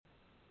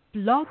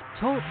Blog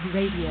Talk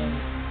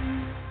Radio.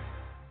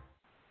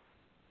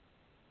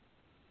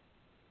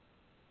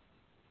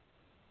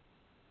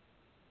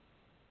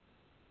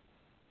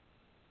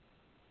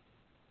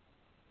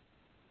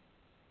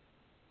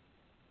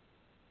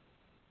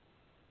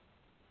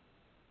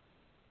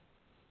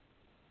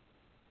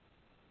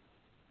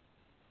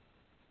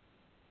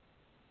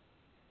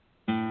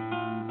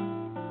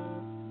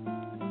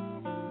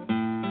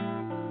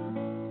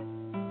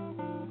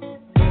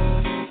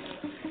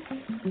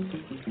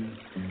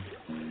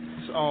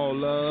 All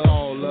love,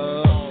 all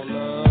love, all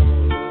love.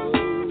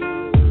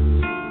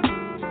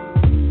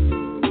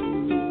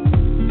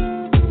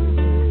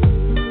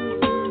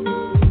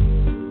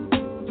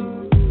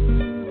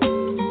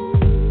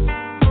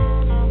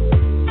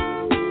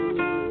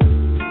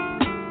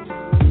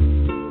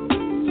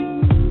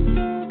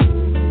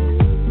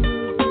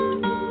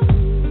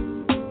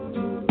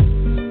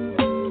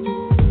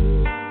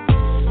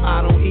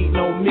 I don't eat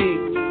no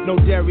meat, no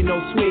dairy, no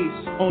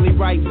sweets. Only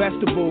ripe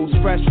vegetables,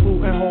 fresh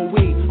fruit and whole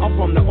wheat. I'm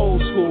from the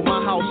old school,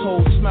 my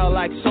household smell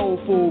like soul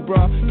food,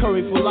 bruh.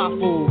 Curry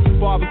falafel,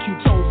 barbecue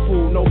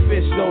tofu. No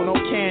fish though, no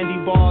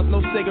candy bars, no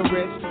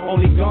cigarettes.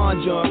 Only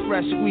ganja and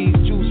fresh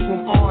squeezed juice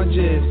from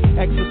oranges.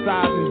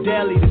 Exercising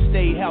daily to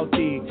stay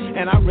healthy.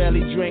 And I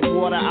rarely drink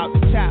water out the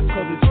tap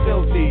cause it's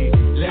filthy.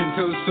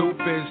 Lentil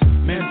soup is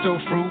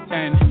mental fruit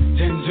and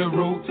ginger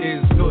root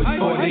is good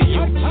for the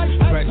youth.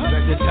 Fresh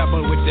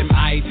vegetable with them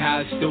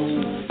ital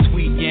stew.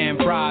 Sweet yam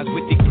fries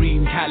with the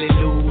green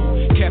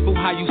callaloo. Careful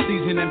how you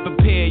season and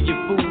prepare your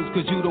foods,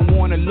 cause you don't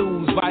wanna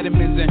lose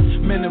vitamins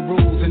and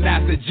minerals, and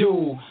that's a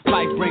jewel.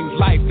 Life brings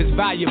life, it's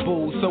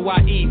valuable, so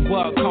I eat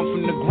what comes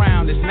from the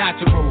ground, it's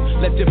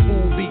natural. Let your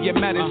food be your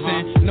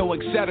medicine, no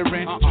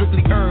accelerant.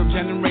 Strictly herb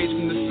generates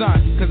from the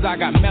sun, cause I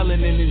got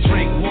melanin and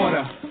drink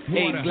water.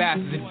 8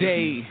 glasses a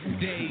day,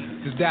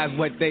 cause that's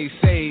what they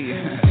say.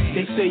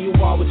 They say you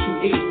are what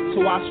you eat,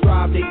 so I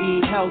strive to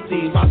eat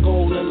healthy. My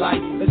goal in life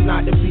is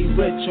not to be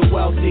rich or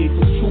wealthy,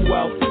 cause true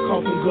wealth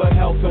comes from good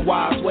health and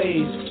wise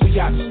ways. We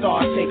got to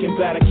start taking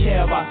better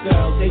care of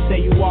ourselves. They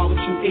say you are what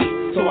you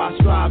eat, so I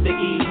strive to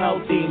eat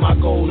healthy. My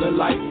goal in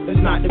life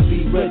is not to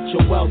be rich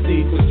or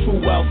wealthy, cause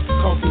true wealth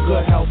comes from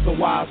good health and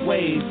wise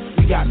ways.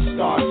 We got to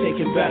start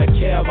taking better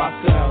care of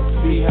ourselves.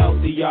 Be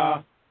healthy,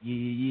 y'all.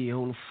 Yeah,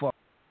 hold the fuck.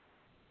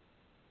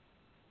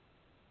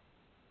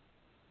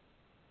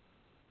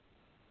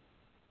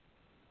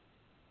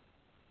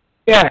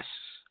 Yes.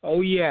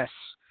 Oh yes.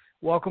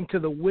 Welcome to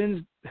the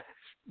Wellness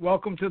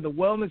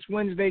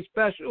Wednesday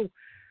special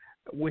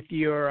with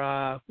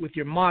your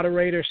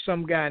moderator,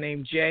 some guy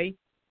named Jay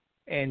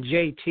and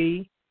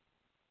JT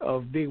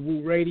of Big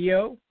Woo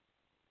Radio.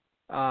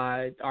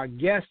 Our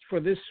guest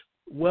for this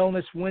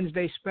Wellness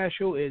Wednesday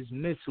special is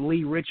Miss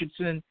Lee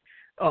Richardson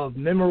of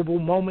Memorable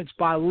Moments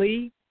by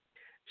Lee.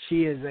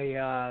 She is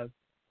a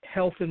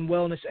health and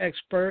wellness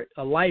expert,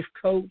 a life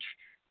coach,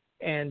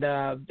 and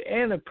a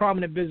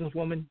prominent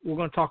businesswoman. We're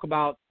going to talk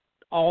about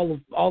all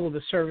of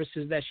the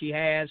services that she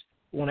has.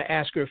 We want to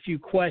ask her a few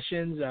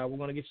questions. We're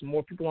going to get some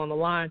more people on the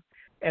line.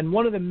 And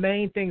one of the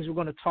main things we're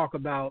going to talk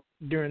about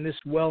during this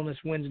Wellness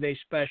Wednesday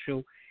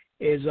special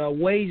is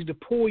ways to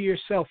pull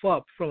yourself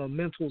up from a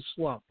mental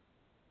slump.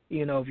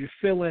 You know, if you're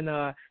feeling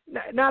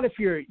not if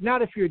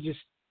you're just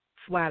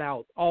flat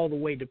out all the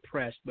way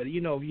depressed, but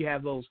you know, if you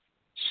have those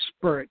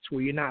spurts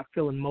where you're not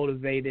feeling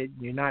motivated,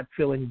 you're not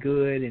feeling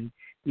good, and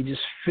you're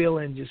just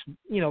feeling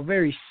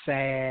very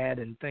sad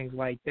and things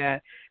like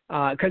that.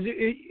 Because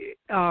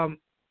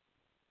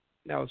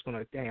that was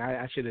gonna. Dang,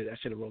 I should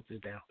have wrote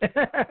this down.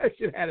 I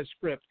should have had a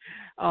script.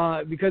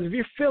 Because if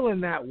you're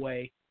feeling that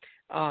way,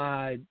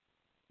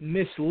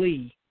 Miss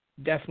Lee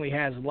definitely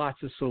has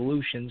lots of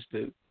solutions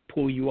to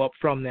pull you up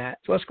from that.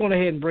 So let's go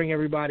ahead and bring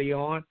everybody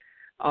on.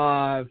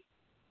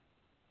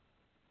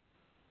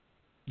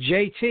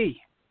 JT.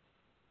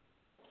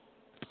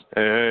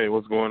 Hey,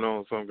 what's going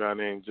on? Some guy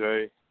named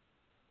Jay.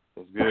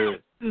 What's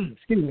good?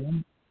 Excuse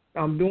me.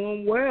 I'm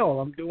doing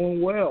well.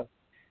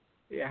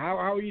 Yeah, how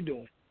are you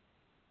doing?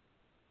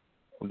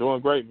 I'm doing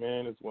great,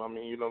 man. You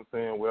know what I'm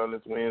saying?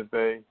 Wellness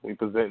Wednesday. We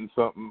presenting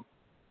something,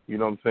 you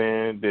know what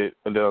I'm saying,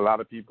 that a lot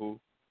of people,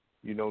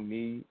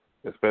 need,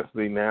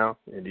 especially now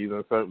in these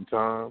uncertain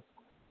times.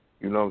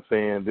 You know what I'm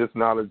saying? This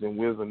knowledge and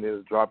wisdom that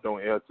is dropped on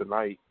air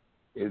tonight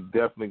is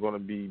definitely going to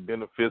be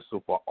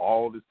beneficial for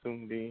all that's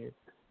tuned in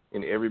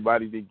and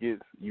everybody that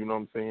gets, you know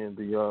what I'm saying,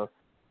 the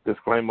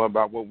disclaimer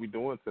about what we're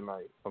doing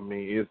tonight. I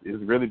mean,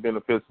 it's really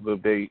beneficial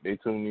if they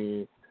tune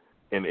in,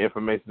 and the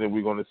information that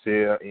we're going to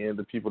share and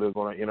the people that are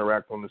going to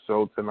interact on the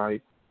show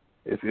tonight.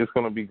 It's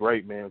going to be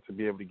great, man, to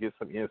be able to get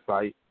some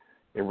insight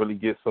and really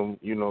get some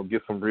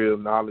real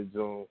knowledge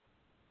on,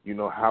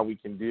 how we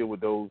can deal with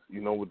those,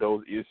 with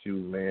those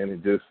issues, man,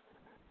 and just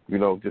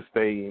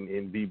stay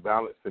and be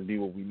balanced and be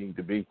what we need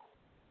to be.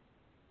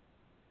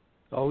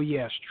 Oh,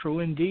 yes, true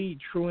indeed.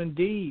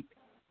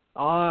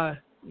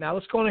 Now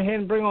let's go ahead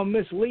and bring on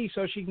Miss Lee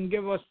so she can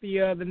give us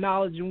the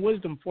knowledge and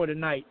wisdom for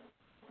tonight.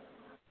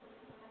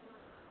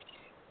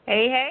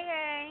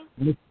 Hey.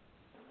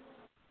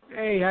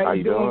 Hey, how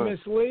you doing, Miss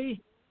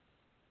Lee?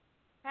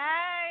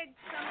 Hey,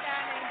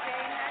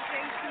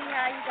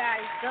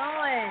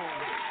 doing?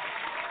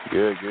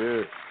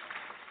 Good.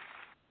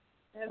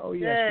 That's Oh,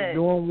 yes, good. we're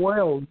doing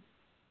well.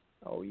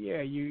 Oh,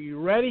 yeah. You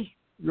ready?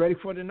 You ready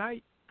for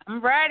tonight?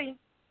 I'm ready.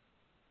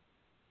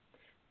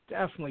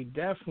 Definitely.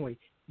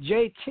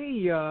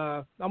 JT,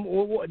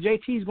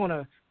 JT's going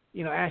to,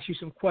 ask you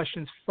some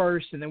questions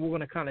first, and then we're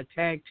going to kind of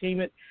tag team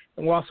it.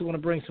 And we're also going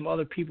to bring some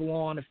other people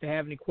on if they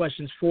have any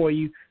questions for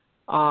you.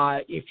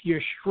 If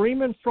you're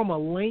streaming from a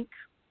link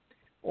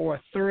or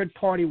a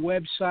third-party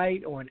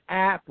website or an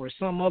app or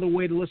some other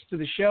way to listen to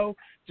the show,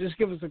 just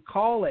give us a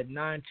call at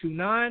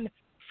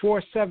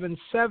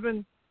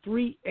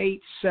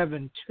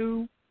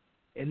 929-477-3872,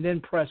 and then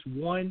press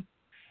 1.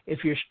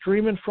 If you're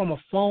streaming from a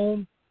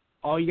phone,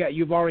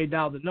 you've already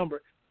dialed the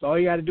number. So all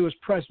you got to do is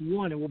press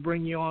 1, and we'll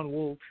bring you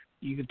on.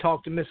 You can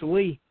talk to Miss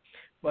Lee,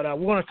 but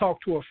we're going to talk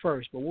to her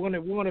first. But we're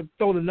going to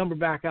throw the number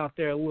back out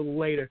there a little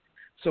later.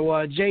 So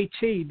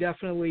JT,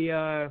 definitely,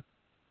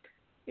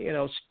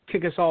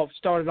 kick us off,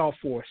 start it off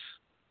for us.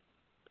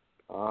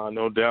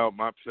 No doubt,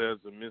 my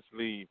pleasure, Miss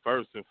Lee.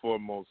 First and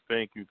foremost,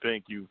 thank you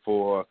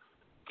for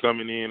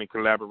coming in and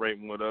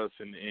collaborating with us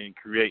and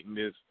creating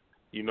this,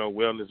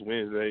 Wellness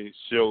Wednesday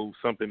show,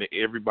 something that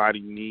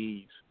everybody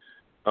needs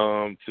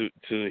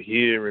to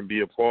hear and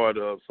be a part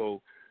of.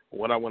 So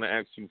what I want to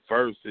ask you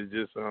first is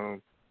just, tell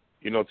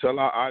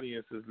our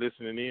audiences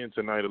listening in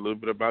tonight a little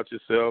bit about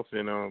yourself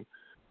and,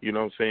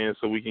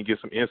 so we can get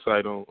some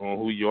insight on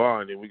who you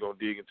are, and then we're going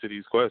to dig into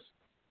these questions.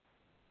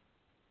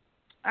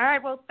 All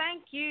right. Well,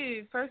 thank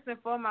you, first and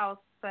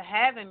foremost, for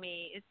having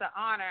me. It's an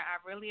honor. I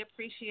really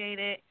appreciate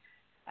it.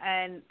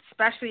 And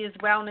especially as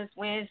Wellness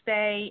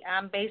Wednesday,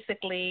 I'm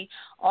basically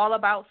all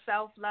about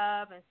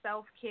self-love and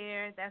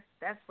self-care.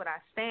 That's what I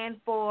stand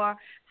for.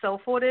 So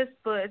for this,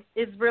 but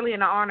it's really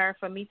an honor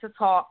for me to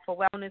talk for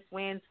Wellness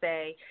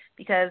Wednesday,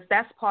 because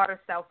that's part of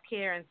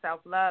self-care and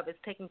self-love is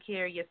taking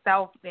care of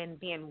yourself and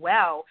being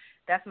well.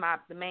 That's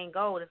the main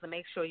goal is to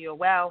make sure you're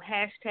well.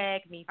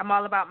 #me. I'm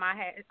all about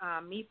my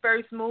Me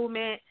First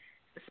movement,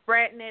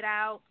 spreading it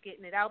out,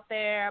 getting it out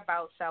there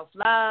about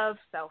self-love,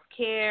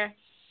 self-care.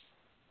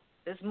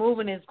 This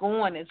movement is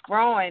growing,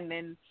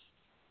 and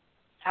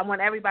I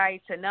want everybody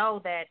to know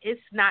that it's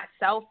not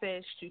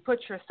selfish to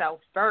put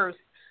yourself first,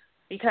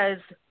 because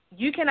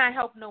you cannot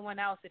help no one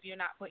else if you're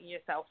not putting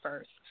yourself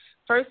first.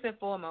 First and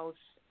foremost,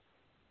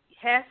 it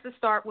has to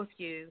start with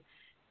you.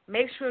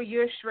 Make sure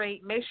you're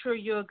straight. Make sure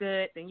you're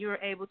good. Then you're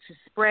able to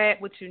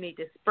spread what you need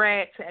to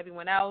spread to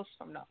everyone else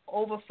from the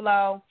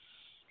overflow.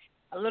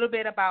 A little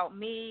bit about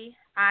me.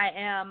 I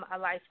am a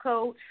life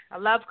coach, a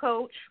love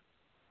coach,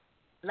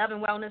 love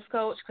and wellness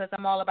coach, because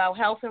I'm all about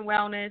health and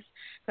wellness,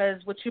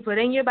 because what you put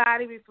in your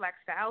body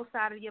reflects the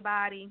outside of your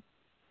body.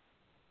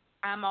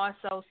 I'm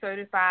also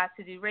certified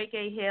to do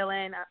Reiki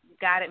healing,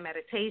 guided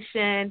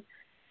meditation,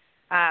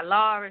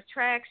 law of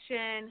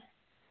attraction,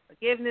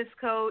 forgiveness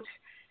coach.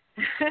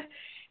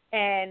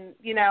 And,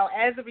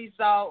 as a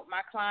result,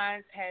 my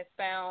clients have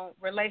found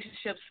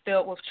relationships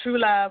filled with true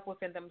love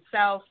within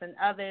themselves and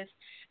others.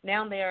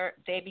 Now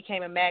they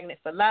became a magnet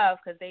for love,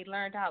 because they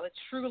learned how to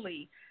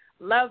truly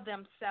love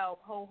themselves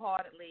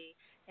wholeheartedly,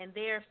 and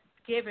they're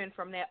given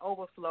from that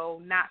overflow,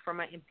 not from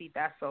an empty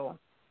vessel.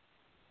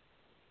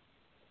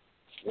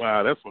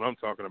 Wow, that's what I'm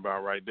talking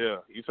about right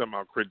there. You're talking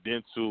about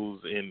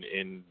credentials and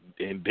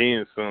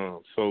then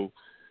some. So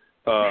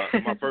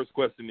my first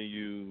question to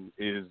you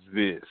is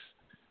this.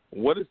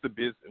 What is the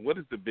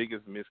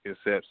biggest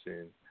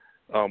misconception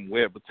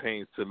where it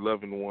pertains to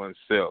loving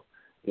oneself?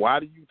 Why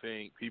do you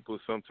think people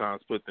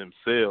sometimes put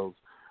themselves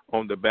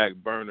on the back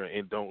burner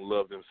and don't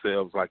love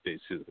themselves like they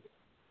should?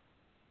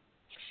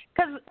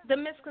 Because the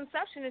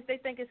misconception is they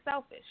think it's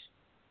selfish.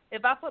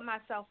 If I put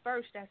myself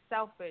first, that's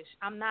selfish.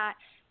 I'm not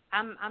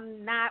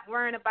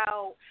worrying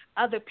about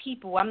other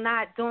people. I'm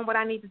not doing what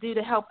I need to do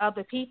to help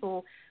other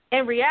people.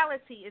 In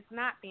reality, it's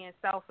not being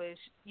selfish.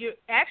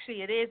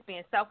 It is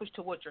being selfish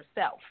towards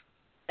yourself.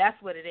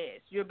 That's what it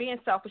is. You're being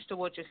selfish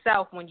towards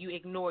yourself when you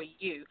ignore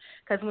you.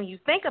 Because when you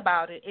think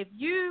about it, if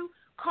you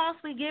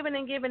constantly giving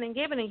and giving and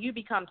giving and you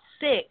become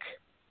sick,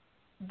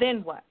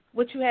 then what?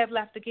 What you have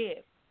left to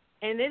give?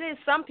 And it is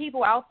some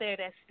people out there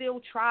that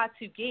still try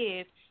to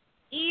give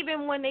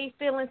even when they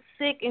feeling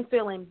sick and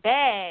feeling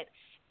bad.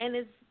 And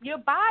it's your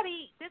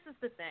body, this is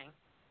the thing.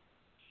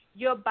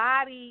 Your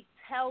body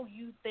tell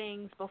you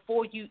things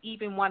before you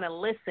even want to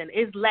listen.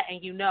 It's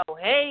letting you know,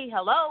 hey,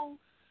 hello,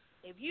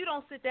 if you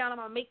don't sit down, I'm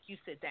going to make you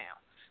sit down.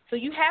 So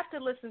you have to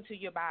listen to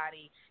your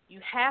body. You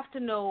have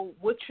to know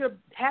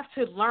have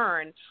to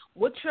learn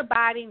what your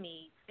body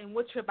needs and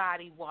what your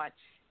body wants.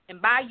 And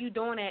by you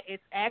doing that,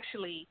 it's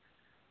actually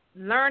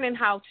learning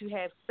how to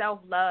have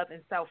self-love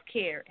and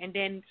self-care. And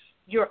then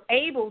you're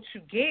able to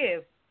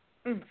give,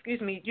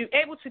 you're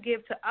able to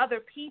give to other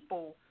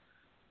people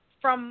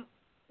from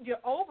your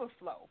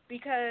overflow.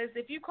 Because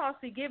if you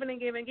constantly giving and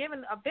giving and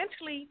giving,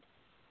 eventually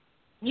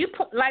you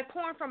like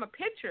pouring from a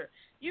pitcher.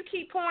 You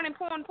keep pouring and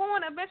pouring and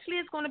pouring, eventually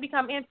it's going to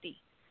become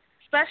empty.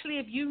 Especially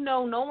if you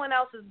know no one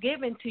else is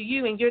giving to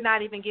you and you're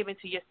not even giving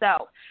to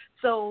yourself.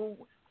 So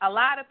a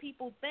lot of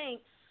people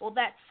think, well,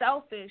 that's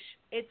selfish.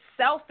 It's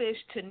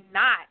selfish to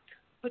not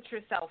put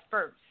yourself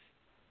first.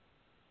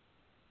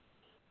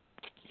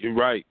 You're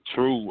right.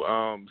 True.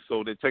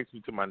 So that takes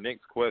me to my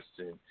next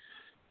question.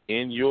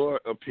 In your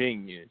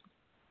opinion,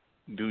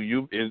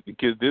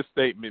 could this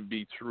statement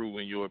be true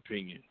in your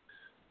opinion?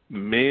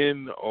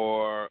 Men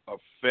are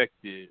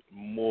affected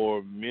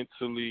more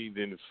mentally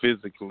than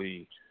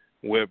physically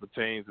where it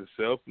pertains to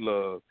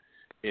self-love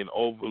and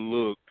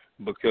overlooked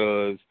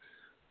because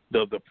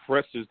of the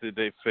pressures that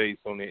they face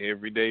on an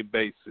everyday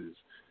basis.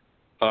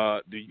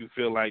 Do you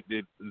feel like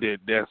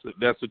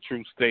that's a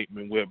true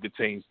statement where it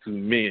pertains to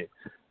men?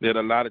 That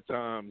a lot of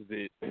times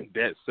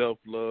that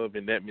self-love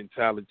and that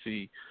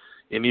mentality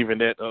and even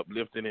that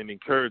uplifting and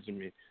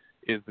encouragement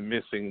is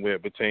missing where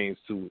it pertains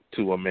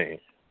to a man.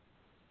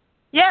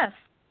 Yes.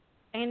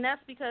 And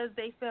that's because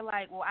they feel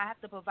like, well, I have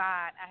to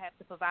provide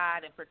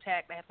and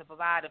protect,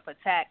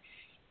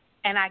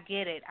 And I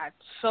get it. I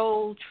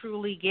so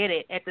truly get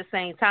it. At the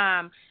same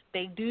time,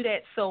 they do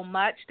that so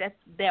much that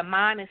their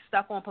mind is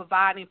stuck on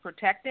providing,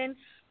 protecting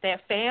their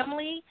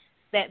family,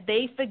 that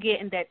they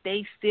forgetting that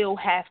they still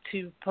have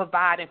to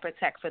provide and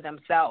protect for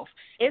themselves.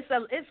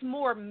 It's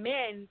more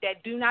men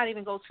that do not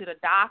even go to the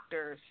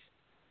doctors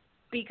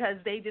because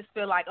they just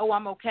feel like, oh,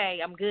 I'm okay,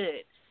 I'm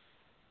good.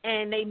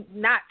 And they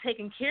not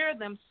taking care of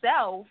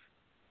themselves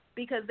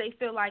because they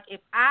feel like if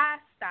I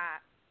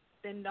stop,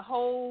 then the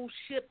whole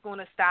ship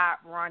gonna stop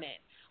running.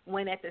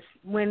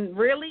 When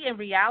really in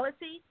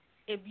reality,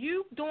 if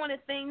you doing the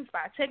things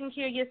by taking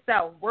care of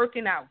yourself,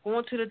 working out,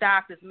 going to the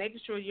doctors, making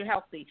sure you're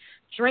healthy,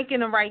 drinking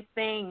the right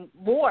thing,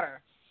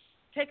 water,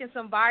 taking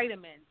some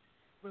vitamins,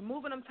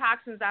 removing them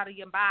toxins out of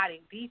your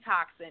body,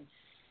 detoxing,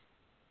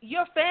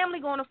 your family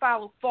gonna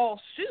fall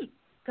suit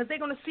because they're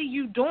gonna see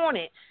you doing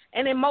it.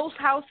 And in most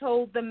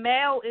households, the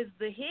male is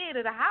the head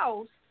of the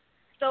house,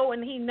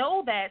 and he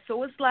know that,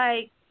 so it's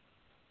like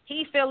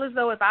he feels as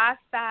though if I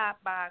stop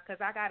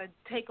because I got to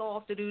take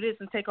off to do this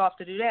and take off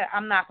to do that,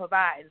 I'm not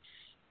providing.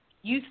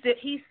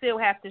 He still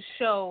have to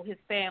show his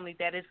family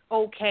that it's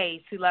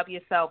okay to love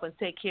yourself and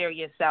take care of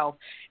yourself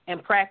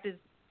and practice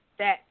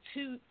that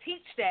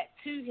teach that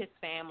to his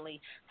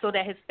family so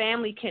that his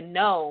family can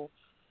know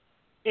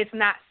it's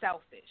not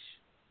selfish.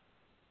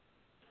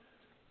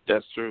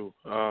 That's true.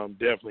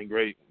 Definitely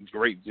great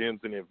gems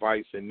and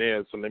advice in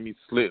there. So let me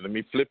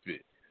flip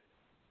it.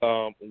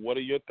 What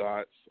are your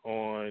thoughts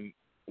on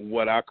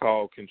what I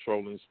call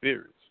controlling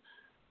spirits?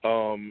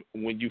 When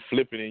you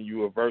flip it and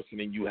you reverse it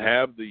and you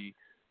have the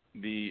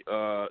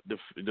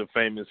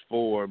famous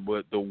four,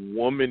 but the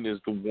woman is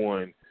the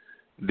one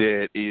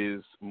that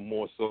is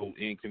more so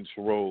in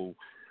control.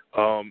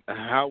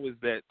 How is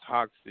that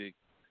toxic,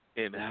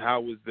 and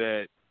how does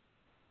that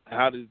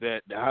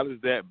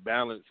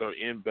balance or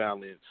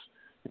imbalance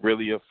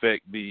really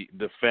affect the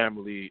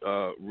family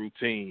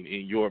routine?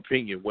 In your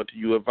opinion, what do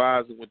you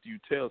advise and what do you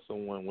tell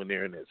someone when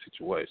they're in that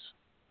situation?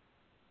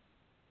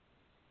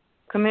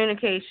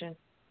 Communication.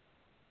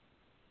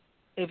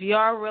 If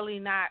y'all really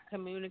not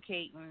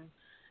communicating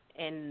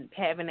and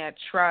having that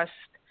trust,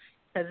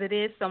 because it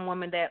is some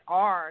women that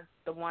are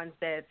the ones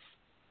that's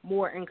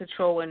more in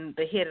control and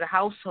the head of the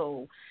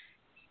household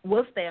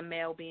with their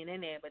male being in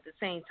there. But at the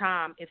same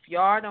time, if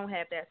y'all don't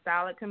have that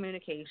solid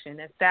communication,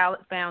 that solid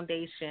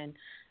foundation,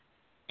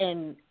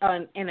 and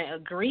in an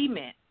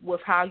agreement with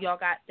how y'all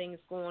got things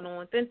going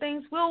on, then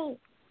things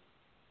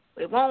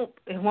it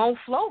won't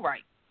flow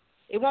right.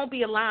 It won't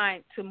be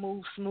aligned to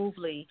move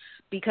smoothly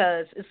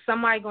because it's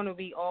somebody going to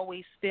be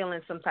always feeling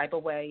some type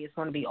of way. It's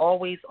going to be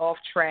always off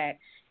track,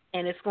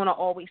 and it's going to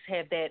always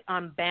have that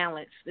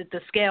unbalanced.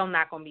 The scale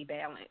not going to be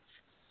balanced.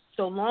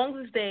 So long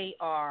as they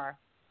are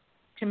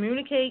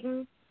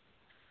communicating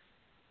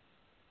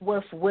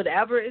with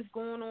whatever is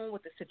going on,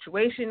 what the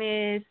situation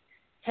is,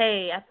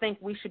 hey, I think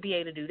we should be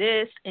able to do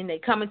this, and they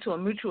come into a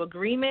mutual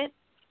agreement,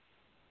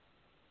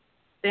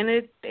 then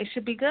it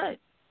should be good.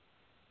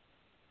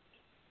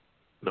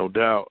 No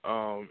doubt.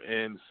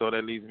 And so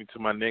that leads me to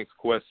my next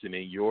question.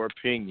 In your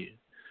opinion,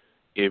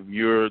 if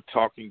you're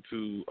talking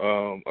to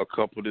a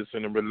couple that's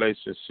in a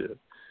relationship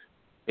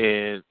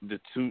and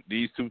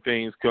these two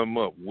things come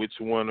up, which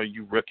one are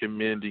you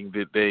recommending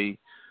that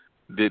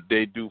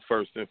they do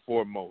first and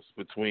foremost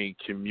between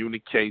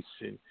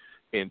communication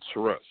and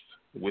trust?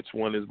 Which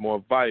one is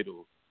more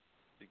vital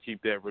to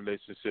keep that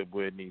relationship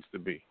where it needs to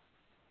be?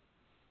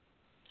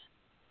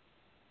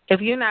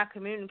 If you're not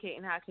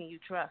communicating, how can you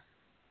trust?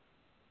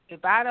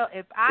 If I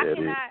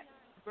cannot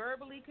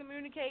verbally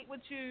communicate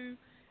with you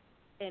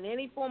in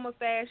any form of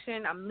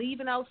fashion, I'm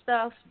leaving out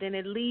stuff, then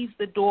it leaves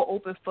the door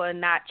open for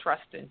not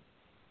trusting.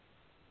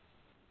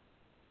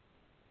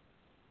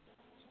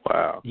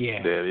 Wow.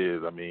 Yeah. That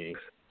is,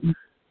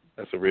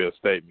 that's a real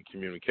statement.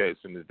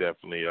 Communication is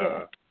definitely,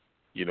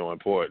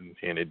 important,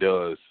 and it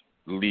does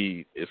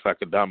lead. It's like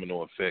a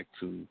domino effect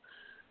to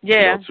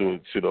those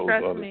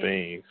trust other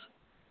things.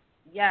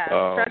 Yeah,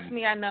 trust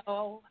me, I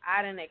know.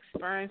 I done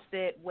experienced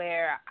it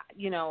where,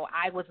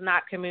 I was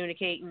not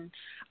communicating.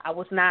 I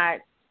was not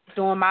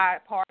doing my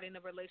part in the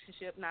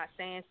relationship, not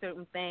saying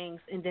certain things,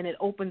 and then it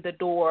opened the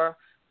door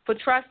for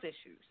trust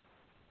issues.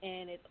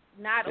 And it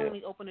not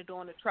only opened the door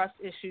on the trust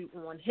issue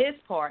on his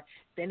part,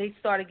 then they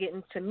started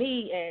getting to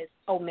me as,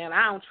 oh, man,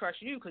 I don't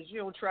trust you because you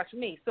don't trust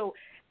me. So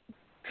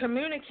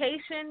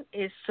communication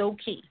is so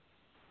key.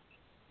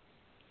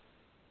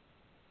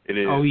 It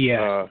is. Oh,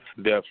 yeah.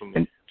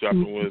 Definitely.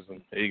 Dropping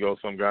wisdom. There you go,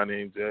 some guy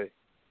named Jay.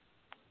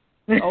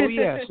 Oh,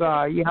 yes.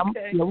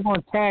 We're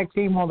going to tag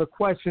team on the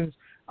questions.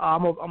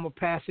 I'm gonna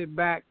pass it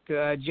back to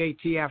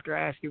JT after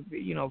I ask you,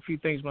 a few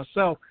things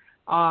myself.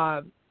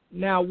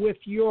 Now, with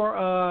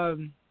your,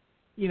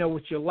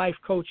 with your life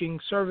coaching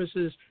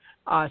services,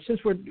 since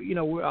we're,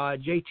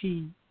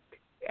 JT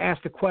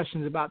asked the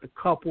questions about the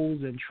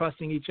couples and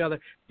trusting each other,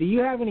 do you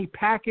have any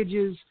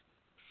packages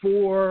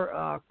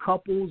for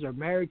couples or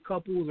married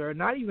couples, or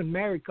not even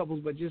married couples,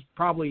 but just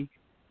probably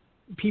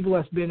people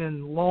that's been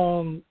in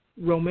long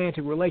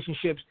romantic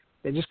relationships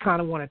that just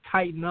kind of want to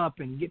tighten up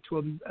and get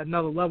to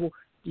another level?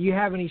 Do you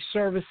have any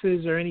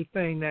services or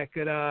anything that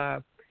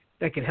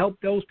could help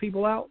those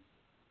people out?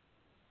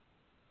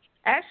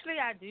 Actually,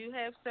 I do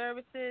have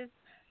services,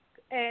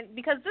 and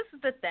because this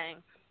is the thing,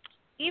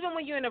 even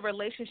when you're in a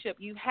relationship,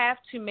 you have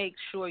to make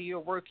sure you're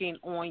working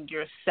on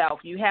yourself.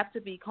 You have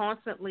to be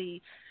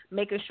constantly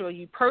making sure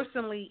you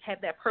personally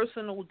have that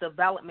personal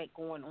development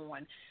going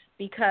on,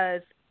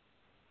 because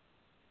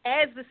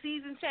as the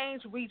season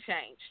change, we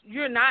change.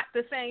 You're not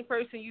the same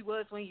person you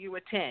was when you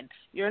were 10.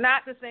 You're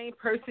not the same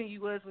person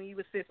you was when you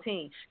was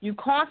 15. You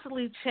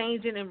constantly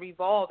changing and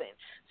revolving.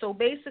 So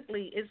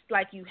basically, it's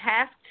like you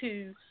have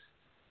to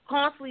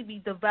constantly be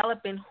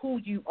developing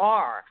who you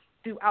are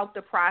throughout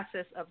the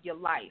process of your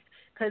life.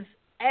 Because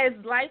as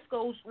life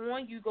goes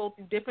on, you go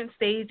through different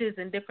stages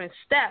and different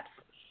steps,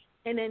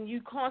 and then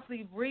you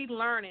constantly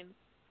relearning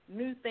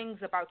new things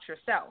about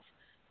yourself.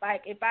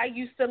 Like if I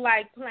used to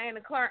like playing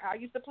I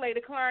used to play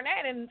the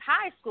clarinet in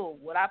high school.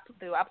 What I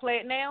do? I play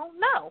it now?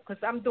 No, because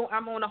I'm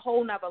on a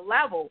whole nother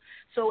level.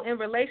 So in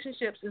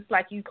relationships, it's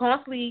like you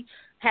constantly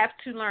have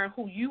to learn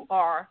who you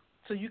are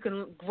so you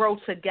can grow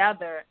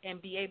together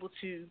and be able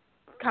to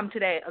come to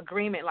that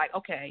agreement. Like,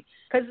 okay,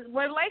 because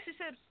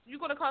relationships, you're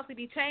going to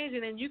constantly be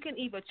changing, and you can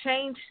either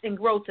change and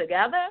grow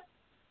together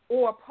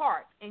or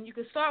apart. And you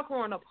can start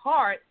growing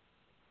apart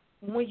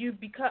when you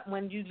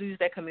lose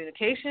that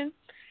communication,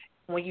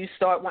 when you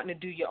start wanting to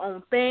do your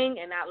own thing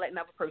and not letting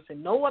another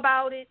person know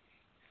about it.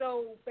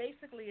 So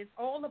basically, it's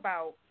all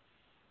about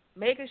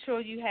making sure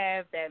you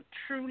have that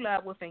true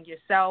love within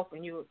yourself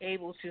and you're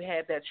able to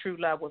have that true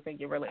love within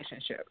your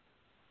relationship.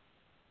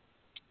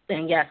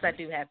 And yes, I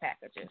do have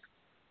packages.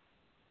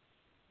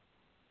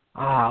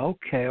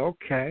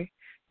 Okay.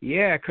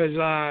 Yeah, because,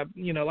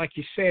 like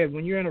you said,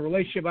 when you're in a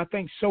relationship, I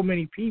think so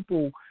many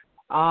people,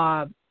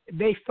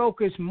 they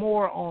focus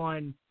more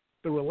on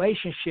the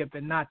relationship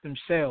and not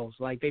themselves.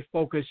 Like they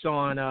focus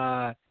on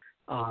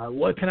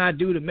what can I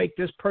do to make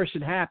this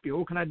person happy, or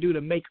what can I do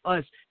to make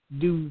us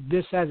do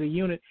this as a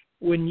unit,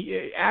 when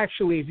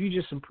actually if you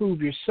just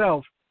improve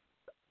yourself,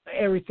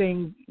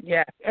 everything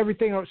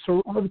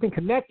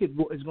connected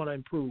is going to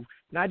improve,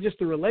 not just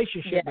the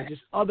relationship, but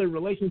just other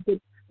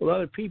relationships with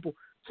other people.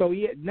 So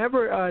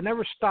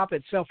never stop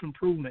at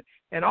self-improvement.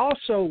 And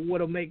also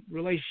what'll make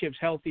relationships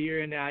healthier,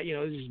 and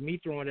this is me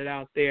throwing it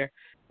out there,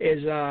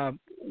 is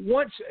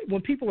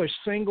when people are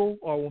single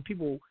or when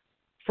people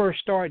first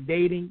start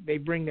dating, they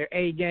bring their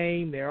A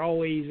game. They're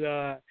always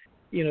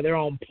they're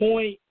on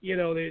point.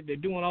 They're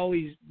doing all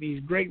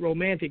these great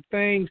romantic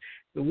things.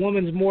 The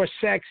woman's more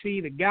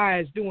sexy. The guy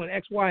is doing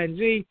X, Y, and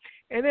Z.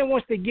 And then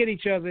once they get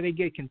each other, they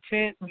get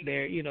content.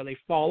 They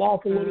fall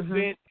off a little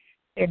bit.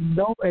 And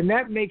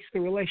that makes the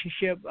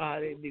relationship,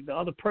 the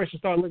other person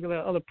start looking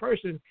at the other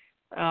person,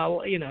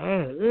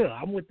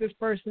 I'm with this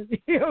person,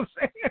 you know what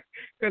I'm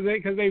saying?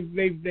 Because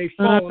they've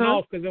fallen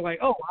off because they're like,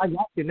 oh, I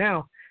got you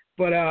now.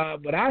 But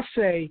I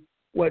say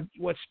what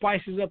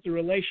spices up the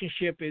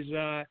relationship is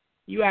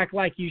you act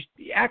like you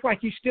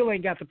still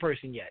ain't got the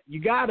person yet.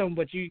 You got them,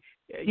 but you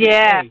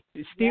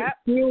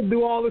still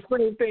do all the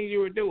same things you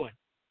were doing,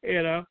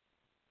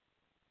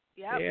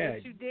 Yep,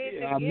 what you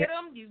did to get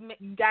them,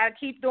 you got to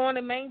keep doing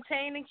and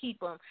maintain and keep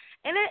them.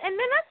 And then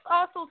that's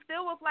also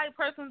still with like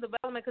personal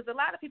development, because a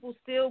lot of people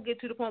still get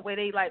to the point where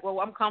they like,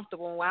 well, I'm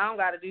comfortable. Well, I don't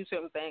got to do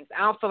certain things.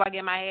 I don't feel like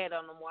getting my hair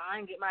done no more. I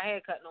ain't get my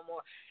hair cut no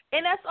more.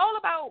 And that's all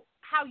about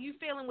how you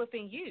feeling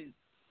within you.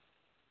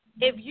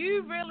 If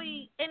you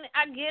really, and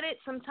I get it,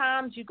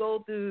 sometimes you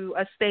go through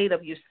a state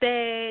of you're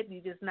sad,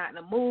 you're just not in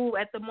the mood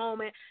at the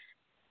moment.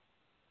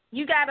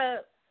 You got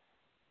to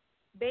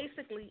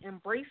basically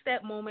embrace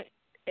that moment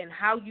and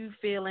how you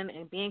feeling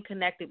and being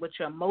connected with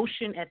your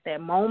emotion at that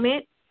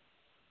moment.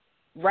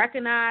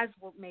 Recognize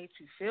what made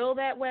you feel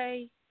that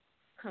way.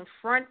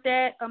 Confront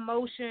that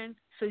emotion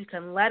so you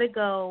can let it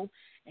go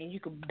and you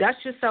can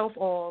dust yourself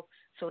off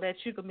so that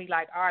you can be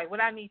like, all right,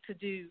 what I need to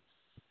do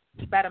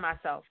to better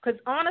myself. Because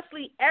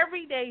honestly,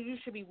 every day you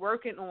should be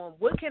working on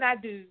what can I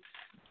do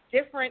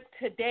different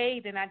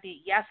today than I did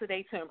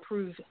yesterday to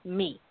improve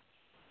me.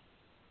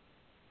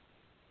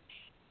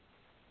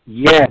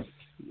 Yes.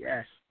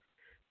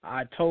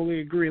 I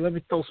totally agree. Let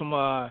me throw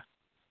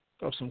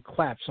some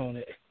claps on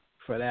it.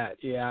 for that.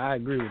 Yeah, I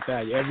agree with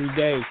that. Every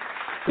day,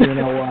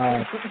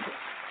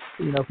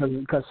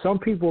 because some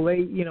people,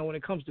 they, when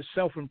it comes to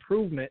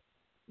self-improvement,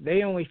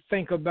 they only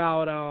think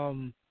about,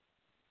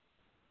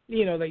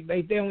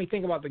 they only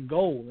think about the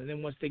goal. And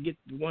then once they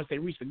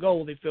reach the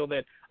goal, they feel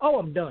that, oh,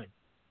 I'm done.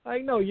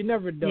 Like, no, you're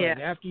never done. Yeah.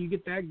 After you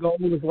get that goal,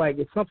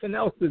 it's something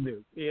else to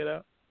do,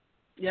 Yep.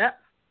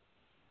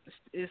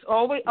 It's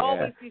always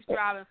be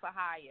striving for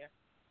higher.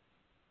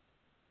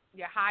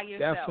 Your higher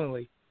self.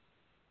 Definitely.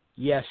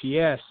 Yes.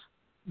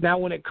 Now,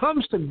 when it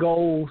comes to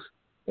goals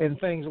and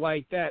things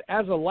like that,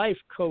 as a life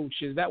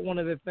coach, is that one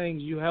of the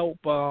things you help,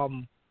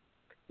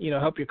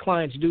 help your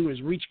clients do,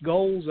 is reach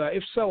goals?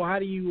 If so, how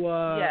do you,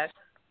 yes.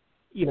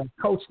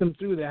 Coach them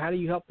through that? How do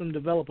you help them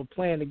develop a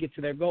plan to get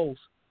to their goals?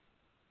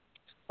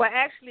 Well,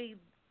 actually,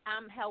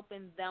 I'm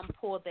helping them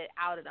pull that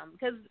out of them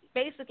because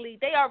basically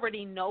they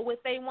already know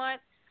what they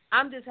want.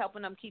 I'm just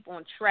helping them keep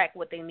on track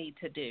what they need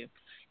to do.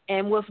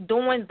 And with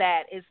doing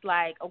that, it's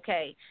like,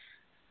 okay,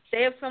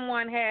 say if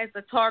someone has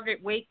a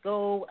target weight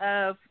goal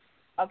of,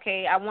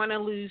 okay, I want to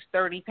lose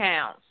 30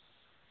 pounds.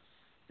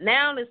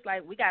 Now it's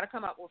like we got to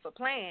come up with a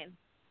plan.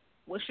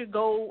 What's your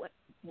goal?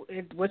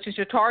 What is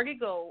your target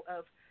goal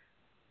of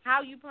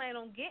how you plan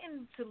on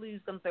getting to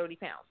lose them 30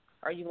 pounds?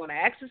 Are you going to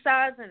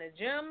exercise in the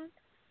gym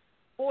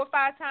 4 or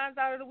 5 times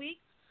out of the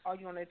week? Are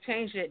you going to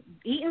change your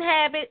eating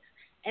habits?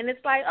 And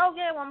it's like, oh,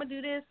 yeah, well, I'm going to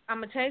do this. I'm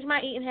going to change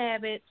my eating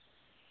habits.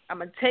 I'm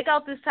going to take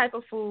out this type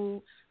of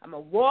food. I'm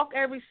going to walk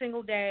every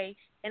single day.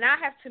 And I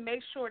have to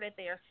make sure that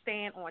they are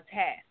staying on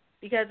task.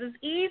 Because it's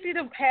easy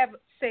to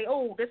say,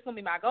 oh, this is going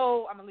to be my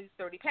goal. I'm going to lose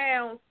 30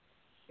 pounds.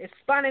 It's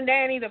fun and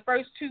dandy the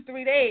first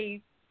 2-3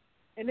 days.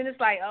 And then it's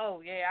like,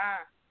 oh,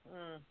 yeah,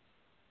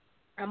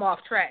 I'm off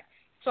track.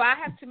 So I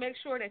have to make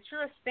sure that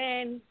you're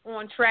staying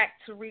on track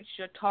to reach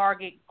your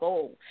target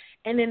goal.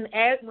 And then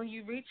when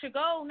you reach your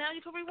goal, now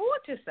you can reward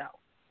yourself.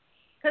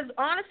 Because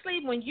honestly,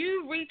 when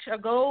you reach a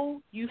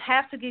goal, you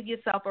have to give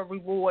yourself a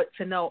reward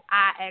to know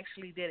I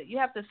actually did it. You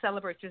have to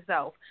celebrate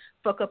yourself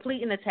for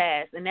completing the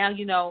task. And now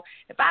you know,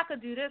 if I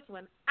could do this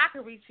one, I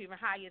could reach even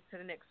higher to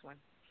the next one.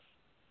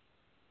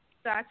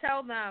 So I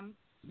tell them,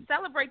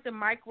 celebrate the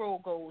micro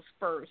goals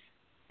first.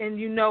 And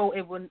you know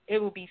it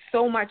will be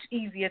so much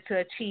easier to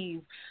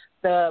achieve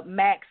the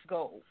max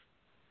goal.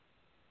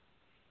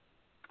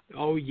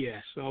 Oh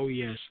yes.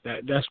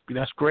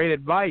 That's great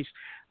advice.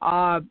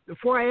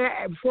 Before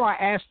I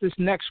ask this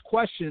next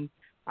question,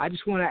 I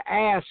just want to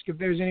ask if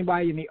there's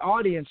anybody in the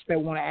audience that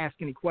want to ask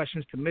any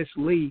questions to Miss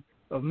Lee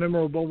of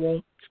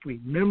Memorable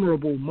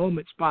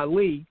Moments by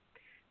Lee.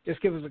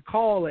 Just give us a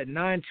call at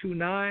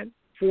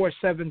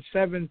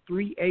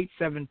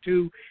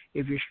 929-477-3872.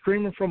 If you're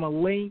streaming from a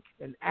link,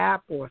 an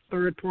app, or a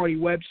third-party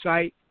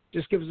website,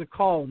 just give us a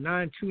call,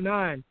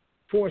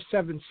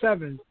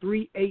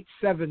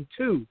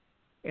 929-477-3872,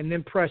 and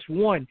then press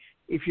 1.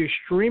 If you're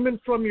streaming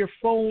from your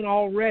phone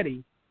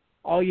already,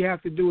 all you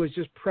have to do is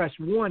just press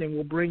 1, and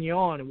we'll bring you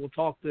on, and we'll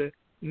talk to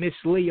Miss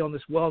Lee on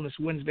this Wellness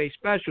Wednesday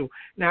special.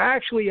 Now,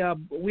 actually,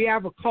 we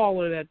have a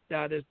caller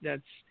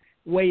that's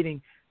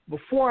waiting.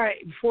 Before I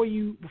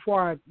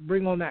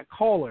bring on that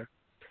caller,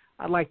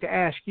 I'd like to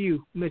ask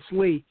you, Miss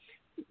Lee,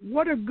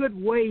 what are good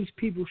ways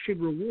people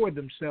should reward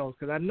themselves?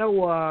 Because I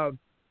know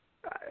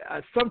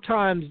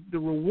sometimes the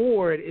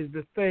reward is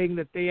the thing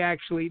that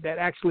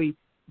actually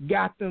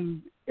got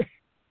them.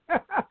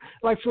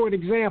 Like for an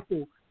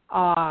example,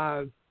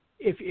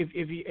 if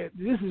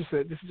this is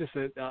just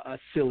a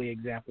silly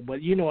example, but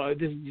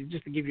this is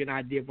just to give you an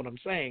idea of what I'm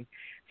saying.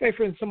 Say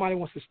for instance, somebody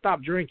wants to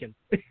stop drinking.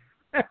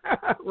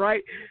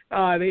 Right?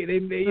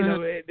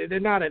 They're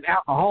not an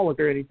alcoholic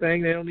or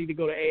anything. They don't need to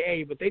go to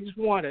AA, but they just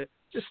want to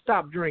just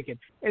stop drinking.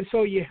 And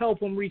so you help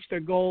them reach their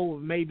goal.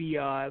 Maybe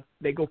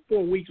they go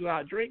 4 weeks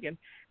without drinking.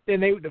 Then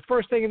the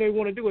first thing they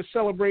want to do is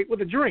celebrate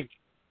with a drink,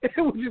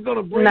 which is going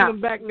to bring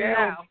them back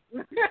down.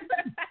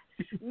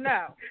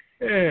 No.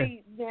 Yeah.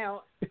 See,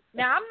 now I'm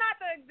not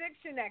the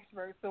addiction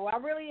expert, so I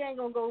really ain't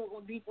gonna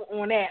go deeper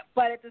on that.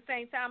 But at the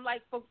same time,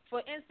 like for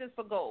instance,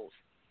 for goals.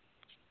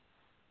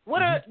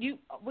 What are you?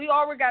 We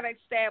already got to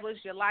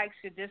establish your likes,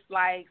 your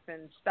dislikes,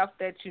 and stuff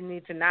that you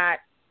need to not,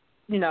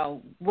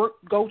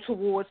 go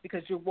towards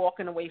because you're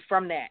walking away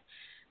from that.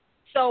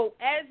 So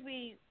as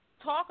we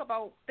talk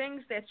about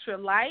things that you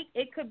like,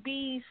 it could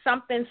be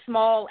something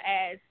small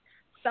as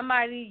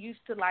somebody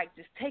used to like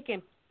just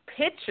taking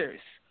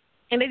pictures,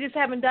 and they just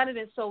haven't done it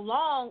in so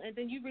long, and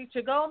then you reach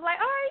your goal. I'm like,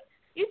 all right,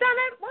 you done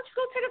that? Why don't you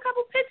go take a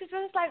couple pictures?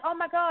 And it's like, oh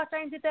my gosh, I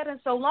ain't did that in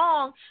so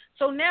long.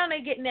 So now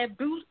they're getting that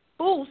boost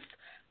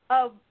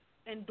of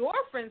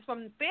endorphins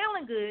from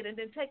feeling good and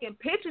then taking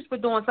pictures for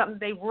doing something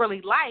they really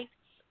like.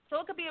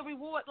 So it could be a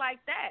reward like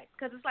that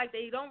because it's like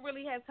they don't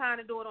really have time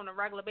to do it on a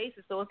regular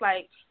basis. So it's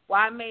like, well,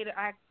 I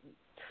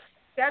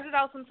scheduled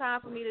out some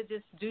time for me to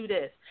just do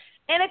this.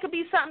 And it could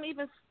be something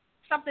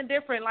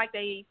different, like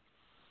they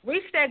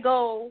reach that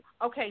goal.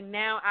 Okay,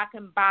 now I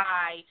can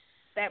buy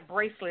that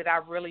bracelet I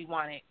really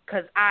wanted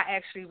because I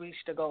actually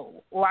reached the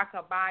goal. Or I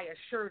could buy a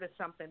shirt or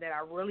something that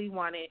I really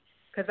wanted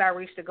because I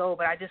reached the goal,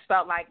 but I just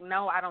felt like,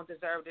 no, I don't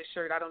deserve this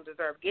shirt. I don't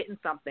deserve getting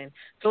something.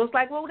 So it's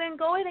like, well, then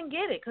go ahead and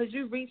get it because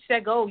you reached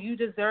that goal. You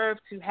deserve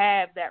to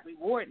have that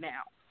reward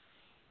now.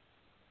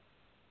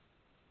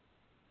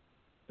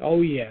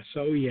 Oh yes,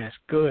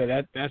 good.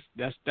 That's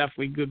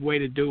definitely a good way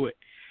to do it.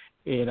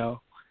 You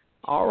know.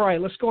 All right,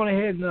 let's go on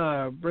ahead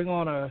and bring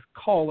on a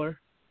caller.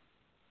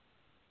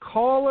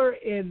 Caller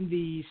in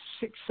the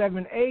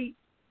 678-206.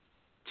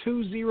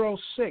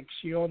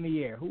 You're on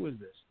the air. Who is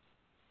this?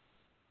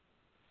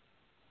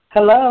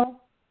 Hello.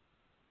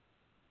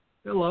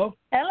 Hello.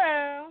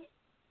 Hello.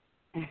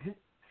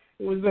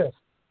 Who is this?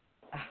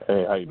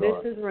 Hey, how you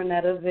doing? This is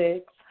Renetta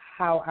Vicks.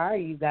 How are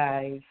you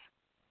guys?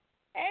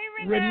 Hey,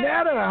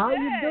 Renetta, how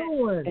you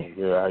doing?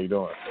 Good. How you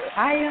doing?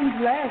 I am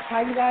blessed.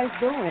 How you guys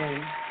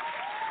doing?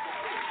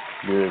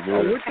 Good.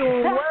 Oh, we're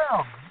doing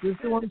well.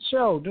 Just doing the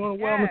show, doing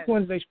well on Yes. the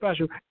Wednesday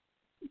special.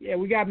 Yeah,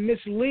 we got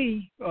Miss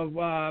Lee of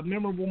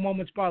Memorable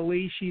Moments by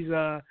Lee. She's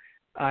a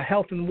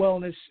health and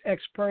wellness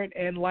expert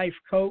and life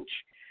coach.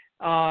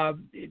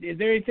 Is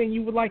there anything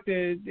you would like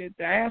to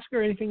ask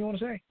her? Anything you want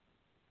to say?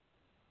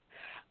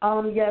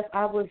 Yes,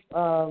 I was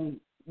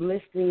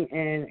listening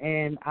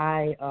and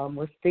I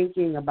was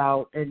thinking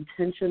about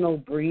intentional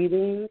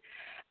breathing.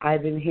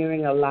 I've been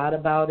hearing a lot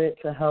about it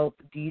to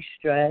help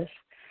de-stress.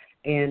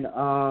 And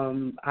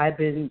I've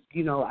been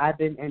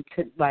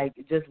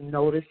just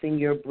noticing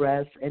your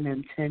breath and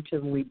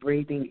intentionally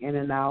breathing in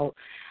and out.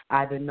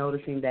 I've been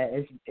noticing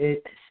that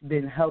it's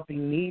been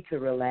helping me to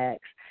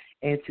relax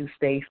and to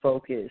stay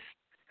focused.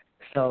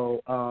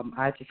 So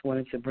I just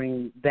wanted to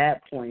bring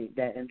that point,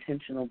 that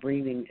intentional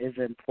breathing is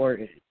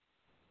important.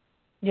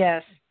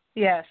 Yes,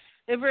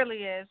 it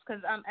really is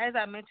because as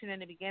I mentioned in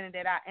the beginning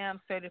that I am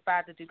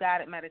certified to do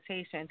guided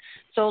meditation.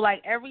 So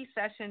like every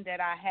session that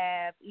I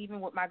have, even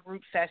with my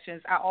group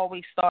sessions, I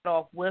always start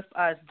off with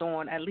us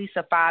doing at least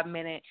a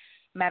 5-minute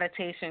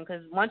meditation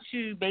because once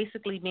you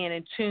basically being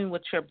in tune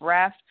with your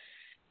breath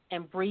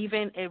and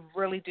breathing, it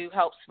really do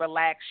helps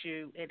relax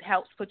you. It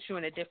helps put you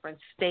in a different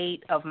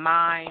state of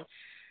mind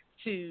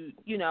to,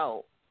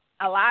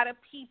 a lot of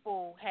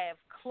people have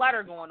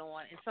clutter going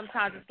on, and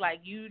sometimes it's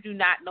like you do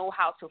not know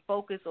how to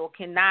focus or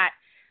cannot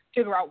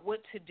figure out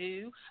what to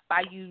do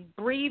by you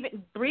breathe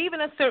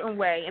in a certain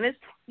way. And it's,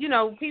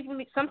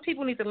 some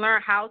people need to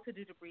learn how to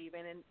do the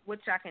breathing, and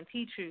which I can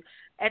teach you.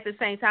 At the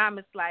same time,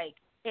 it's like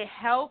it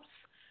helps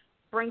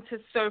bring to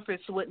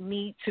surface what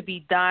needs to be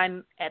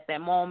done at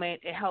that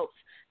moment. It helps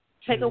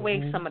take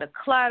away some of the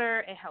clutter.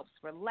 It helps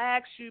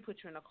relax you,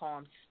 put you in a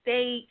calm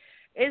state.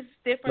 It's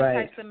different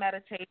types of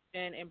meditation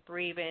and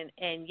breathing,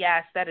 and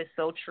yes, that is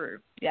so true.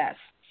 Yes.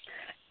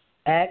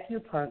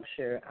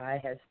 Acupuncture I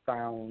have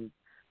found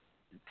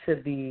to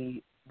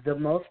be the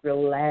most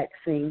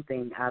relaxing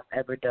thing I've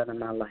ever done in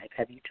my life.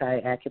 Have you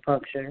tried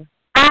acupuncture?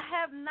 I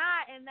have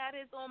not, and that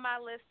is on my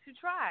list to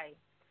try.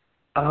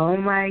 Oh,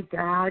 my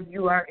God,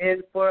 you are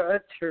in for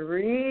a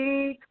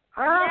treat.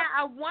 Yeah,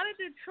 I wanted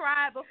to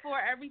try it before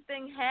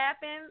everything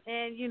happened,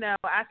 and,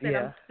 I said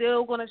I'm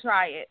still going to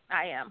try it.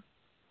 I am.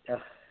 Ugh.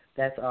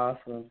 That's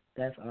awesome.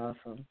 That's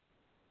awesome.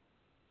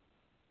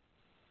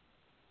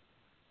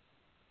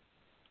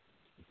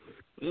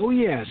 Oh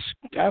yes,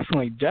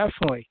 definitely.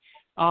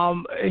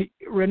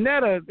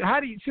 Renetta,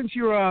 how do you, since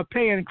you're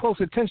paying close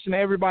attention to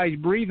everybody's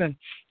breathing,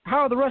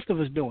 how are the rest of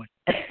us doing?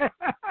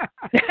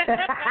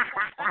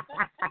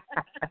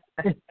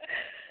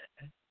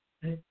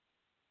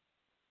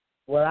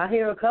 Well, I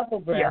hear a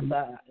couple breaths.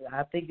 Yeah.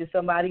 I think it's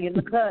somebody in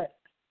the cut.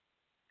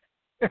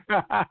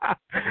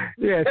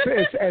 Yeah,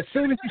 as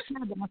soon as you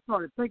said that, I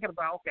started thinking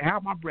about, okay,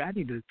 how my breath? I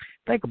need to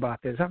think about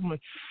this.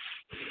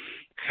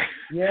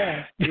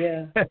 Yeah.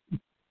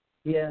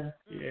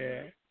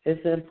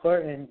 It's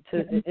important to,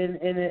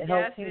 and it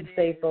helps you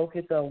stay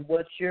focused on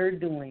what you're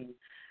doing.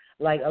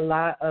 Like a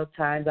lot of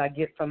times, I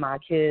get from my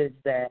kids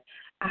that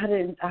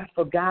I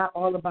forgot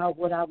all about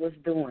what I was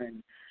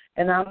doing,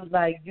 and I was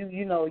like, you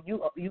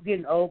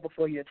getting old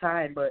before your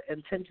time, but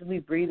intentionally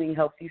breathing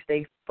helps you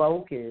stay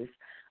focused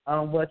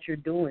on what you're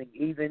doing,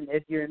 even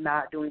if you're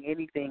not doing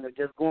anything or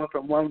just going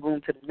from one room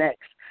to the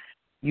next.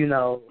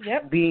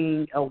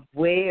 Being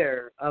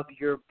aware of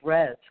your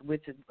breath,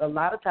 which is a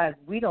lot of times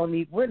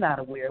we're not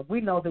aware. We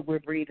know that we're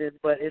breathing,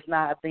 but it's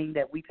not a thing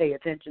that we pay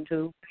attention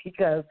to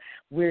because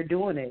we're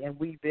doing it and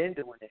we've been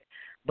doing it.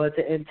 But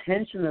to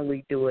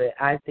intentionally do it,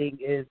 I think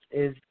is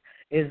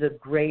a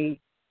great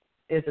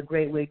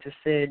way to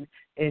send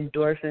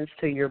endorphins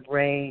to your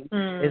brain.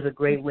 Is a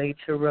great way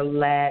to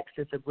relax.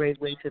 It's a great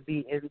way to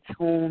be in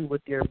tune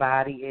with your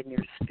body and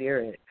your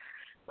spirit.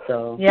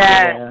 So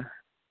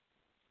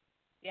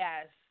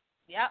Yes.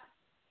 Yep.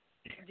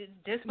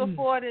 Just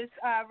before this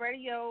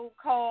radio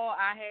call,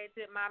 I had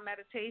did my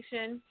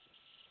meditation,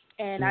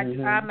 and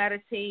I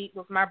meditate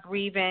with my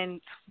breathing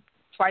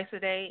twice a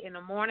day in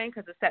the morning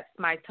because it sets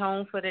my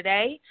tone for the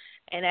day,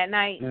 and at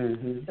night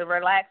to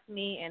relax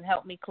me and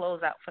help me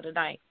close out for the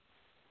night.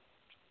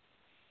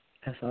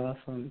 That's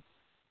awesome.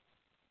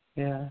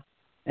 Yeah,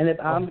 and if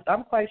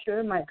I'm quite sure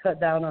it might cut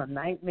down on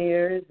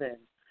nightmares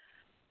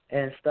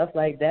and stuff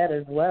like that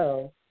as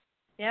well.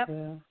 Yep.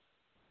 Yeah.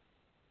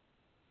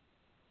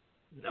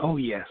 Oh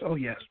yes.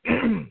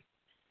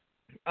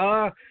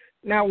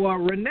 Now,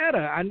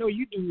 Renetta, I know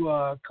you do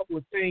a couple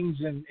of things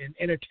in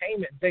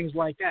entertainment and things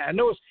like that. I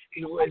know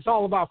it's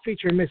all about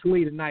featuring Miss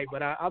Lee tonight,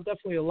 but I'll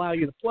definitely allow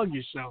you to plug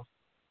yourself.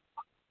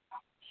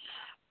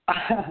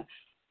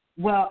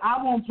 Well, I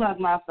won't plug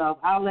myself.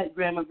 I'll let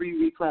Grandma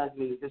Riri plug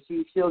me because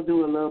she'll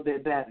do a little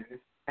bit better.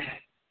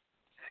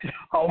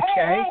 Okay.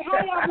 Hey,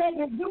 how y'all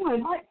babies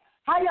doing?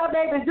 How y'all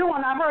babies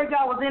doing? I heard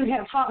y'all was in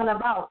here talking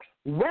about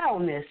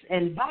wellness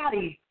and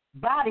body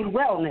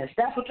wellness.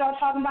 That's what y'all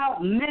talking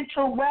about?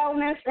 Mental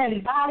wellness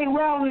and body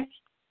wellness?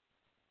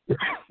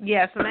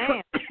 Yes,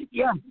 ma'am.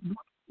 Yeah,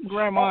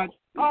 Grandma.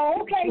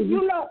 Oh, okay.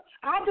 You know,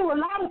 I do a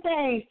lot of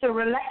things to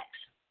relax.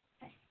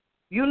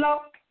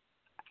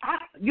 I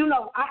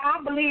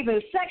believe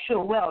in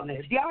sexual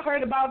wellness. Y'all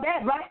heard about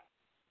that, right?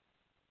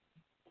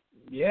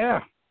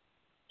 Yeah.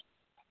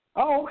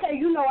 Oh, okay.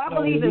 I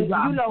believe in,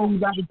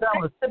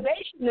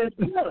 masturbation is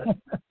good.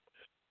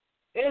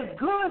 It's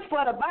good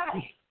for the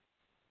body.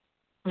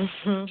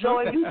 So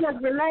if you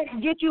just relax,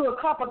 get you a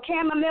cup of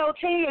chamomile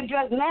tea and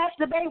just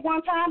masturbate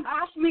one time,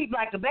 I sleep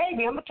like a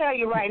baby. I'm going to tell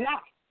you right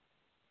now.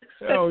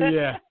 Oh,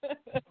 yeah.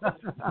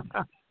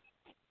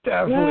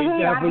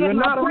 Definitely. I get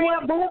my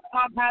prayer book,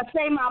 I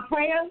say my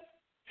prayers,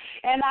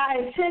 and I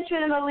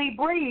intentionally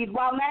breathe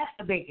while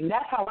masturbating.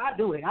 That's how I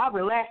do it. I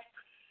relax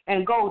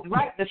and go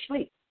right to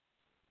sleep.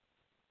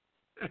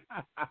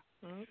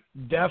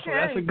 Definitely.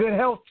 That's a good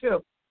health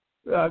tip,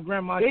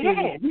 Grandma. It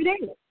is.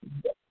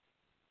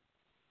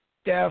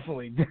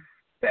 Definitely.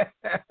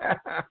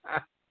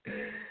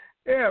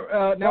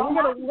 Yeah. Now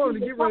we're going to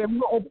get ready.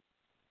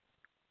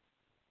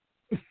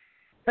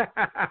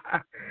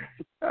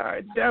 All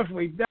right,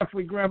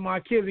 definitely, Grandma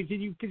Kizzy.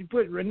 Can you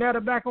put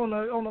Renetta back on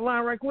the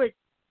line right quick?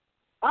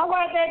 All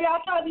right, baby.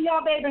 I'll talk to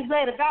y'all babies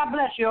later. God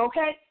bless you.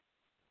 Okay.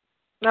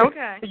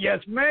 Okay. Yes,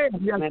 ma'am.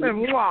 Yes,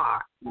 ma'am.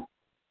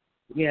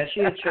 Yeah,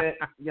 she a trip,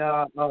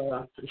 y'all.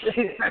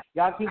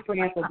 Y'all keep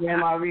praying for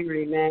Grandma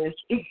Riri, man.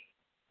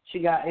 She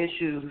got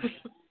issues.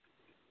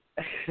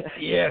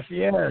 Yes.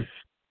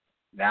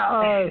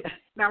 Now,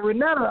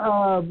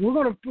 Renetta, we're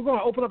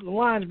gonna open up the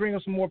lines, bring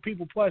us some more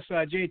people. Plus,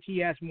 JT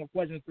has some more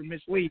questions for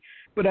Miss Lee.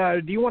 But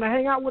do you want to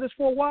hang out with us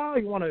for a while?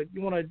 You want to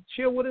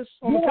chill with us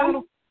on the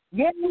panel?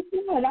 Yeah,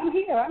 I'm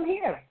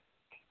here.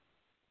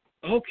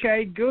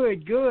 Okay,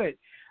 good.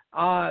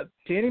 To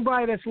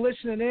anybody that's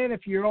listening in,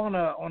 if you're on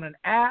an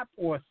app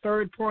or a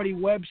third-party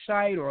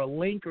website or a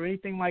link or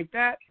anything like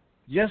that,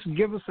 just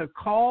give us a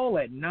call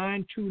at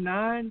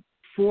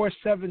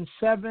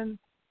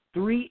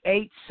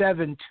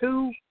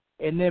 929-477-3872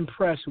 and then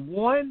press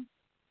 1.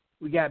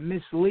 We got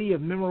Miss Lee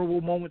of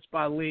Memorable Moments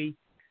by Lee,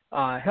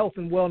 health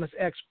and wellness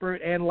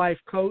expert and life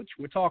coach.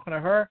 We're talking to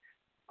her.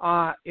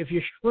 If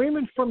you're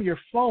streaming from your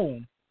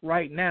phone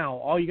right now,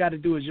 all you got to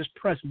do is just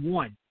press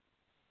 1.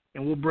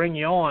 And we'll bring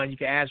you on. You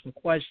can ask some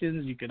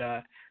questions. You could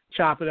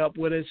chop it up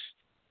with us.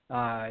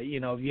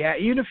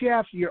 Even if you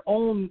have your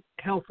own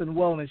health and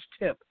wellness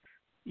tip,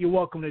 you're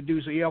welcome to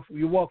do so. You're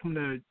welcome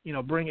to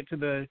bring it to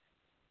the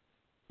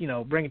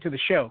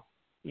show.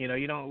 If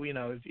you don't want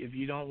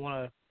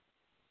to,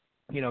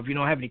 if you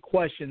don't have any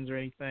questions or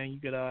anything, you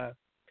could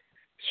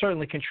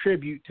certainly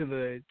contribute to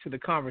the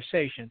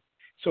conversation.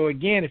 So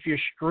again, if you're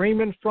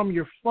streaming from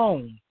your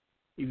phone,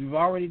 if you've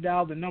already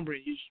dialed the number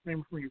and you're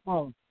streaming from your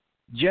phone,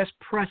 just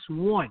press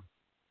 1,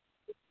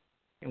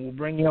 and we'll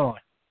bring you on.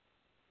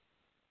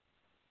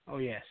 Oh,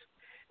 yes.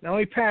 Now, let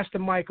me pass the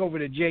mic over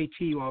to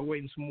JT while we're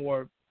waiting some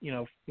more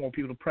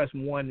people to press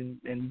 1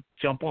 and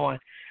jump on.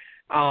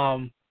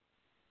 JT,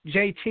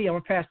 I'm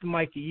going to pass the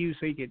mic to you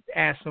so you could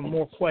ask some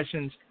more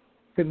questions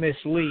to Miss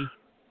Lee.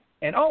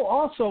 And,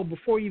 also,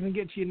 before you even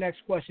get to your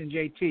next question,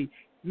 JT,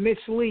 Miss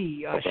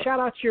Lee, shout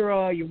out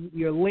your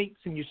links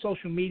and your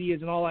social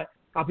medias and all that,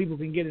 how people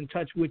can get in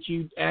touch with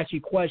you, ask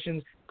you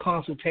questions,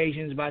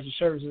 consultations about your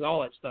services,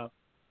 all that stuff.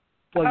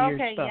 Plug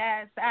your stuff.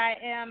 Yes, I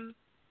am.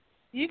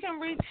 You can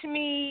reach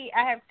me.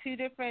 I have 2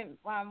 different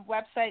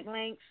website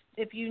links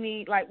if you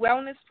need, like,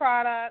 wellness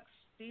products,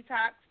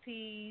 detox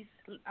teas,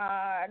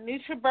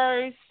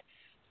 NutriBurst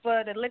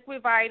for the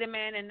liquid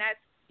vitamin, and that's,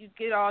 you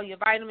get all your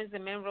vitamins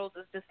and minerals.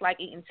 It's just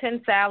like eating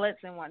 10 salads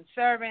in one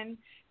serving.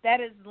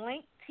 That is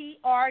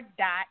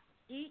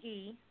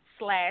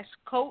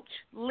linktr.ee/Coach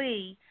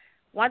Lee.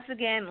 Once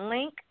again,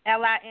 link,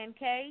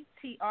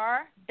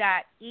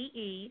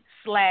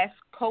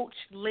 linktr.ee/Coach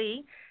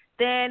Lee.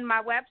 Then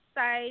my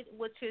website,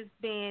 which has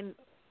been,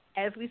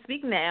 as we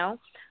speak now,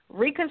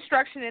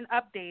 reconstruction and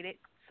updated,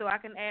 so I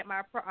can add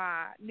my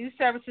new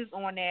services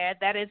on there.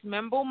 That is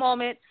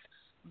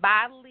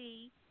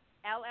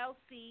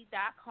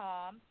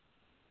MembleMomentsByLeeLLC.com.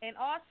 And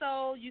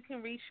also, you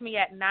can reach me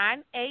at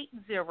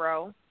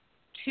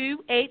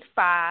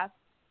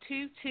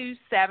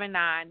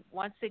 980-285-2279.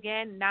 Once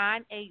again,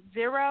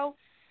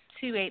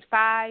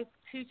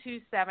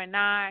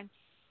 980-285-2279.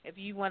 If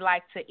you would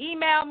like to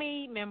email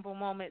me,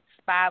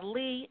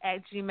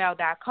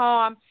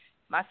 memblemomentsbylee@gmail.com.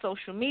 My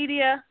social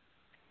media,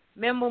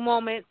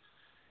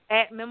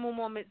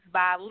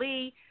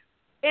 @memblemomentsbylee.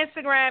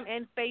 Instagram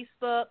and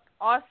Facebook.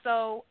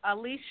 Also,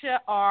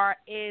 Alicia R.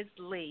 is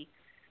Lee,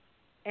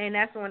 and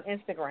that's on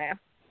Instagram.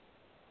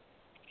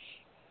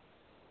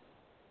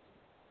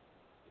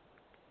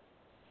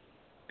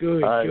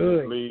 Good, all right,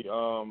 good. Lee,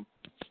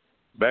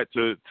 back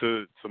to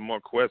more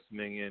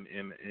questioning,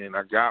 and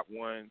I got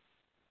one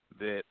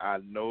that I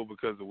know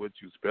because of what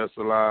you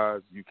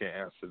specialize, you can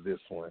answer this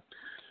one.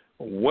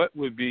 What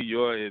would be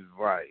your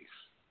advice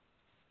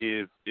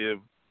if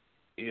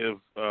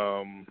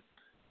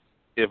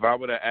I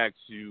were to ask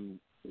you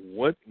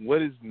what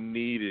is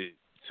needed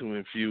to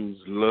infuse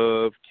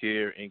love,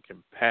 care, and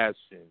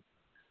compassion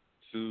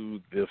to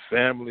the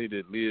family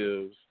that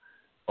lives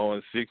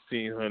on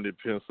 1600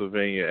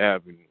 Pennsylvania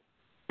Avenue?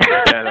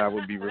 And I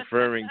would be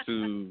referring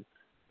to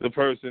the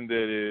person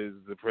that is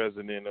the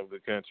president of the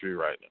country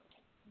right now.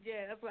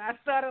 Yeah, that's why I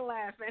started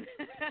laughing.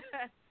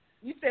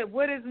 You said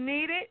what is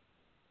needed?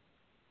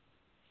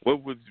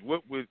 What would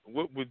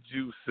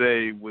you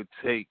say would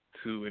take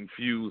to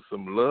infuse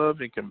some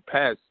love and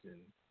compassion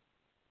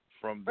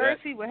from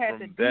First, he would have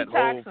to that detox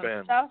whole some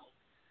family? stuff.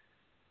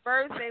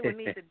 First, they would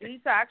need to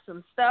detox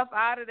some stuff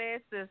out of their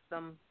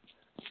system.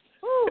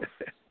 Whew.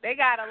 They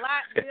got a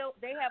lot built.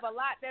 They have a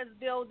lot that's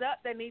built up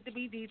that need to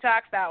be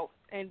detoxed out,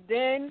 and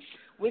then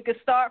we could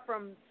start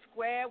from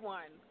square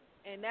one,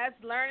 and that's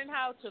learning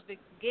how to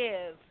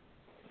forgive.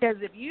 Because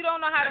if you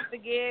don't know how to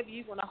forgive,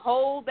 you're going to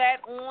hold that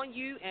on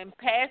you and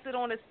pass it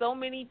on to so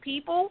many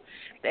people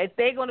that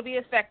they're going to be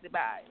affected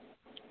by it.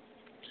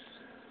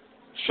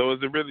 So is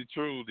it really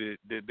true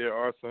that there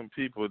are some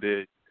people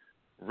that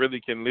really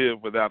can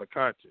live without a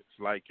conscience,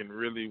 like can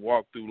really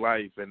walk through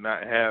life and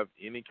not have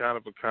any kind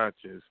of a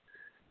conscience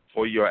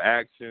for your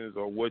actions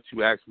or what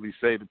you actually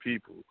say to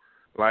people?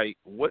 Like,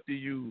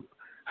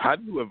 how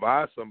do you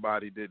advise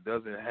somebody that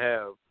doesn't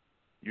have,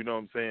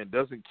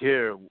 doesn't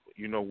care,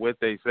 what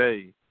they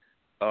say,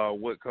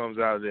 what comes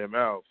out of their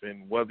mouth,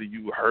 and whether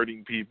you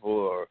hurting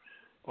people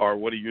or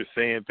whether you're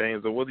saying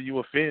things or whether you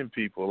offend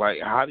people? Like,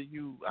 how do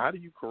you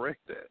correct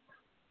that?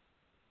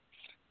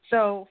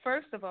 So,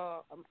 first of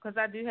all, because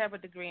I do have a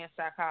degree in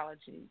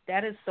psychology,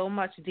 that is so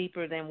much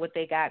deeper than what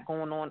they got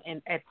going on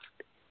at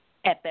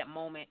that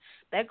moment.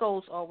 That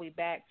goes all the way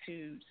back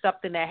to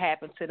something that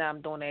happened to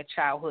them during their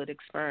childhood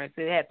experience.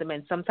 It had to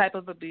been some type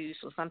of abuse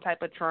or some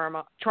type of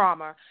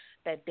trauma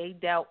that they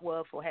dealt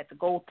with or had to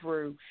go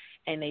through,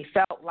 and they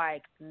felt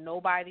like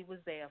nobody was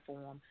there for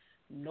them.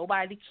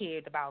 Nobody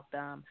cared about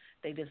them.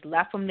 They just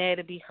left them there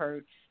to be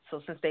hurt.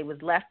 So since they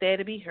was left there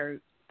to be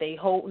hurt, they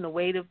holding the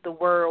weight of the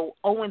world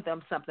owing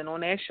them something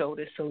on their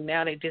shoulders, so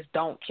now they just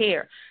don't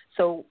care.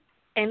 So,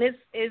 and it's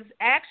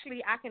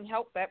actually, I can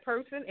help that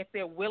person if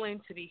they're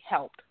willing to be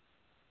helped.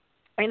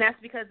 And that's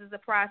because it's a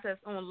process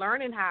on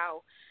learning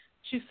how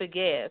to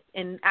forgive.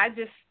 And I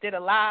just did a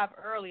live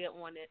earlier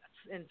on it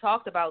and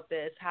talked about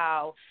this,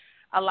 how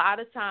a lot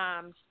of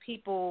times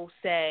people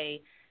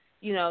say,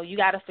 you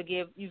got to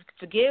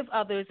forgive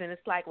others, and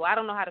it's like, well, I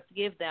don't know how to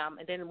forgive them.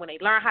 And then when they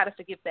learn how to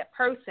forgive that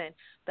person,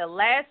 the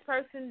last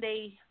person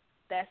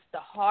that's the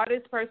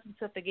hardest person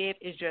to forgive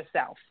is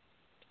yourself.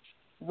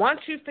 Once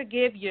you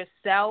forgive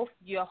yourself,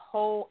 your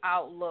whole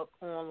outlook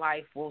on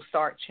life will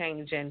start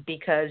changing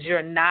because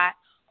you're not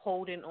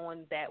holding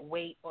on that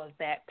weight or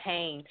that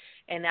pain.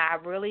 And I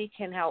really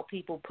can help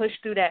people push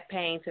through that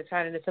pain to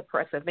turn it into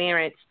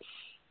perseverance,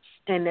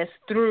 and it's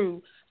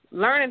through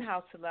learning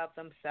how to love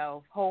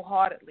themselves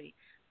wholeheartedly.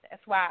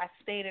 That's why I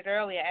stated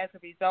earlier, as a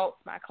result,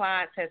 my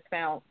clients have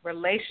found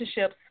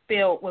relationships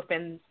filled with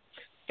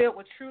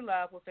true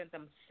love within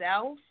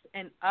themselves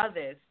and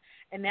others.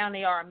 And now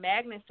they are a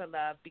magnet for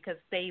love because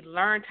they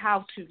learned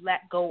how to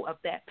let go of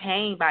that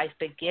pain by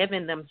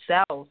forgiving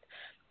themselves.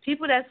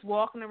 People that's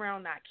walking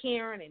around not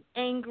caring and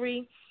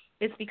angry,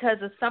 it's because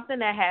of something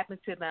that happened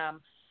to them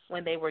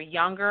when they were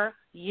younger,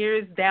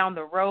 years down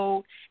the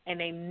road, and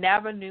they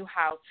never knew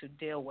how to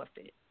deal with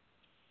it.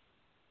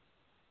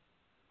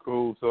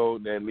 Cool. So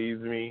that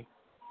leads me,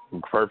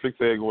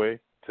 perfect segue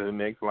to the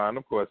next line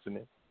of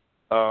questioning.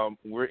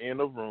 We're in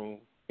a room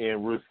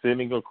and we're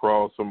sitting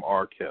across from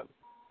R. Kelly.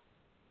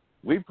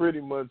 We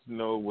pretty much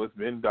know what's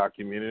been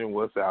documented and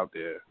what's out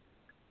there.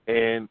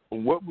 And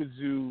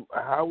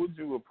how would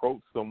you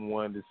approach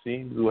someone that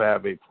seems to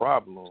have a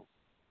problem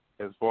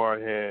as far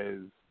as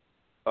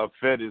a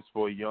fetish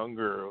for young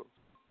girls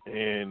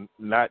and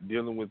not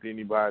dealing with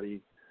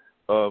anybody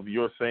of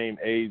your same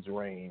age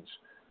range?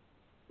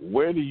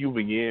 Where do you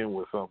begin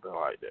with something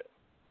like that?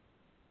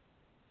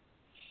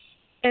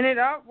 And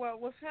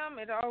with him,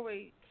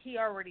 he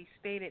already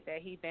stated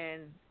that he'd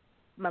been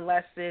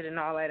molested and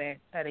all that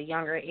at a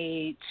younger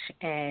age,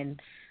 and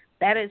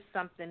that is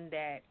something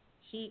that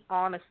he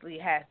honestly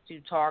has to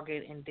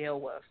target and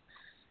deal with,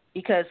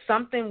 because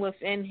something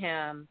within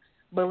him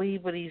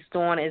believes what he's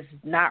doing is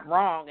not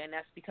wrong, and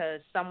that's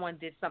because someone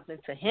did something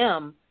to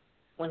him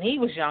when he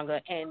was younger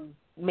and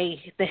made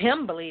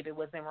him believe it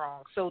wasn't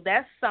wrong. So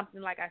that's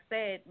something, like I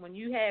said, when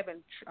you have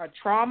a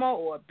trauma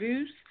or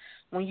abuse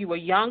when you were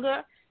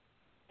younger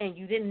and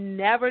you didn't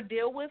never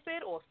deal with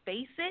it or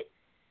face it,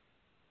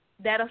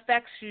 that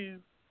affects you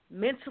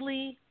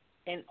mentally,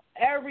 in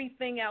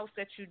everything else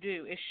that you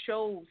do. It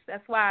shows.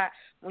 That's why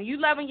when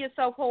you loving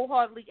yourself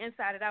wholeheartedly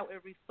inside and out,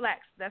 it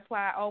reflects. That's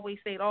why I always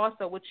say it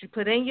also, what you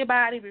put in your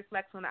body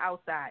reflects on the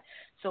outside.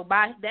 So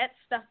by that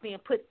stuff being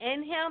put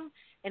in him,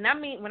 and I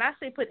mean, when I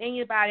say put in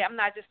your body, I'm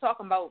not just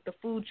talking about the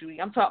food you eat.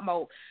 I'm talking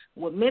about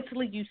what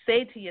mentally you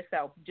say to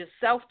yourself, just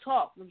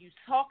self-talk. When you're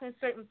talking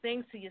certain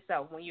things to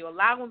yourself, when you're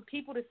allowing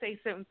people to say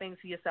certain things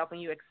to yourself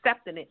and you're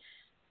accepting it,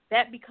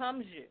 that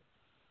becomes you.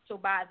 So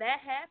by that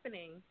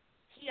happening,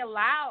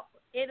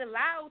 it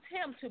allowed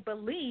him to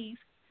believe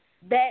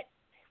that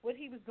what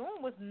he was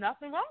doing was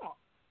nothing wrong.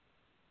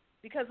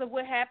 Because of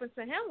what happened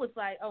to him was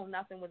like, oh,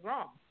 nothing was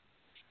wrong.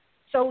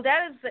 So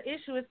that is the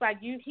issue. It's like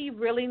he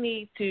really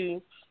needs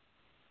to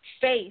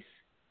face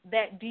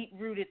that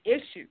deep-rooted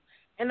issue.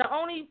 And the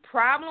only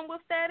problem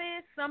with that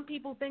is some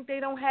people think they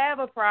don't have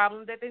a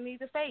problem that they need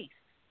to face.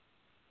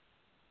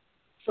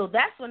 So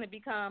that's when it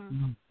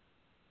becomes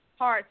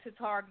hard to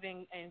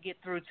target and get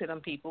through to them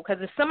people.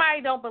 Because if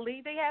somebody don't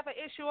believe they have an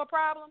issue or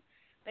problem,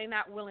 they're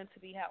not willing to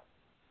be helped.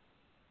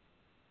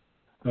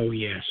 Oh,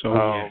 yes.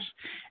 Yes.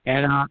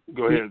 And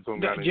go ahead,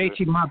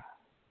 JT,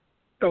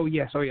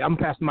 I'm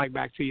passing the mic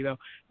back to you, though.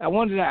 I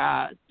wanted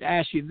to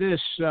ask you this,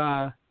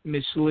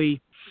 Ms.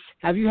 Lee.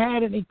 Have you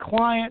had any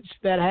clients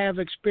that have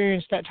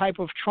experienced that type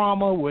of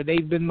trauma where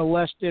they've been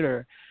molested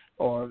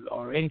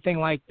or anything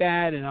like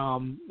that?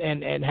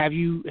 And have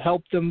you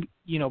helped them,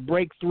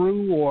 break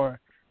through or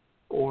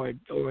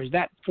is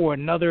that for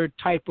another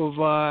type of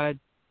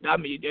does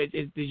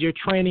your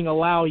training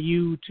allow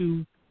you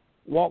to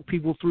walk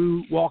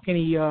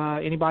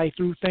anybody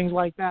through things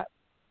like that?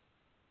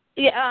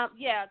 Yeah,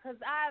 because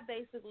I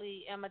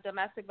basically am a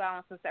domestic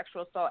violence and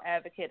sexual assault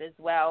advocate as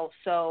well.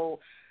 So,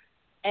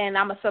 and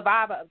I'm a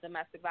survivor of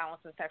domestic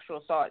violence and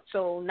sexual assault.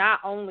 So not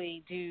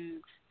only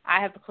do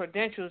I have the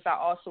credentials, I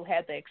also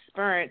have the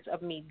experience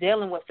of me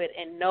dealing with it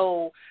and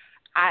know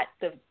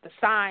the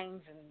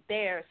signs and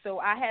there. So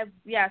I have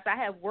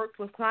worked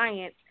with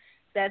clients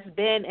that's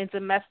been in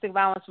domestic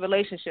violence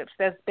relationships,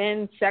 that's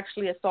been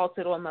sexually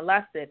assaulted or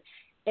molested.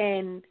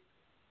 And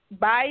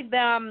by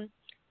them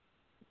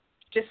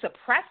just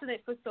suppressing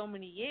it for so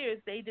many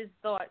years, they just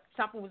thought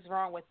something was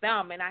wrong with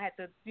them. And I had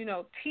to,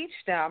 teach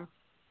them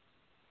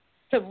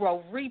to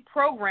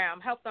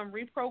help them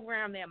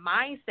reprogram their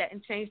mindset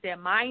and change their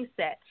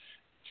mindset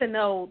to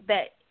know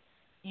that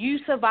you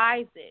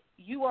survived it.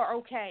 You are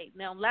okay.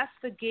 Now let's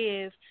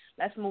forgive.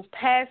 Let's move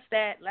past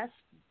that. Let's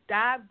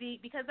dive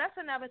deep, because that's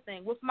another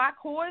thing. With my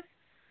course,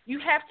 you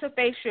have to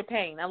face your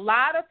pain. A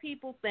lot of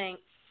people think,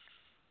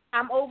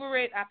 I'm over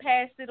it, I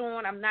passed it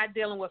on, I'm not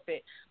dealing with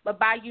it. But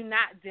by you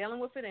not dealing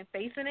with it and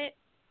facing it,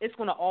 it's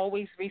going to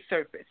always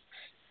resurface.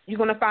 You're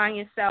going to find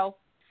yourself,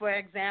 for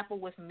example,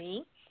 with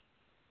me,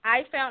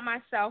 I found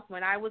myself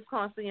when I was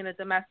constantly in a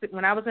domestic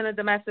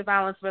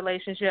violence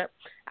relationship,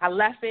 I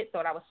left it,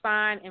 thought I was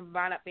fine, and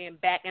wound up being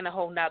back in a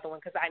whole nother one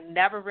because I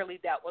never really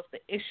dealt with the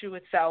issue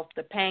itself,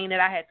 the pain that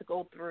I had to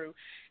go through.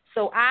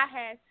 So I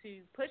had to,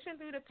 pushing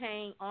through the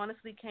pain,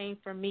 honestly came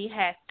from me,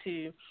 had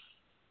to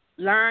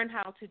learn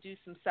how to do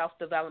some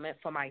self-development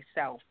for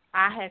myself.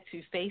 I had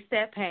to face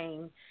that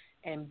pain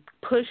and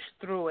push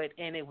through it,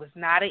 and it was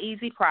not an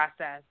easy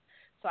process.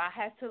 So I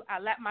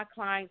let my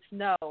clients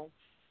know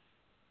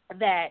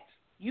that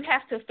you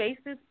have to face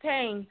this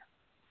pain,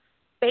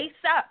 face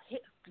up,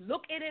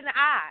 look it in the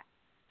eye,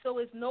 so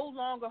it's no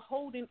longer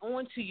holding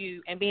on to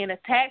you and being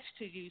attached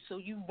to you, so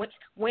you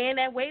wearing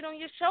that weight on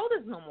your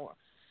shoulders no more.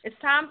 It's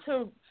time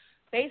to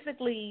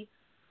basically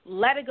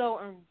let it go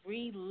and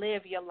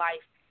relive your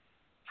life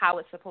how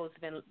it's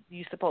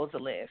you're supposed to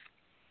live.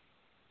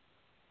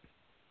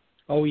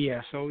 Oh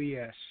yes,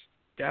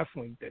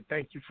 definitely.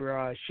 Thank you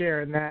for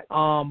sharing that.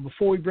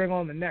 Before we bring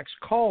on the next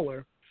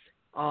caller,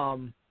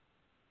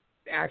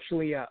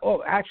 actually,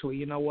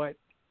 you know what?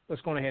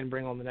 Let's go ahead and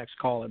bring on the next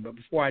caller. But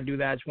before I do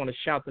that, I just want to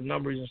shout the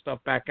numbers and stuff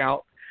back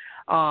out.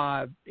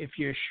 If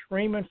you're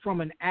streaming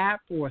from an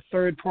app or a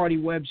third-party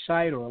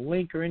website or a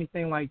link or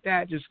anything like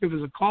that, just give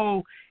us a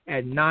call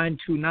at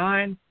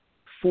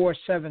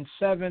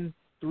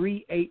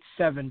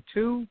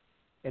 929-477-3872,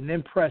 and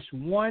then press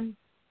 1,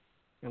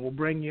 and we'll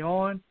bring you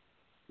on.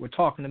 We're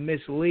talking to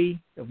Miss Lee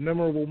of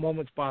Memorable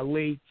Moments by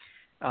Lee,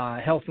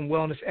 health and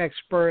wellness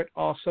expert,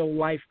 also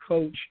life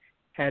coach,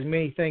 has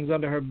many things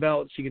under her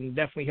belt. She can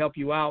definitely help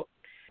you out.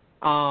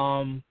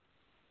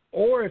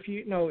 Or if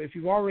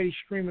you're already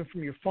streaming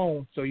from your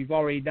phone, so you've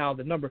already dialed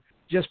the number,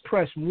 just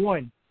press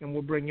 1 and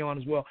we'll bring you on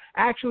as well.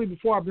 Actually,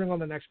 before I bring on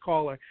the next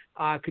caller,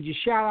 could you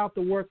shout out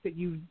the work that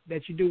you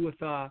do with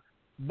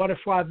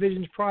Butterfly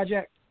Visions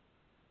Project?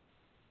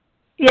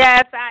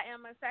 Yes, I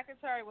am a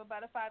secretary with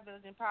Butterfly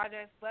Vision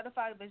Project.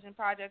 Butterfly Vision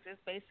Project is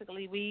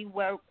basically we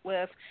work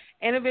with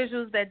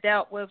individuals that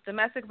dealt with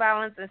domestic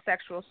violence and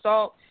sexual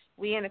assault.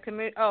 We in the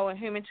community, and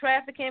human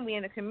trafficking. We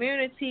in the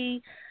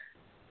community,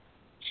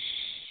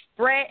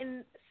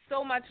 spreading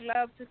so much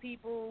love to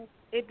people.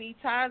 It be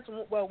times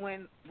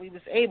when we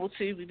was able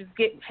to, we just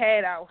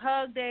had our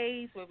hug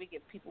days where we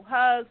give people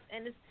hugs,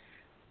 and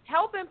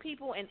helping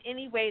people in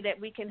any way that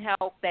we can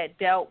help that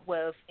dealt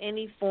with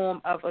any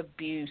form of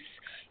abuse.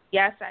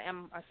 Yes, I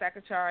am a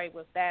secretary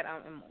with that. I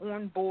am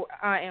on board.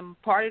 I am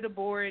part of the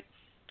board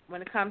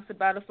when it comes to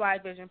Butterfly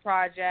Vision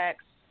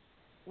Projects.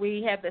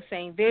 We have the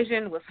same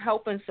vision with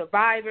helping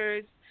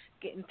survivors,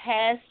 getting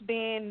past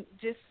being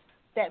just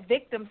that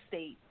victim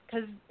state.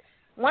 Because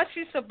once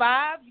you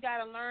survive, you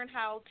got to learn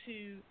how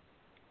to.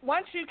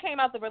 Once you came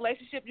out the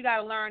relationship, you got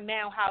to learn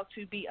now how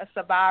to be a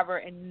survivor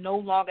and no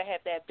longer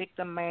have that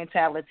victim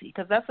mentality.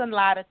 Because that's a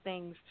lot of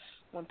things.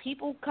 When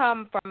people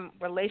come from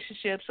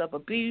relationships of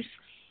abuse,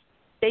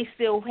 they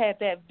still have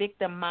that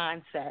victim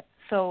mindset.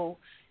 So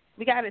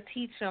we got to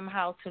teach them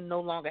how to no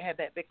longer have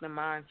that victim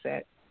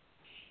mindset.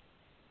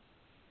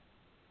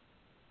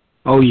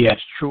 Oh, yes,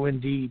 true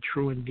indeed,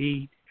 true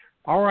indeed.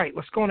 All right,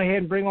 let's go on ahead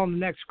and bring on the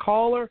next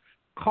caller.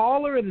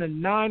 Caller in the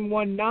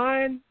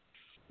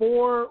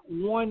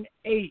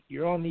 919-418.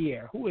 You're on the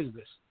air. Who is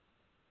this?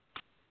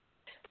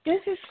 This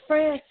is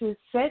Francis,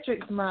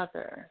 Cedric's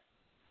mother.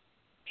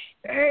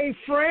 Hey,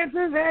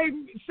 Francis. Hey,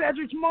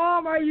 Cedric's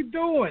mom. How you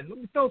doing? Let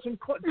me throw some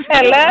clips.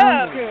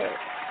 Hello. Good.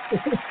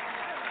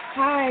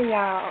 Hi,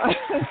 y'all.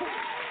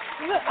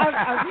 Look,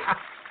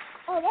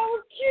 oh, that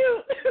was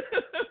cute.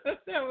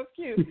 That was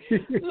cute.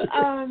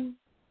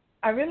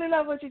 I really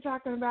love what you're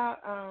talking about.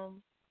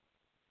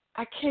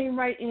 I came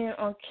right in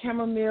on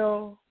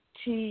chamomile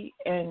tea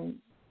and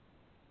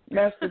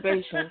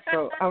masturbation,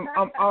 so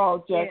I'm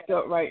all jacked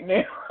up right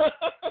now.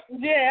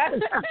 Yeah.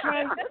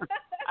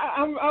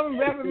 I'm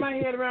wrapping my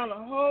head around a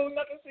whole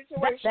nother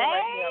situation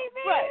right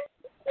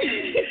now.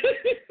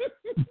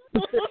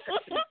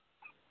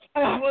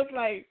 But I was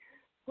like,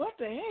 what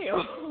the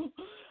hell?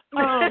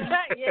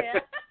 Yeah.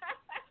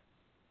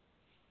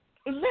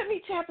 Let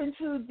me tap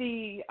into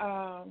the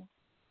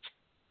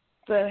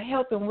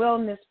health and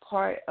wellness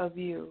part of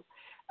you.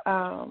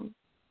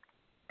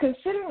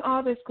 Considering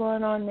all that's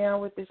going on now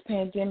with this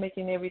pandemic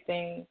and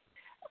everything,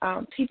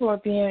 people are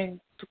being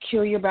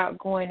peculiar about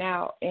going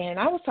out. And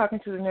I was talking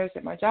to the nurse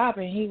at my job,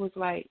 and he was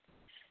like,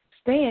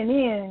 staying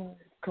in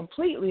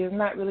completely is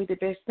not really the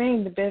best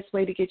thing. The best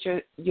way to get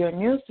your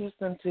immune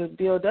system to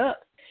build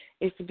up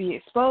is to be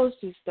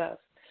exposed to stuff.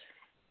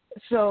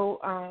 So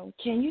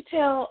can you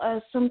tell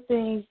us some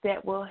things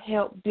that will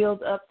help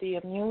build up the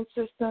immune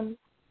system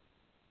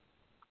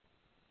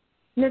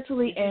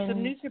mentally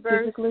and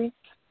physically?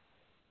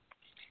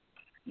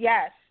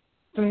 Yes.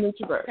 Some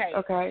NutriBurst.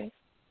 Okay.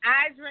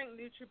 I drink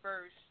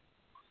NutriBurst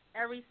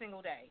every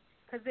single day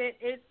because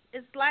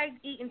it's like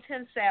eating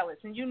 10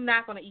 salads, and you're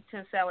not going to eat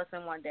 10 salads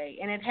in one day.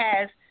 And it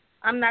has,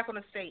 I'm not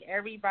going to say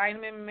every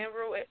vitamin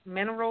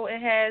mineral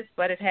it has,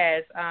 but it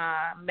has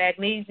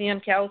magnesium,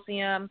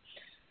 calcium,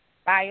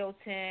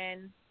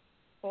 biotin.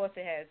 Of course,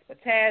 it has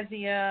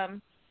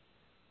potassium,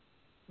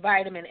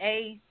 vitamin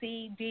A,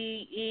 C, D,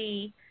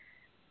 E,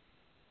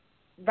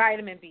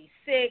 vitamin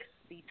B6,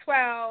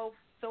 B12.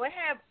 So it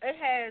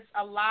has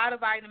a lot of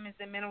vitamins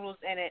and minerals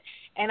in it.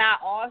 And I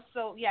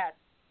also, yes,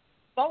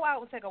 go out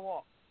and take a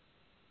walk.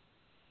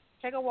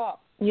 Take a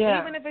walk.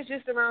 Yeah. Even if it's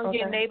just around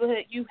your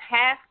neighborhood, you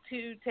have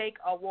to take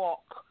a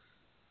walk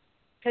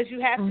because you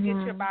have to get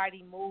your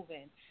body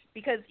moving.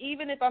 Because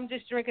even if I'm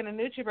just drinking a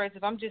NutriBurst,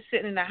 if I'm just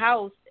sitting in the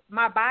house,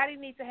 my body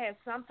needs to have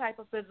some type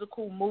of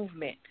physical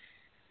movement.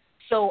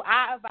 So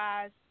I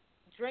advise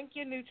drink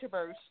your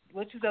NutriBurst,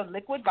 which is a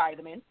liquid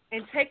vitamin,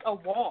 and take a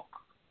walk.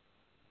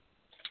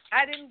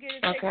 I didn't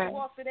get to take a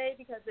walk today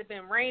because it's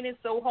been raining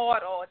so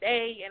hard all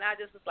day, and I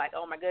just was like,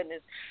 oh, my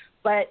goodness.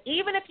 But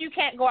even if you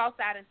can't go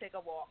outside and take a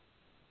walk,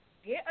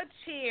 get a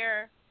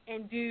chair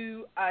and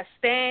do a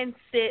stand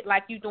sit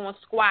like you're doing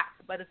squats,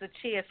 but it's a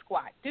chair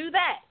squat. Do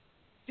that.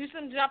 Do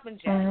some jumping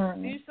jacks.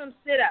 Do some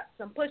sit-ups,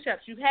 some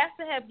push-ups. You have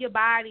to have your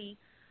body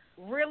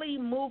really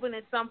moving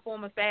in some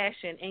form or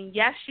fashion. And,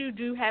 yes, you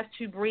do have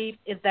to breathe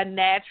in the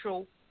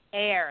natural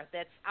air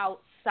that's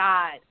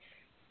outside.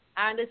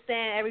 I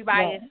understand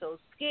everybody is so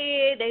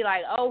scared. They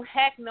like, oh,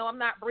 heck no, I'm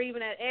not breathing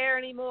that air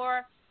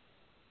anymore.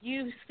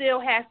 You still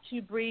have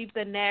to breathe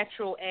the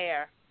natural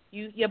air.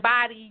 Your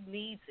body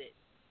needs it.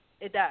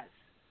 It does.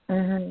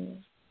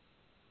 And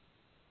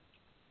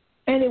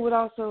it would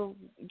also,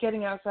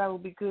 getting outside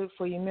would be good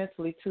for you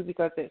mentally, too,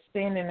 because it's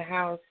staying in the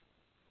house.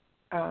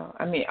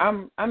 I mean,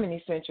 I'm an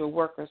essential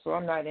worker, so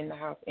I'm not in the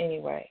house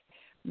anyway.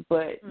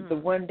 But the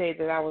one day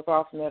that I was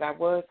off and that I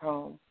was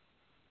home,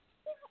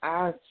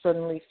 I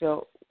suddenly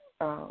felt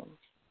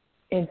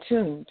in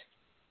tuned,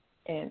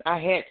 and I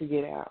had to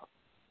get out.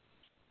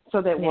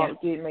 So that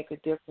walk did make a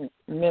difference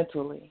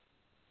mentally.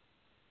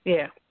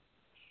 Yeah.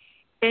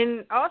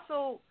 And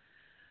also,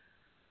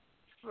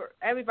 for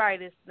everybody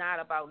that's not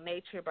about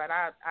nature, but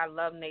I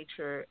love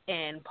nature.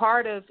 And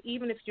part of,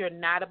 even if you're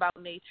not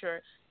about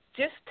nature,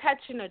 just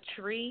touching a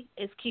tree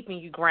is keeping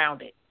you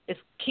grounded. It's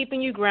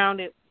keeping you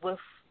grounded with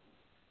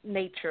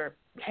nature,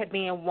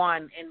 being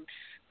one, and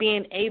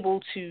being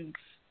able to,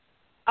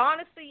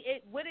 honestly,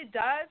 what it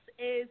does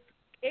is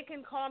it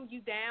can calm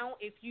you down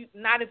if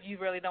you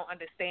really don't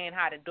understand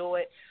how to do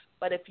it,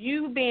 But if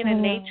you being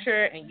in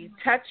nature and you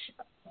touch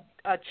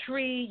a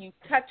tree, you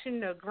touching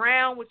the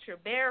ground with your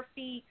bare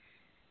feet,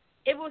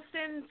 it will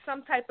send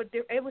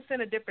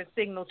a different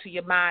signal to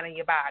your mind and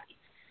your body.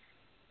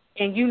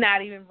 And you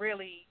not even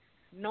really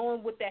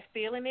knowing what that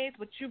feeling is,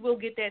 but you will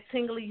get that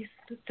tingly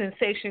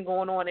sensation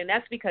going on, and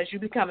that's because you're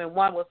becoming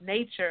one with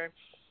nature,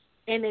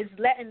 and it's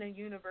letting the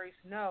universe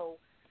know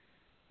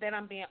that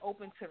I'm being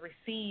open to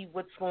receive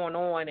what's going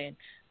on and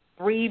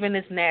breathing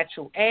this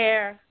natural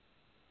air,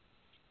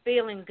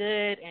 feeling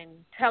good,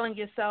 and telling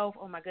yourself,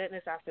 oh, my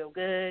goodness, I feel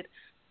good.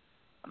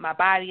 My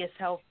body is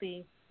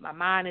healthy. My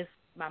mind is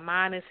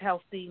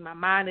healthy. My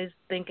mind is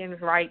thinking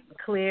right and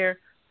clear.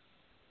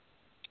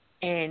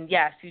 And,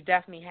 yes, you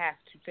definitely have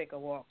to take a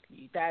walk.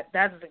 That's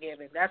a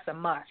given. That's a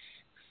must.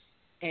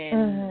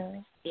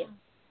 And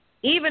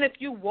even if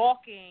you're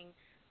walking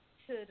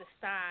to the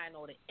sign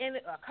or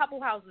a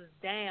couple houses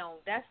down,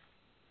 that's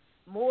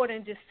more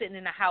than just sitting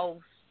in the house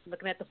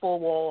looking at the four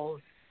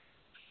walls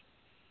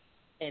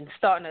and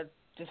starting to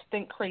just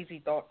think crazy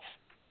thoughts.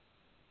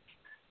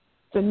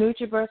 The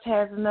NutriBurst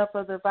has enough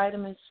of the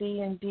vitamin C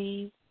and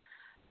D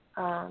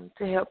to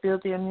help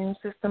build the immune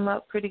system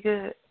up pretty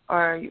good,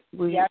 or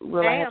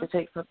will I have to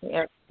take something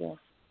extra?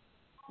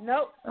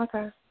 Nope.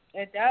 Okay.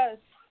 It does.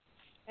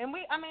 And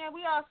we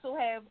also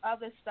have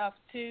other stuff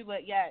too,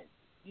 but yeah,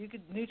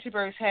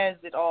 NutriBurst has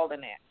it all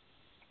in there.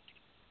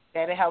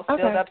 That it helps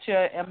build up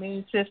your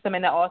immune system,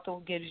 and it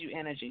also gives you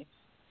energy.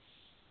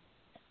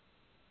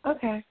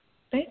 Okay.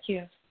 Thank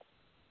you.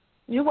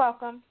 You're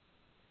welcome.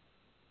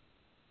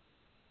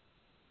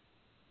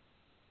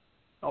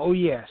 Oh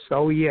yes.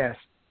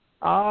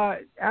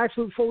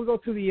 Actually, before we go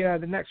to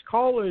the next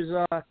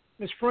callers,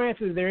 Ms.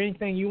 Francis, is there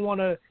anything you want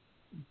to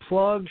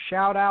plug,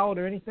 shout out,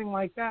 or anything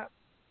like that?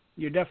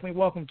 You're definitely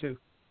welcome to.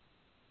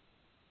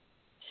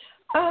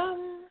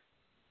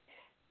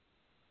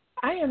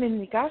 I am in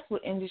the gospel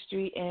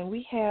industry, and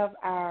we have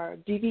our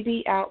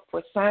DVD out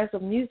for Signs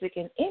of Music,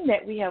 and in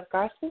that we have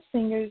gospel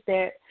singers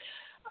that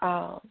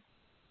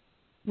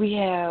we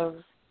have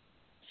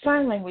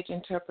sign language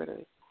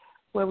interpreters,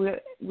 where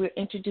we're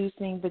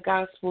introducing the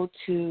gospel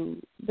to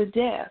the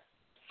deaf.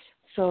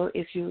 So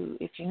if you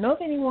know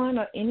of anyone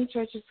or any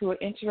churches who are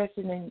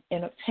interested in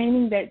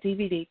obtaining that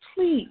DVD,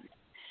 please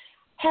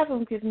have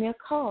them give me a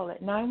call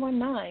at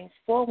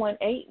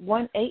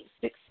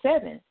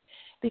 919-418-1867,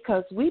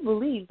 because we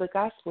believe the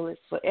gospel is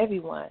for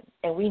everyone,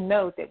 and we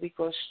know that we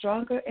grow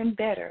stronger and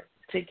better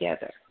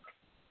together.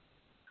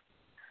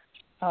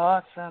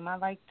 Awesome. I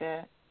like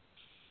that.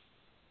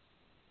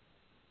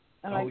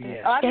 I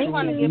just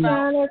want to give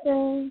out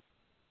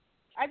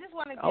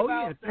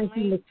the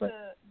link to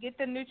get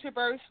the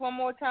NutriBurst one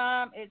more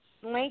time. It's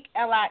link,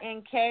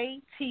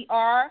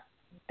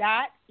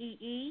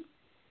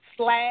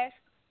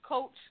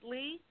 linktr.ee/Coach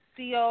Lee,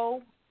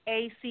 COACHLEE.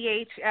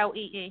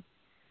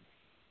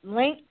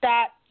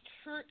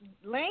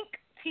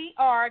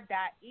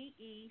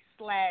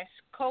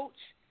 linktr.ee/Coach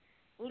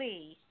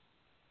Lee.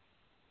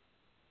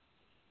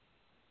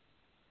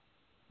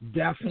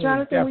 Definitely.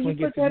 Jonathan, will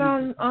you put that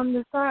on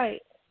the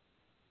site?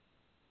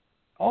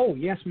 Oh,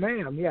 yes,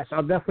 ma'am. Yes,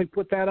 I'll definitely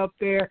put that up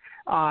there.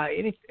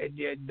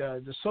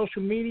 The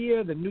social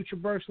media, the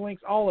NutriBurst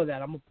links, all of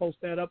that. I'm gonna post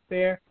that up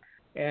there.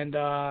 And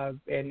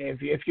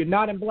if you're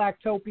not in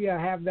Blacktopia,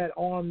 I have that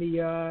on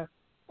the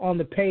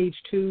page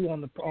too,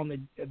 on the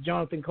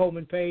Jonathan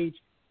Coleman page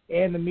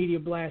and the Media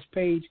Blast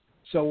page.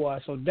 So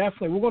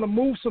definitely, we're gonna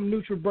move some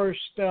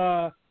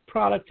NutriBurst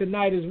product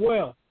tonight as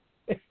well.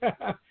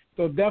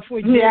 So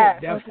definitely,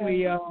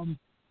 definitely. Okay.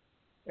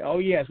 Oh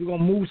yes, we're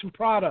gonna move some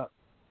product.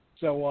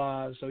 So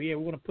yeah,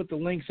 we're gonna put the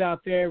links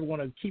out there. We're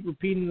gonna keep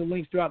repeating the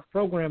links throughout the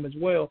program as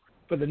well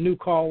for the new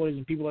callers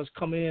and people that's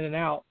coming in and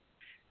out.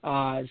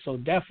 So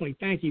definitely,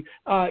 thank you.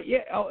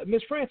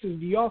 Ms. Francis,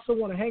 do you also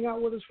want to hang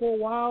out with us for a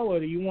while, or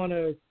do you want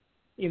to?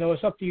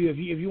 It's up to you. If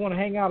you want to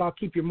hang out, I'll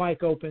keep your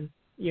mic open.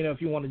 If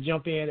you want to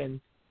jump in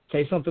and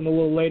say something a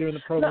little later in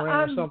the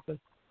program or something.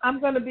 I'm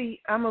gonna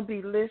be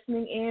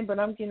listening in, but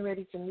I'm getting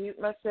ready to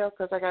mute myself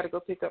because I got to go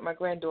pick up my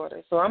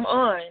granddaughter. So I'm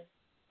on.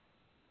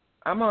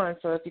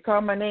 So if you call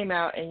my name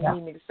out and you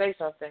need me to say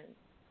something,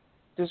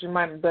 just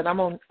remind me. But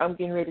I'm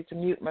getting ready to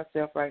mute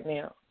myself right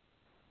now.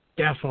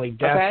 Definitely.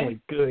 Okay?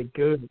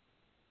 Good.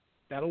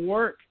 That'll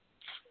work.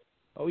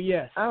 Oh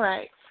yes. All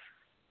right.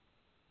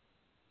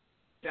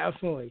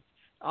 Definitely.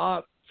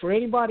 For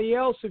anybody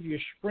else, if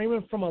you're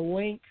streaming from a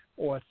link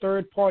or a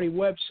third-party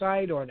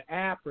website or an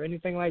app or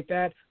anything like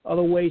that,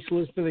 other ways to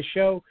listen to the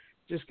show,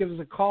 just give us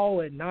a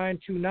call at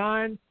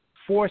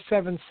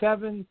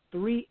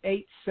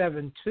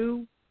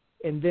 929-477-3872,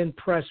 and then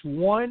press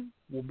 1.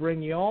 We'll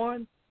bring you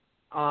on.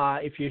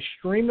 If you're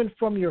streaming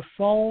from your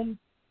phone,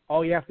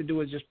 all you have to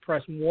do is just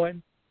press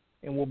 1,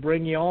 and we'll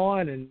bring you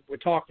on. And we're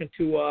talking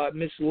to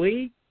Miss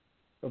Lee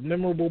of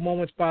Memorable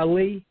Moments by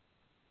Lee.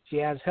 She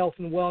has health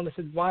and wellness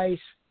advice.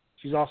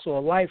 She's also a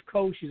life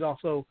coach. She's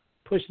also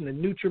pushing the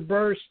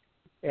NutriBurst,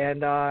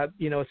 and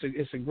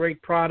it's a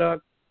great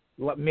product.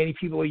 Many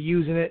people are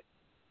using it.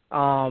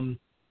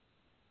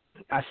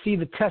 I see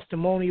the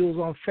testimonials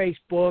on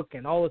Facebook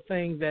and all the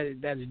things that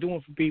it's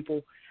doing for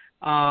people.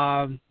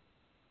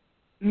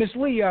 Ms.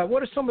 Lee,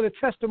 what are some of the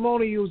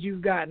testimonials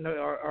you've gotten,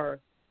 or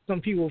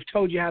some people have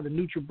told you how the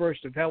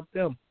NutriBurst have helped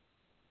them?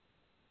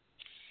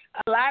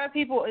 A lot of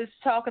people is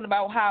talking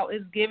about how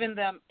it's giving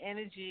them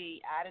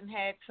energy. I done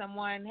had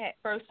someone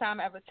first time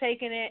ever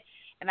taking it,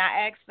 and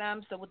I asked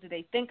them, so what do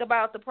they think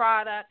about the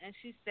product? And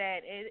she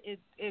said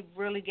it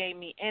really gave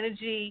me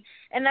energy,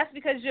 and that's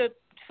because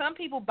some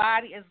people's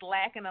body is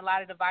lacking a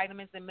lot of the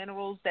vitamins and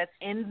minerals that's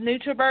in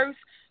NutriBurst.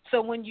 So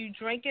when you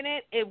drinking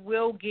it, it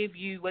will give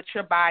you what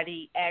your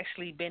body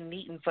actually been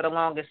needing for the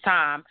longest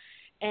time.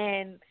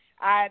 And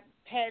I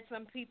had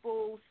some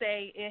people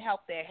say it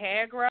helped their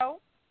hair grow.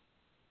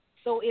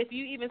 So if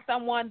you even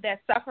someone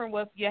that's suffering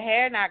with your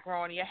hair not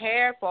growing, your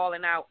hair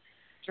falling out,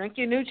 drink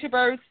your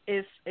NutriBurst.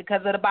 Is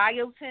because of the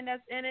biotin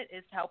that's in it,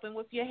 it's helping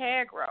with your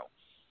hair grow.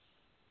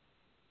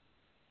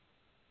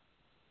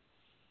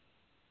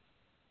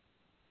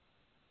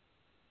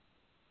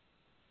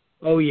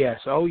 Oh yes,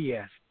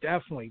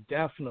 definitely.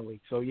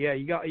 So yeah,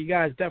 you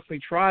guys definitely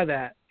try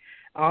that.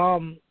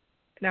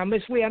 Now,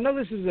 Miss Lee, I know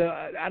this is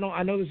a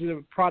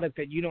product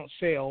that you don't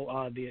sell,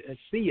 the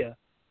ASEA,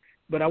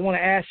 but I want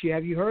to ask you,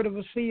 have you heard of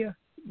ASEA,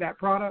 that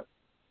product?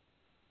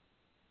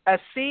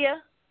 ASEA?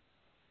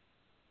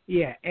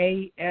 Yeah,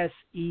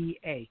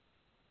 ASEA,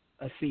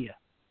 ASEA.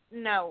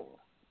 No,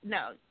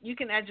 you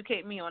can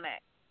educate me on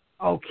that.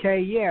 Okay,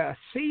 yeah,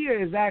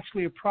 ASEA is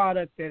actually a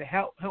product that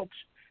helps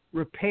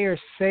repair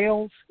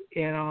cells,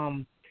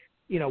 and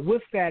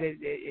with that,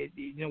 it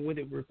with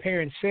it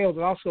repairing cells,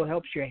 it also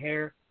helps your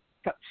hair.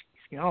 I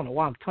don't know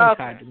why I'm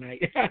tongue-tied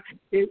tonight.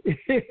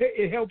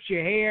 It helps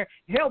your hair.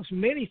 It helps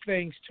many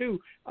things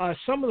too.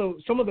 Some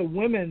of the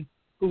women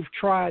who've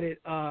tried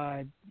it,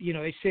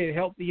 they say it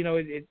helped.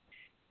 It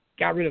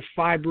got rid of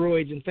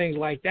fibroids and things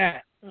like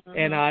that,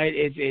 and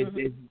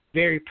it's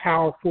very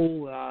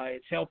powerful.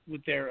 It's helped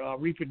with their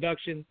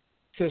reproduction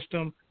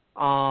system.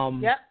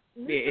 Yep.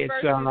 It's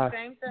the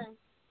same thing.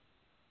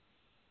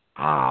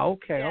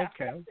 Okay.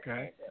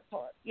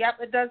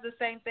 Yep, it does the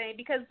same thing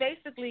because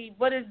basically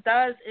what it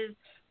does is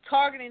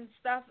targeting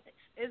stuff.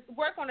 It's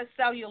work on a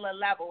cellular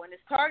level, and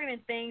it's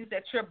targeting things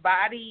that your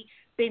body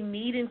been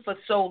needing for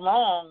so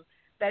long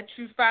that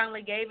you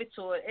finally gave it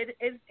to it.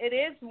 It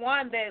is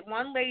one that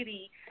one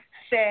lady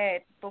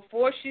said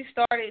before she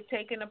started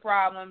taking the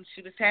problem,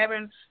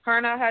 her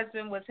and her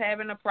husband was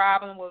having a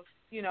problem with,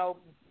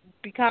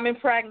 becoming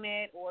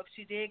pregnant, or if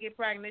she did get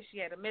pregnant, she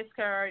had a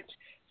miscarriage.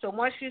 So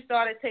once she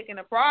started taking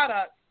the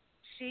product,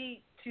 she's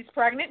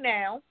pregnant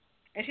now,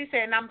 and she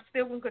said, and I'm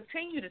still going to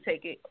continue to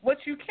take it. What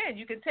you can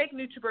take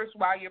NutriBurst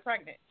while you're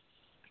pregnant.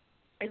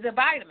 It's a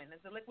vitamin.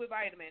 It's a liquid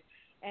vitamin.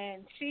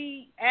 And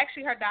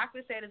her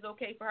doctor said it's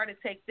okay for her to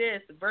take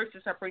this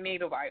versus her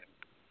prenatal vitamin.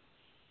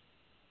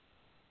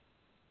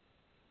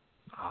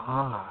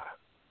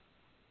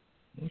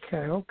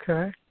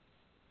 Okay.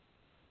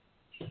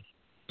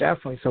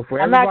 Definitely. So for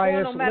everybody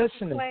that's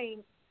listening,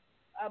 claims.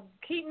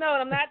 Keep note,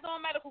 I'm not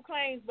doing medical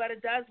claims, but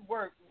it does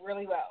work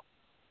really well.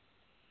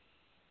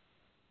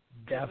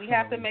 Definitely. We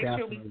have to make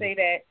sure we say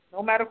that.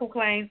 No medical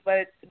claims,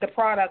 but the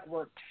product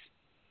works.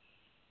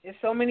 There's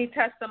so many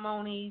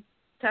testimonies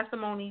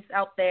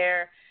out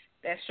there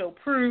that show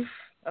proof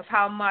of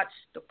how much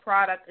the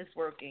product is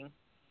working.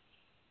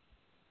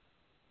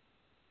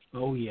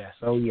 Oh yes.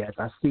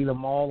 I see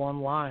them all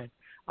online.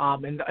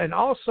 And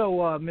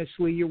also, Miss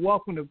Lee, you're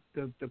welcome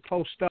to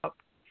post up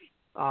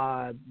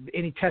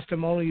any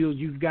testimonials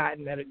you've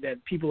gotten that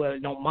people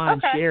that don't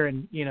mind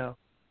sharing. Yeah,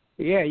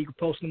 you can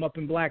post them up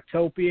in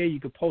Blacktopia. You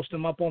can post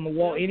them up on the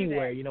wall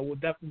anywhere. We'll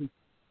definitely,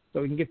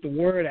 so we can get the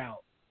word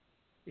out.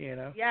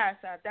 Yes,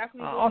 I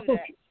definitely will also, do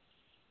that.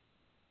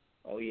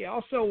 Oh yeah.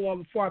 Also,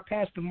 before I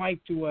pass the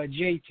mic to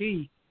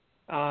JT,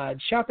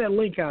 shout that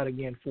link out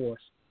again for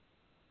us.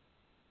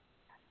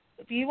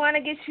 If you want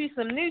to get you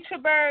some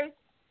NutriBurst,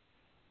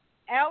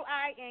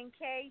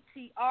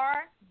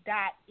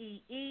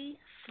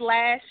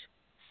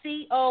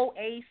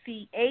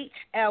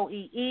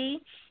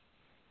 linktr.ee/COACHLEE,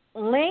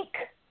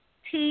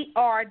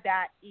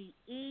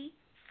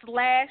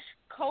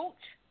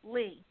 linktr.ee/Coach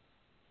Lee.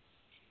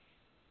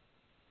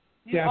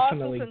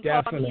 Definitely.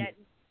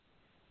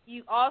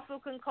 You also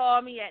can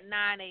call me at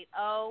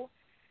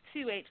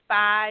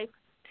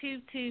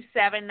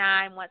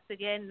 980-285-2279. Once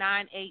again,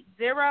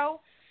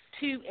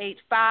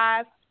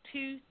 980-285-2279.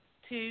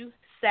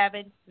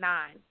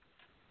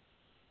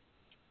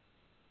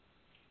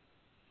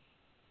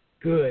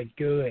 Good.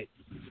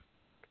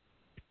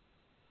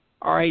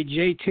 All right,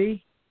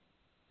 JT.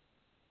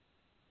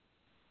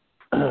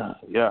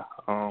 Yeah.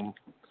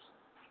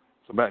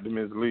 So back to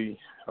Ms. Lee.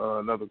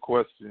 Another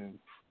question.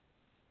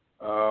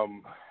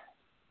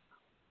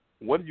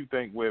 What do you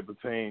think where it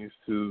pertains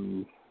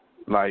to,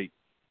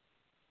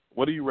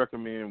 what do you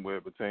recommend where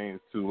it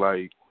pertains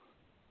to,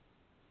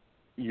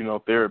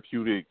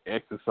 therapeutic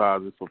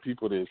exercises for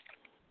people that,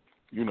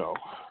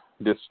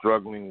 that's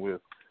struggling with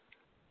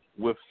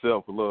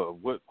self-love?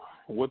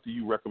 What do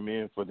you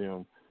recommend for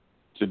them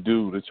to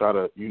do to try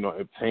to,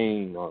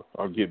 obtain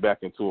or get back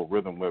into a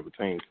rhythm where it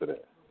pertains to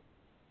that?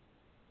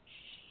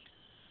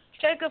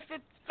 Take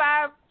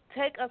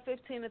a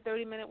 15 to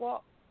 30 minute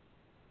walk.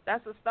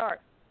 That's a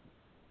start.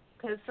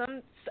 Because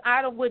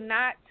I would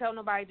not tell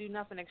nobody to do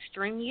nothing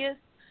extraneous.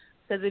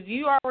 Because if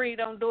you already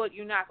don't do it,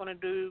 you're not going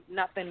to do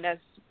nothing that's,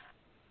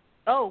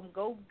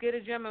 go get a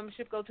gym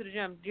membership, go to the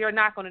gym. You're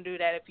not going to do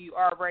that if you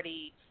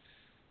already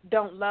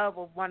don't love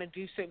or want to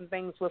do certain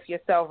things with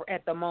yourself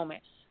at the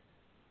moment.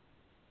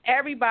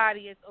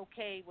 Everybody is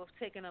okay with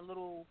taking a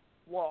little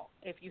walk.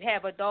 If you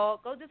have a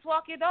dog, go just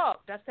walk your dog.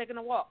 That's taking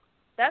a walk.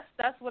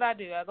 That's what I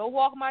do. I go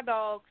walk my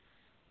dogs,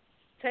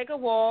 take a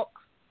walk.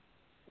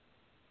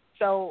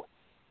 So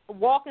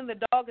walking the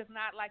dog is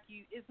not like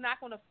it's not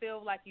going to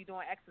feel like you're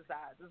doing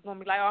exercise. It's going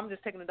to be like, I'm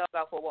just taking the dog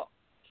out for a walk.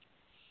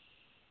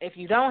 If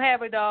you don't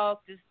have a dog,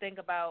 just think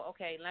about,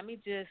 okay, let me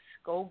just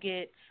go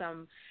get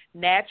some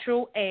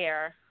natural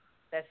air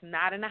that's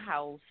not in the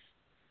house.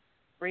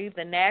 Breathe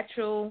the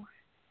natural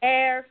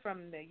air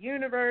from the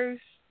universe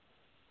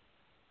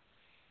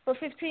for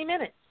 15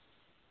 minutes.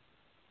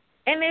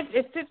 And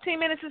if 15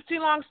 minutes is too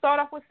long, start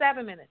off with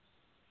 7 minutes.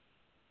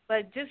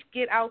 But just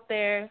get out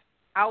there,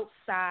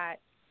 outside,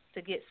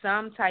 to get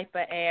some type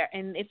of air.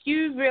 And if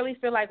you really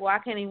feel like, well, I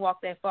can't even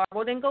walk that far,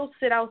 well, then go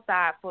sit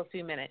outside for a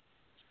few minutes.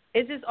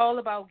 It's just all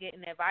about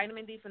getting that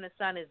vitamin D from the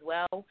sun as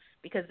well,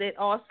 because it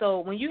also,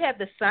 when you have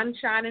the sun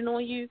shining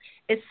on you,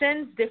 it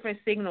sends different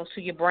signals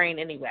to your brain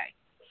anyway.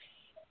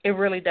 It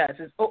really does.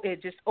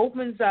 It just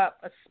opens up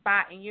a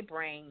spot in your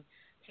brain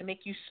to make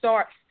you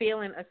start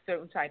feeling a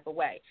certain type of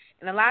way.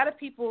 And a lot of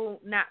people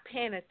not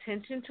paying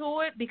attention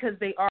to it because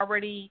they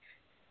already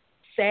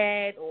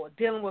sad or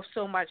dealing with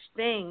so much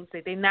things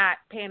that they're not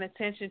paying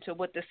attention to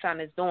what the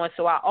sun is doing.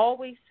 So I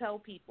always tell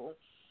people,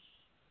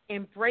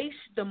 embrace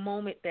the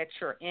moment that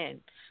you're in.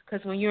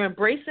 Because when you're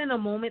embracing the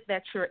moment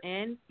that you're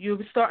in, you're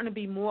starting to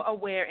be more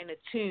aware and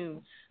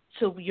attuned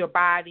to your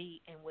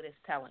body and what it's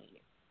telling you.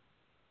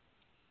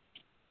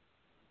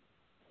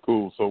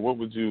 Cool. So what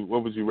would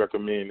you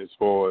recommend as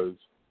far as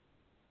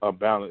a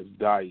balanced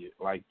diet,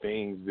 like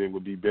things that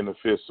would be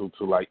beneficial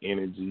to like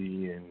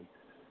energy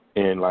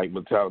and like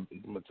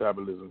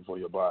metabolism for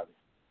your body?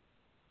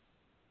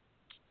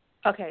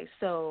 Okay,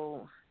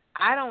 so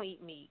I don't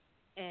eat meat,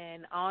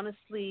 and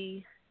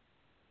honestly,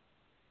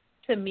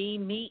 to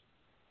me,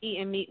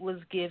 eating meat was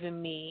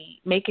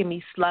making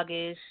me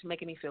sluggish,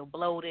 making me feel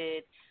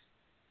bloated.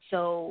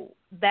 So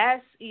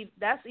that's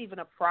even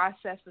a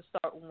process to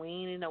start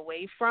weaning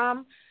away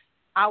from.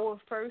 I would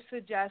first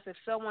suggest, if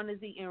someone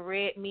is eating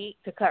red meat,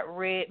 to cut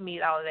red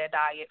meat out of their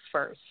diet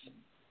first.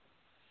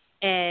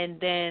 And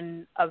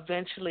then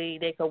eventually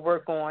they could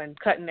work on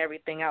cutting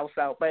everything else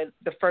out. But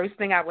the first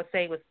thing I would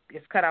say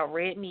is cut out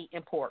red meat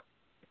and pork.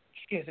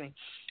 Excuse me.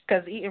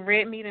 Because eating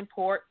red meat and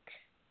pork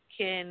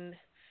can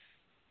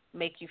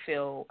make you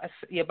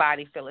your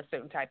body feel a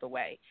certain type of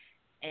way.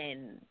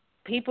 And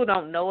people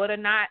don't know it or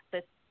not,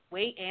 the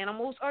way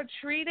animals are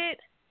treated,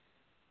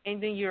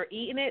 and then you're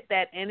eating it,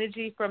 that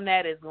energy from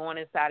that is going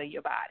inside of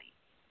your body.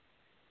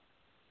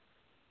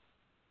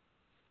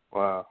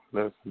 Wow,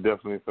 that's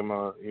definitely some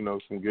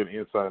good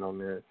insight on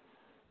that.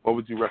 What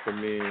would you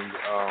recommend?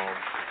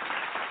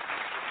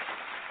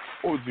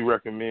 What would you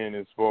recommend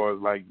as far as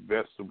like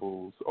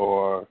vegetables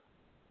or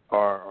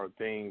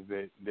things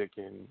that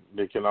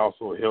can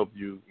also help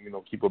you,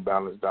 keep a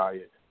balanced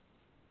diet?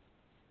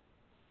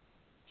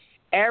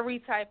 Every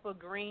type of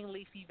green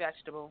leafy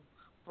vegetable,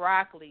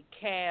 broccoli,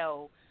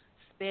 kale,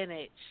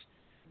 spinach,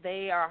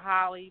 they are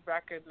highly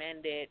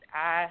recommended.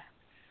 I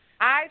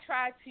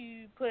try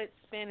to put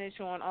spinach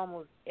on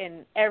almost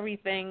in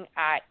everything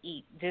I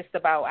eat. Just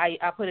about, I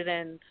put it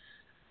in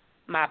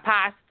my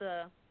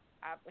pasta.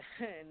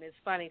 And it's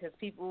funny because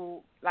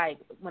people, like,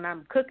 when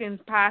I'm cooking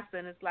pasta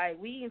and it's like,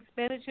 we eating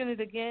spinach in it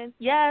again?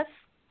 Yes.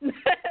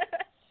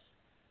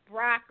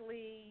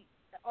 Broccoli,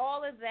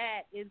 all of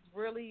that is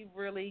really,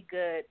 really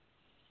good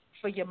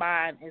for your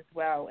mind as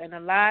well. And a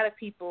lot of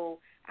people,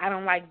 I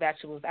don't like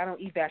vegetables. I don't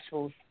eat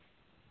vegetables.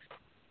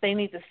 They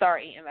need to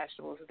start eating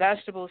vegetables.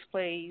 Vegetables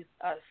plays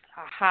a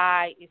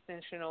high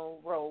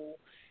essential role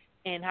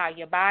in how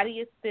your body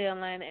is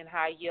feeling and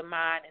how your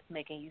mind is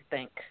making you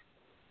think.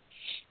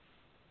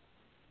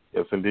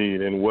 Yes,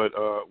 indeed. And what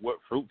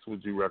fruits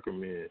would you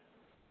recommend?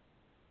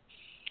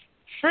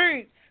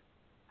 Fruits.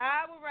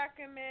 I would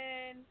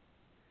recommend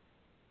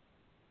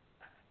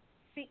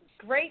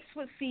grapes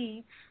with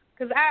seeds,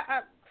 because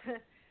I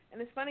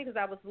and it's funny because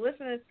I was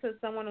listening to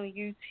someone on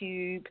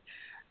YouTube,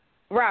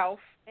 Ralph,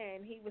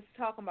 and he was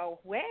talking about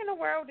where in the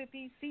world did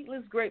these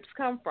seedless grapes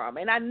come from?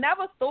 And I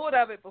never thought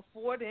of it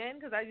before then,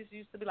 because I just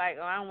used to be like,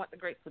 I don't want the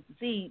grapes with the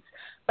seeds.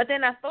 But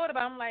then I thought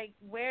about it, I'm like,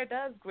 where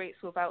does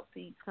grapes without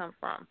seeds come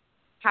from?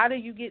 How do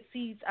you get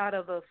seeds out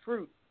of a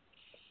fruit?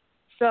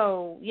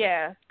 So,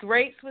 yeah,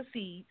 grapes with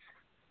seeds,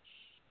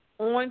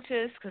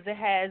 oranges, because it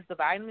has the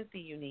vitamin C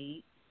you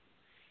need,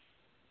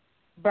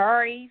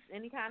 berries,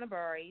 any kind of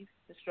berries,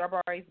 the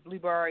strawberries,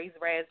 blueberries,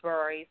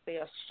 raspberries, they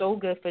are so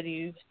good for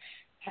you.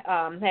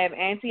 Have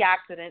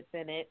antioxidants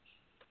in it.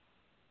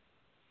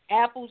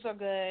 Apples are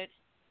good.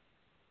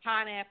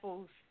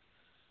 Pineapples.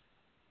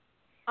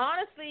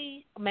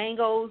 Honestly,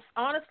 mangoes.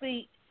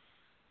 Honestly,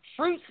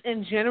 fruits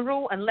in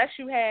general, unless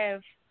you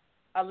have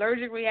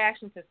allergic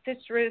reaction to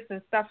citrus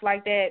and stuff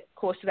like that, of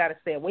course you got to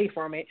stay away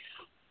from it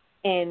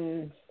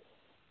and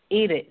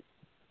eat it.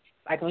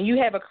 Like when you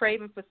have a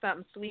craving for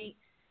something sweet,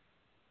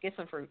 get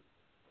some fruit.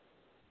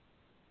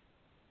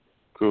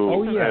 Cool.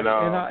 Oh yeah,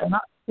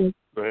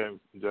 go ahead,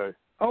 Jay.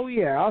 Oh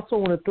yeah, I also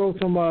want to throw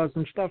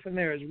some stuff in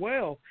there as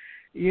well.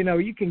 You know,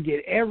 you can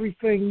get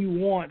everything you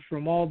want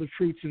from all the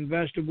fruits and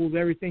vegetables,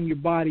 everything your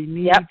body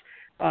needs.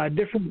 Yep.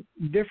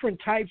 Different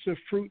types of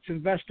fruits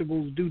and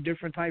vegetables do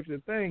different types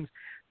of things.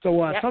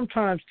 So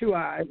sometimes too,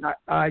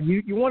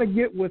 you want to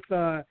get with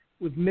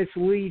Miss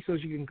Lee so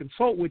she can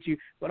consult with you,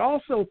 but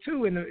also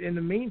too in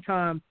the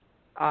meantime,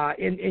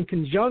 in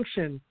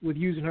conjunction with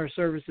using her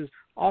services,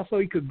 also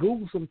you could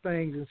Google some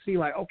things and see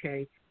like,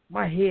 okay,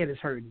 my head is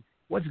hurting.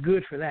 What's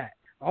good for that?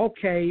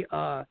 Okay,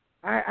 I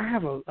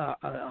have a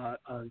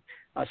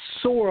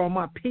sore on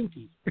my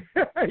pinky.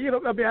 You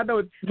know, I mean, I know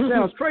it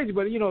sounds crazy,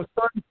 but you know,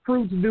 certain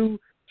fruits do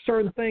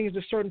certain things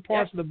to certain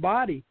parts of the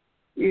body.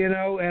 You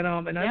know, and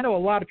I know a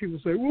lot of people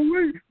say, well,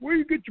 where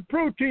you get your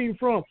protein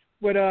from?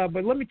 But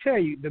let me tell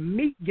you, the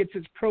meat gets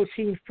its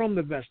protein from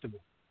the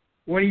vegetable.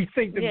 What do you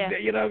think?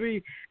 You know what I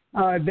mean?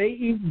 They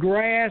eat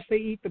grass, they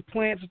eat the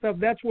plants and stuff.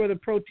 That's where the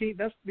protein.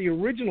 That's the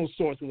original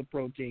source of the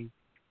protein.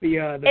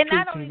 The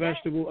fruits and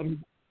vegetables.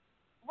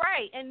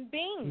 Right, and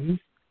beans. Mm-hmm.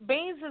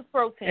 Beans is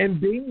protein.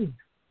 And beans.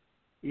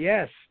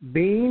 Yes,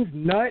 beans,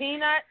 nuts.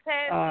 Peanuts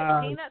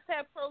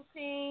have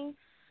protein.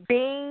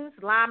 Beans,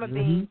 lima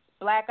beans,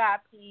 black-eyed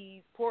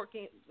peas, pork,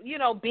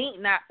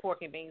 not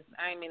pork and beans.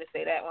 I didn't mean to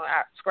say that one.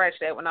 I scratched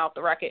that one off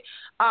the record.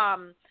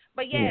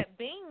 But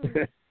beans,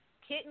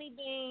 kidney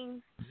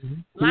beans,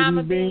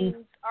 lima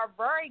beans are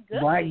very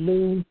good. Black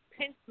beans.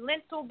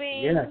 Lentil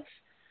beans. Yes.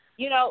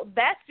 You know,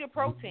 that's your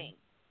protein.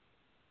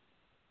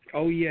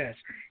 Oh, yes.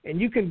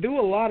 And you can do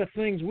a lot of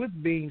things with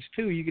beans,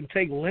 too. You can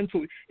take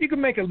lentil. You can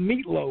make a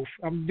meatloaf.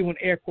 I'm doing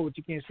air quotes.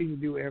 You can't see me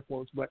do air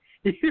quotes. But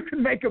you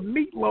can make a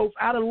meatloaf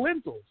out of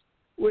lentils,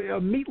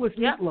 a meatless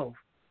meatloaf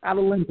out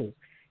of lentils.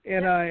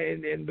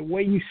 And the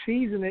way you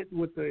season it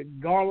with the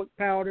garlic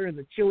powder and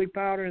the chili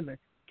powder and the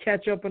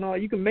ketchup and all,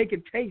 you can make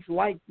it taste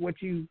like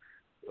what you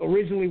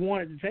originally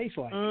wanted to taste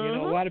like. You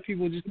know, a lot of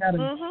people just got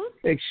to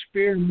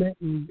experiment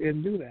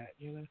and do that,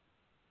 you know.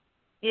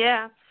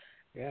 Yeah.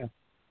 Yeah.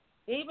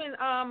 Even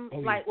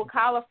like with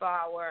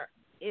cauliflower,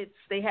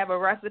 they have a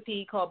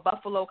recipe called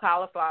buffalo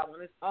cauliflower,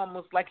 and it's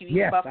almost like you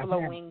eat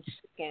buffalo wing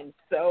chicken.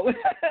 So,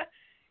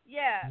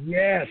 Yes.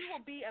 You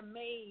will be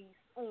amazed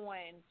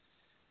on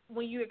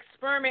when you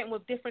experiment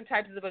with different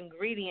types of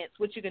ingredients,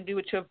 what you can do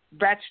with your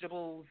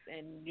vegetables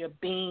and your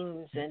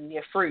beans and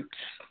your fruits.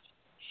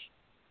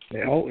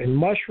 Yeah, and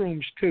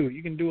mushrooms too.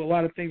 You can do a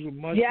lot of things with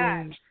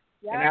mushrooms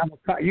and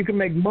avocado. You can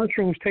make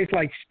mushrooms taste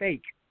like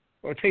steak.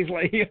 Or taste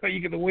like, you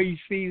know, the way you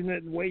season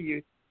it, the way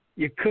you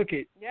cook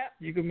it. Yep.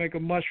 You can make a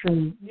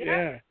mushroom.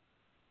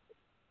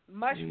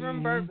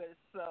 Mushroom burgers.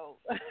 So.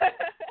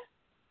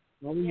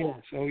 Oh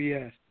yes. Oh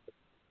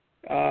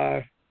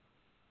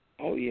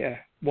yeah.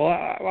 Well,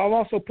 I'll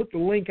also put the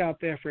link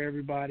out there for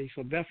everybody.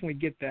 So definitely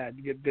get that.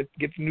 Get the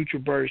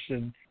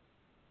NutriBurst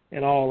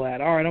and all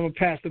that. All right, I'm gonna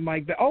pass the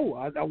mic back. Oh,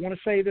 I want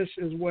to say this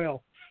as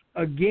well.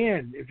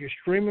 Again, if you're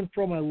streaming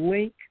from a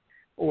link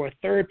or a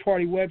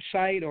third-party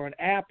website or an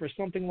app or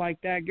something like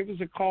that, give us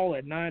a call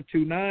at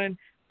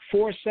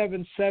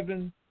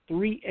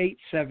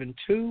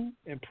 929-477-3872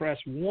 and press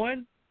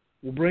 1.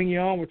 We'll bring you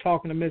on. We're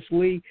talking to Miss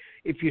Lee.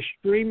 If you're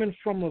streaming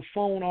from a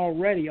phone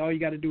already, all you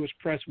got to do is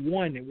press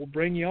 1, and we'll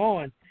bring you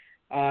on.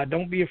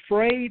 Don't be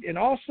afraid. And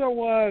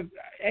also,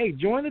 hey,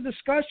 join the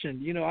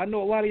discussion. You know, I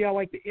know a lot of y'all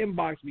like to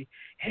inbox me.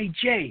 Hey,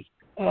 Jay,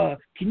 can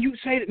you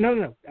say that?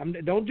 No.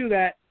 Don't do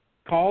that.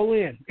 Call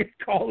in.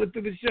 Call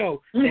into the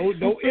show.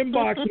 Don't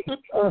inbox me.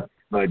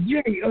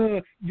 Jay,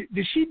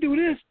 did she do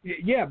this?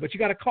 Yeah, but you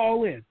got to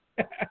call in.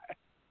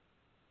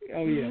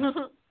 Oh, yeah.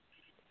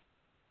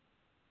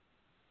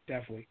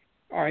 Definitely.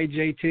 All right,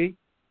 JT.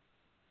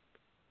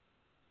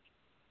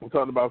 We're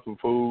talking about some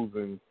foods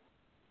and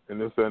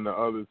this and the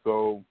other.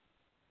 So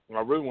I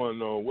really want to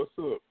know what's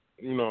up.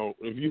 You know,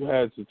 if you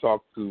had to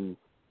talk to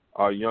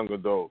our young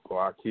adults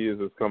or our kids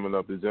that's coming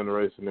up, the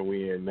generation that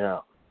we're in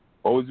now,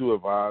 what would you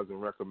advise and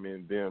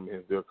recommend them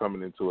as they're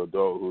coming into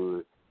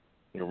adulthood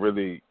and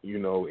really, you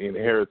know,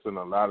 inheriting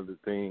a lot of the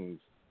things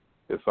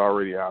that's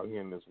already out here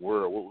in this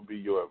world? What would be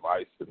your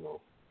advice to them?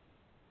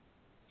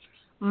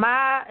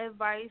 My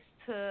advice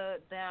to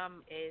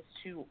them is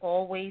to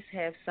always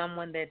have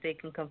someone that they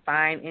can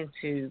confide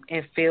into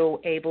and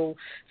feel able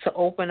to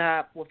open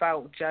up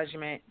without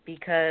judgment,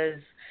 because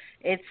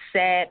it's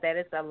sad that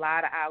it's a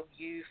lot of our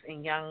youth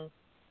and young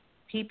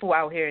people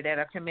out here that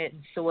are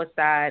committing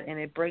suicide, and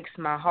it breaks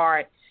my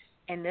heart.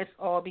 And this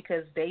all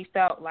because they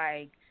felt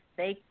like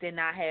they did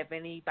not have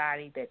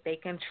anybody that they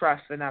can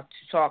trust enough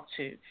to talk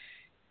to.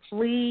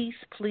 Please,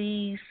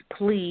 please,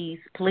 please,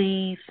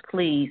 please,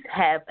 please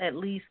have at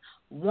least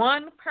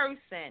one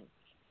person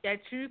that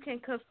you can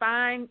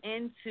confine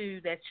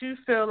into, that you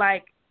feel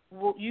like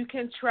you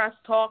can trust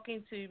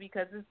talking to,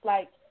 because it's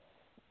like,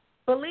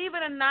 believe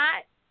it or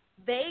not,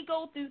 they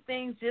go through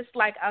things just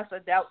like us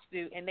adults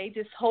do, and they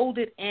just hold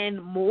it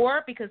in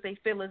more because they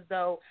feel as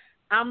though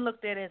I'm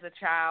looked at as a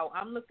child.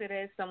 I'm looked at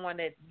as someone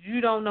that you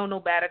don't know no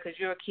better because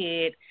you're a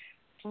kid.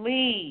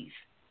 Please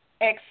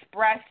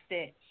express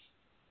it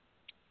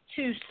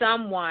to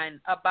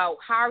someone about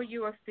how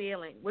you are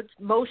feeling, what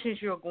emotions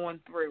you're going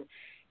through.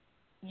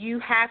 You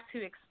have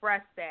to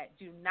express that.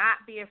 Do not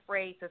be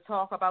afraid to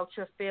talk about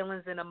your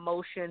feelings and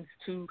emotions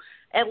to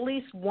at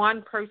least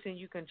one person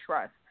you can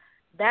trust.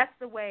 That's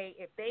the way,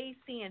 if they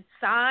seeing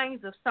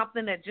signs of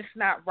something that's just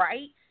not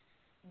right,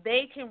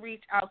 they can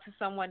reach out to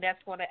someone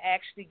that's going to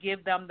actually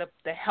give them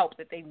the help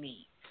that they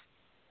need.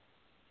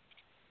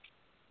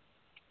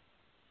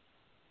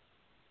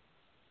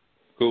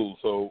 Cool.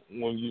 So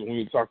when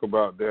you talk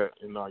about that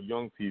in our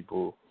young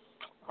people,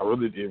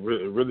 it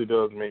really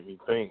does make me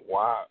think,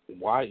 why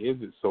is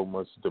it so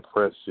much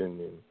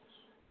depression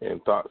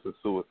and thoughts of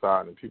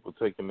suicide and people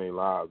taking their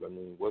lives? I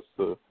mean, what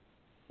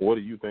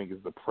do you think is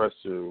the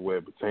pressure where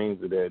it pertains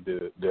to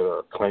that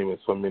are claiming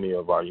so many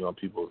of our young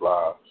people's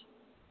lives?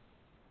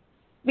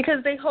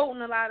 Because they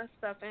holding a lot of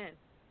stuff in.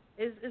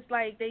 It's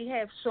like they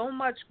have so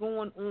much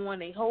going on.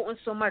 They holding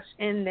so much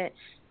in that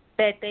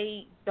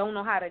they don't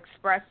know how to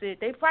express it.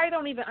 They probably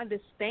don't even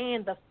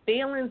understand the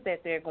feelings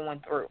that they're going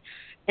through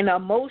and the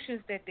emotions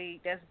that they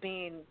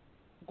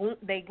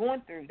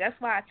going through. That's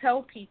why I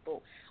tell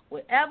people,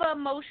 whatever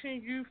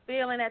emotion you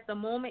feeling at the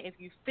moment, if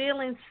you're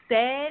feeling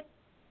sad,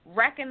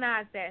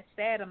 recognize that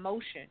sad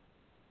emotion.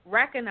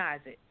 Recognize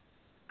it.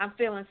 I'm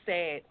feeling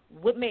sad.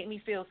 What made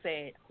me feel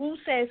sad? Who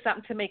said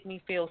something to make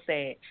me feel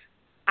sad?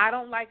 I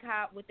don't like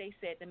what they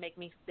said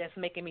that's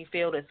making me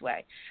feel this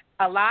way.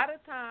 A lot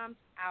of times,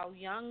 our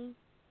young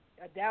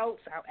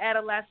adults, our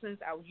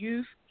adolescents, our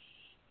youth,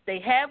 they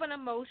have an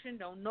emotion,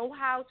 don't know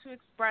how to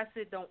express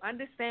it, don't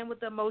understand what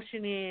the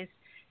emotion is,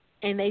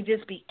 and they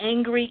just be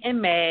angry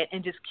and mad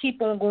and just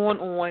keep on going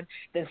on.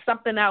 Then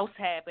something else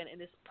happened,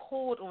 and it's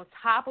pulled on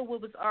top of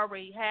what was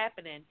already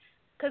happening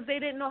because they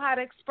didn't know how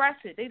to express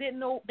it. They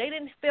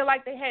didn't feel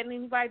like they had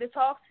anybody to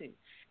talk to.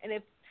 And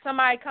if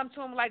somebody comes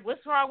to them like,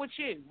 what's wrong with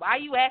you? Why are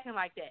you acting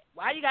like that?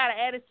 Why you got an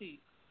attitude?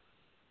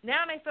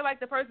 Now they feel like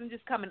the person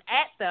just coming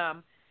at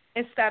them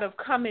instead of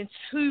coming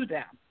to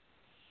them.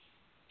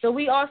 So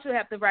we also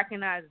have to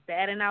recognize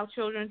that in our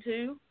children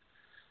too,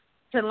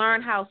 to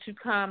learn how to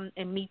come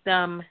and meet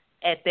them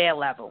at their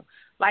level.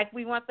 Like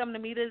we want them to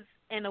meet us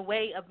in a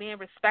way of being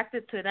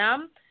respected to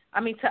them.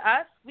 To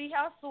us, we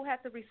also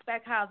have to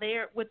respect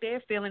what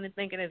they're feeling and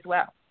thinking as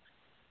well.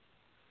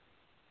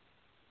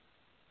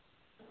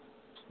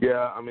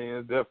 Yeah,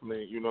 it's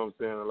definitely,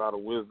 a lot of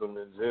wisdom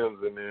and gems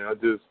in there. I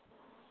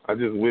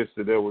just wish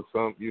that there was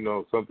something,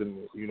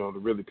 to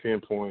really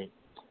pinpoint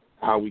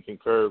how we can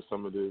curb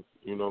some of this,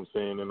 in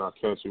our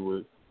country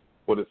with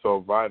what is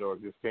so vital.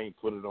 I just can't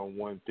put it on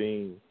one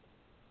thing.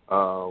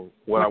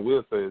 What I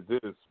will say is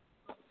this.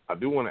 I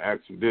do want to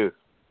ask you this.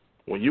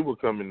 When you were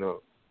coming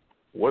up,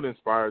 what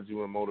inspired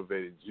you and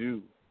motivated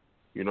you,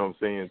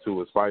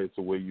 to aspire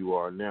to where you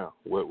are now?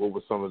 What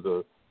were some of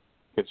the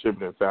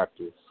contributing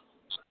factors?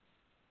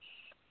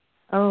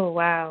 Oh,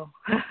 wow.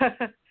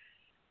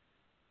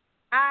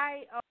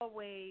 I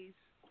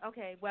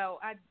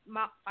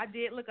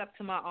did look up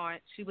to my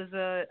aunt. She was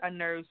a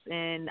nurse,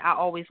 and I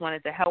always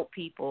wanted to help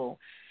people.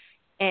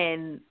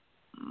 And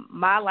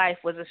my life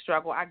was a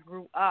struggle. I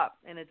grew up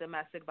in a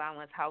domestic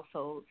violence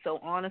household, so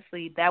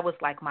honestly, that was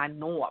like my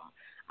norm.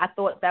 I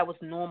thought that was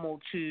normal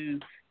to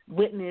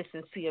witness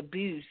and see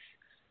abuse.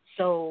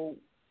 So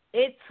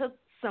it took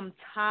some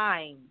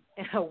time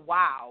and a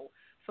while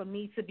for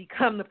me to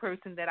become the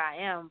person that I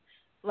am.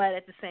 But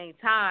at the same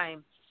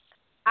time,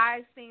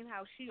 I've seen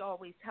how she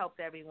always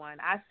helped everyone.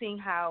 I've seen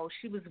how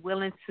she was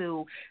willing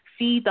to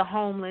feed the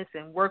homeless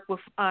and work with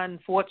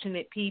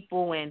unfortunate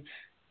people, and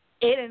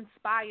it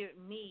inspired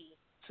me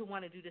to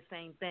want to do the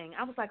same thing.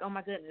 I was like, oh,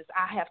 my goodness,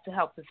 I have to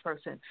help this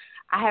person.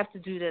 I have to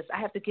do this. I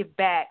have to give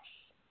back.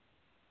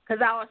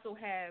 Because I also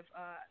have,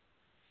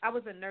 I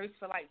was a nurse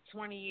for like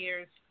 20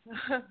 years.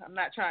 I'm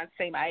not trying to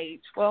say my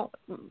age. Well,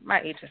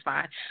 my age is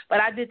fine. But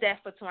I did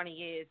that for 20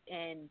 years,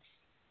 and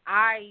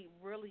I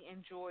really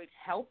enjoyed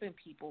helping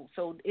people.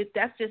 So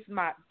that's just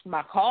my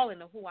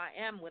calling of who I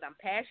am. What I'm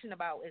passionate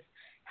about is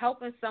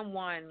helping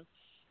someone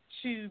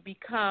to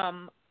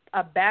become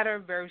a better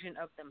version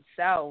of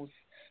themselves,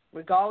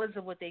 regardless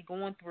of what they're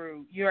going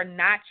through. You're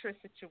not your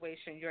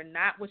situation. You're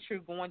not what you're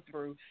going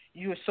through.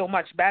 You are so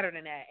much better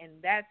than that. And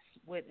that's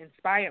what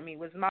inspired me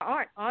was my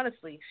aunt,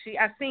 honestly.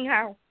 I seen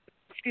how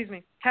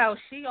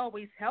she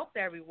always helped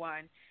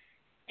everyone.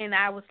 And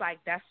I was like,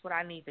 that's what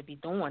I need to be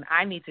doing.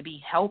 I need to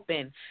be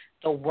helping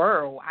the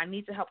world. I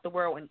need to help the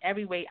world in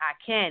every way I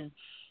can.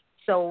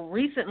 So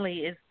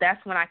recently,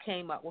 that's when I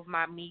came up with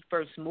my Me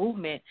First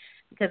movement,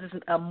 because it's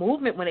a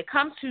movement. When it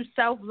comes to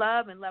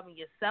self-love and loving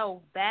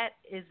yourself, that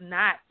is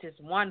not just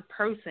one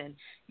person.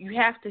 You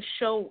have to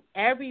show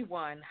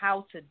everyone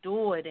how to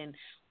do it and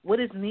what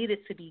is needed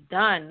to be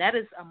done. That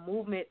is a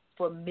movement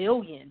for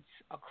millions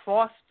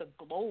across the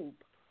globe.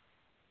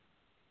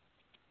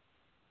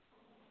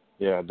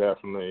 Yeah,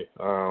 definitely.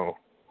 A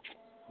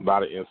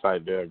lot of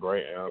insight there.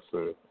 Great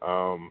answer.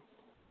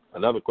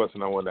 Another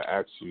question I wanted to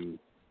ask you,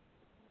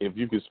 if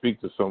you could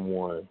speak to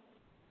someone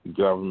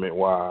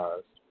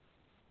government-wise,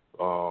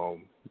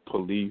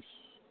 police,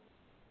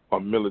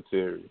 or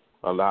military,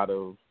 a lot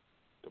of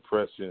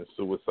depression,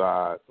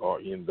 suicide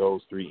are in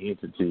those three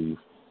entities,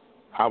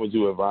 how would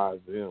you advise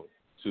them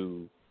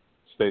to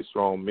stay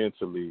strong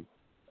mentally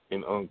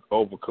and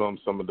overcome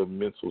some of the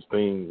mental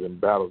things and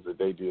battles that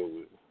they deal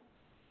with?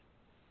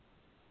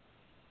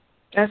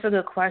 That's a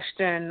good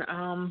question.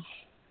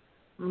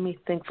 Let me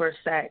think for a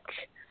sec.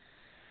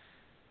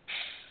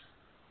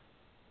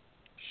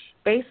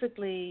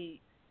 Basically,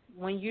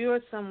 when you're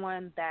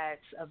someone that's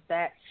of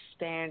that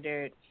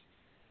standard,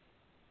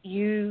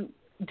 you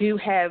do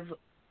have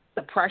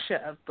the pressure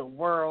of the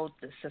world,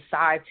 the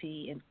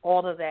society, and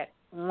all of that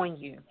on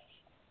you.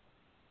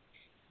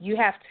 You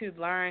have to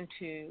learn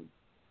to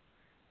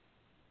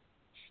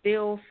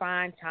still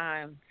find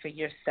time for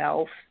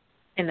yourself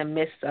in the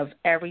midst of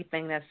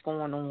everything that's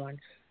going on.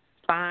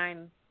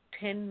 Find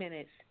 10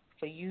 minutes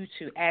for you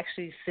to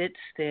actually sit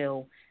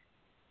still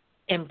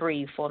and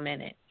breathe for a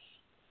minute.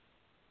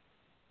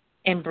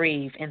 And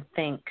breathe and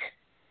think.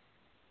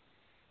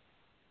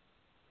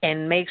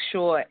 And make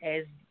sure,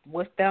 as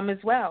with them as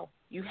well,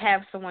 you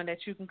have someone that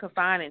you can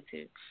confide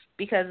into.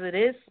 Because it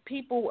is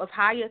people of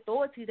high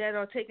authority that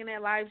are taking their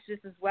lives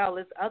just as well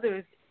as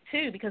others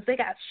too, because they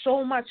got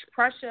so much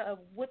pressure of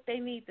what they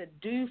need to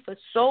do for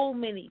so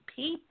many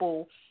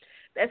people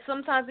that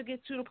sometimes it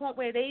gets to the point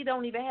where they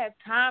don't even have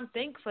time to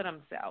think for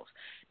themselves.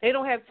 They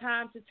don't have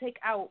time to take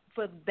out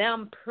for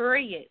them,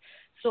 period.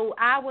 So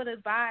I would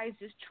advise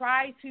just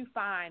try to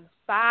find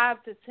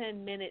 5 to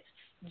 10 minutes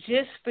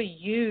just for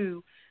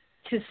you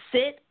to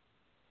sit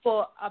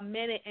for a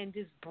minute and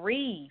just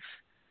breathe.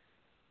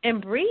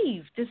 And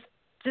breathe. Just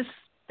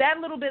that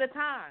little bit of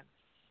time.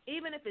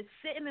 Even if it's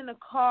sitting in the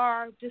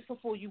car just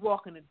before you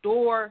walk in the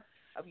door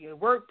of your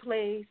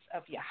workplace,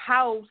 of your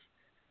house,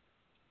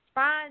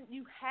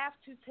 you have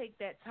to take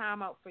that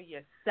time out for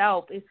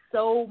yourself. It's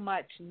so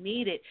much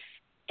needed.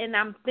 And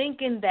I'm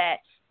thinking that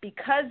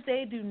because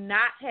they do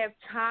not have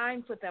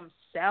time for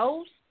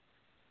themselves,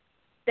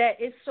 that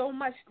it's so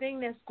much thing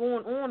that's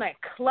going on, that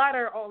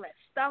clutter, all that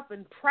stuff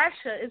and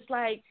pressure. It's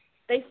like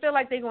they feel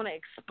like they're going to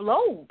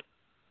explode.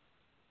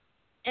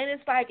 And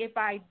it's like if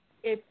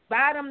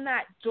I'm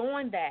not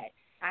doing that,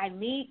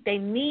 they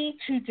need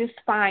to just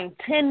find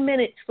 10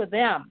 minutes for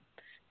them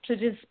to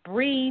just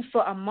breathe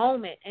for a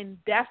moment, and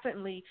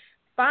definitely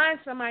find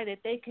somebody that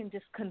they can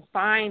just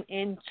confine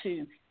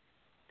into,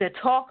 to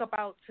talk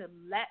about, to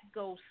let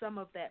go some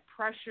of that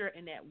pressure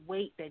and that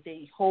weight that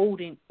they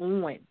holding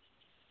on.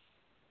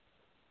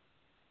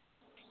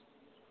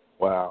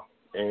 Wow,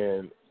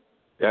 and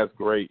that's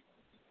great.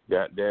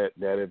 That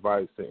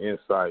advice and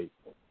insight,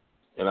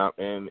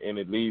 and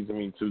it leads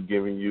me to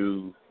giving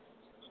you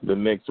the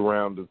next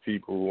round of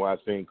people who I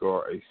think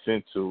are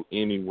essential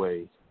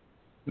anyway.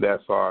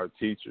 That's our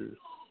teachers,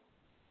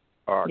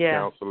 our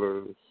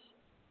counselors,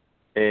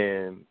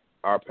 and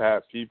our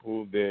past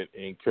people that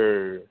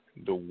incur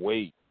the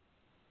weight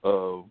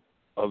of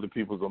other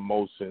people's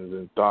emotions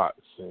and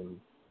thoughts and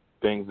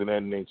things of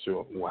that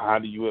nature. How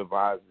do you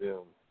advise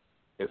them,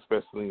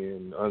 especially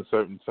in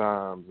uncertain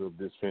times of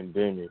this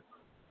pandemic?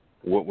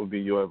 What would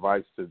be your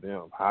advice to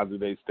them? How do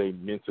they stay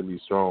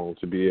mentally strong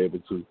to be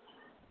able to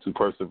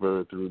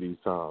persevere through these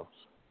times?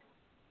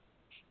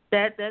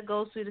 That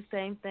goes through the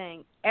same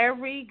thing.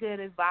 Every good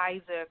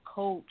advisor,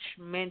 coach,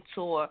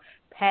 mentor,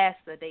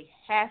 pastor, they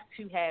have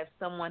to have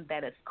someone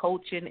that is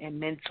coaching and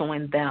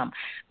mentoring them.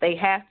 They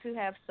have to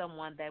have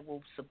someone that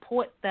will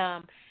support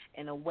them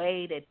in a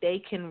way that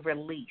they can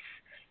release.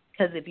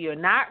 Because if you're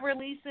not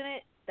releasing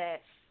it,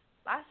 that's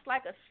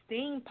like a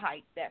steam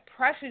pipe. That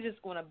pressure is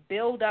just going to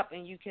build up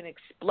and you can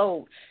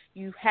explode.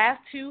 You have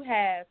to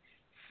have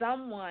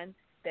someone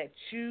that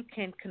you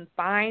can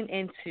confine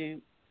into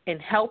and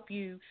help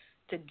you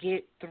to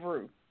get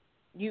through.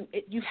 You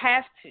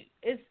have to.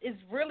 It's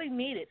really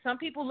needed. Some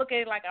people look at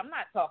it like, I'm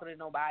not talking to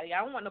nobody.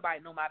 I don't want nobody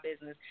to know my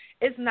business.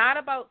 It's not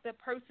about the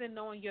person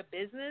knowing your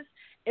business.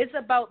 It's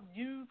about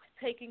you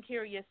taking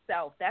care of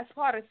yourself. That's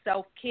part of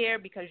self-care,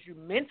 because you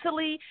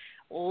mentally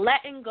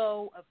letting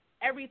go of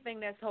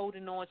everything that's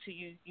holding on to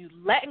you. You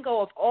letting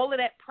go of all of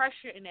that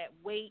pressure and that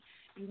weight.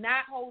 You're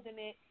not holding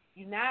it.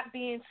 You're not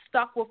being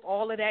stuck with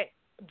all of that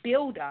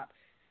build-up.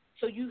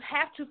 So you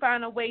have to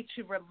find a way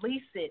to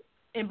release it.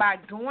 And by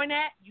doing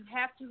that, you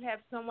have to have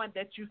someone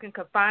that you can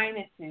confine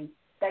into,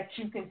 that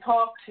you can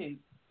talk to.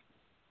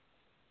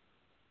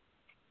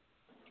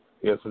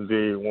 Yes,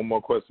 indeed. One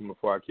more question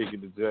before I kick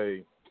it to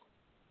Jay.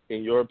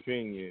 In your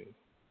opinion,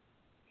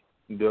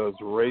 does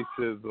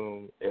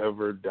racism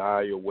ever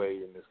die away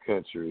in this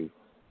country?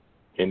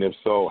 And if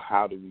so,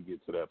 how do we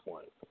get to that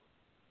point?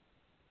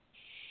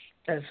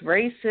 Does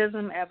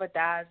racism ever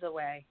dies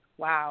away?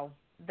 Wow.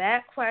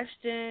 That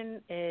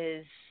question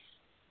is,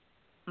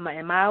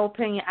 in my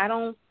opinion, I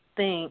don't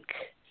think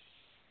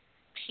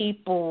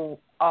people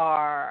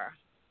are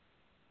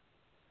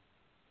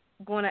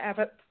going to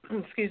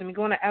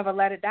ever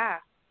let it die.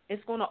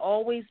 It's going to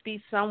always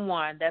be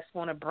someone that's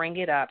going to bring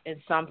it up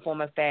in some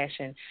form of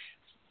fashion.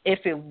 If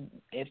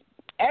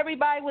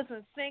everybody was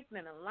in sync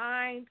and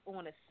aligned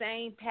on the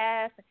same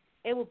path,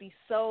 it would be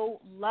so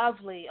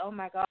lovely. Oh,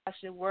 my gosh,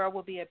 the world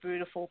would be a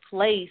beautiful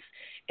place.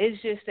 It's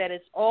just that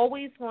it's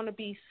always going to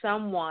be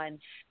someone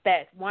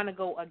that want to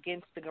go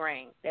against the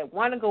grain, that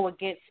want to go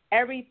against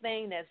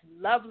everything that's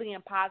lovely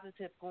and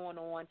positive going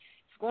on.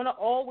 It's going to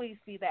always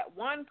be that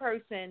one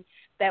person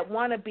that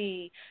want to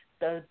be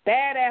the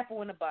bad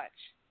apple in the bunch.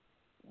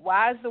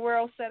 Why is the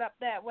world set up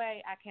that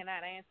way? I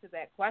cannot answer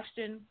that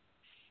question,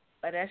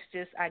 but that's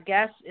just, I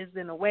guess, is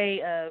in a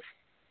way of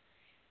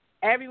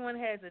everyone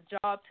has a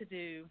job to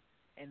do,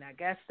 and I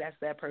guess that's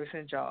that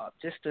person's job,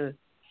 just to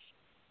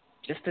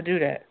do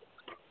that.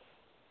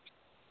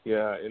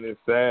 Yeah, and it's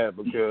sad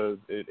because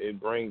it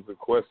brings the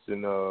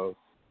question of,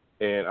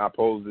 and I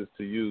pose this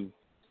to you,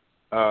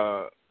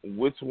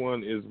 which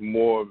one is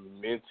more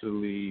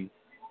mentally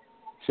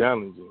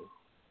challenging,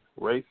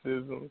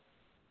 racism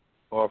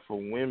or for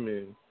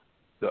women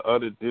the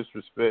utter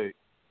disrespect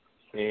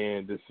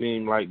and to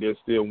seem like they're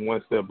still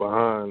one step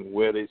behind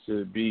where they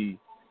should be,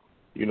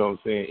 you know what I'm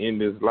saying, in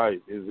this life?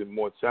 Is it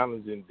more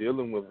challenging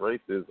dealing with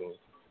racism,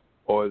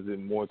 or is it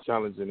more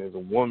challenging as a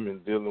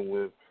woman dealing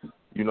with,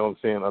 you know what I'm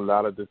saying, a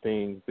lot of the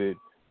things that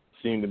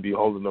seem to be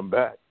holding them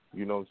back?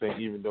 You know what I'm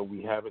saying? Even though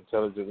we have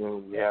intelligent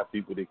women, we have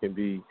people that can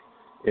be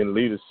in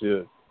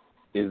leadership.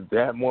 Is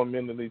that more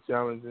mentally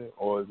challenging,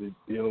 or is it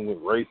dealing with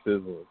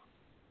racism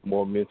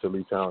more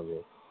mentally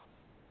challenging?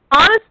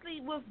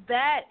 Honestly, with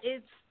that,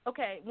 it's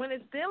okay. When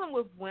it's dealing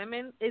with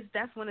women,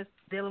 that's when it's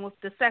dealing with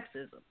the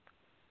sexism.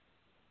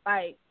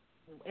 Like,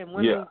 and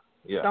women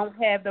don't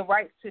have the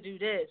rights to do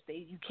this.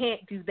 You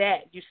can't do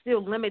that. You're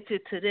still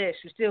limited to this.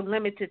 You're still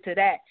limited to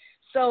that.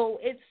 So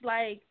it's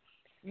like,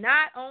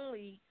 not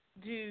only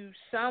do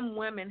some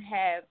women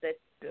have the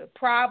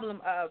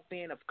problem of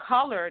being of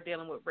color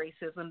dealing with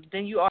racism,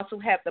 then you also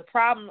have the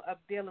problem of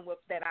dealing with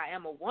that I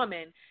am a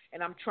woman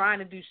and I'm trying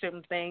to do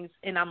certain things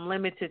and I'm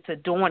limited to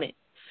doing it.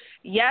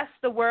 Yes,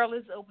 the world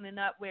is opening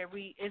up where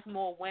it's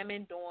more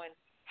women doing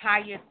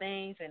higher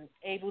things and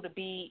able to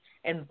be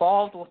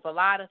involved with a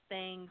lot of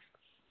things.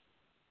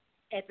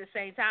 At the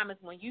same time as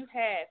when you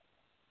have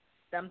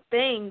them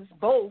things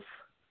both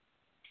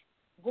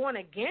going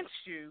against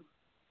you,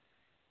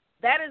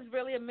 that is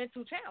really a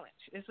mental challenge.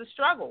 It's a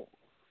struggle.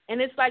 And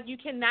it's like you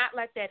cannot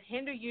let that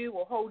hinder you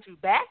or hold you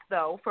back,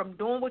 though, from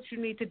doing what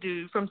you need to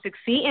do, from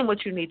succeeding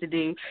what you need to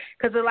do.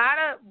 Because a lot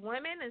of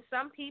women and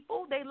some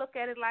people, they look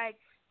at it like,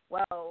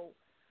 well,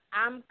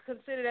 I'm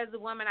considered as a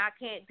woman, I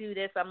can't do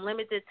this, I'm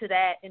limited to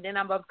that, and then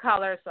I'm of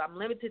color, so I'm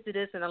limited to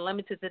this and I'm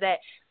limited to that.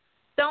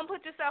 Don't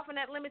put yourself in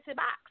that limited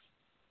box.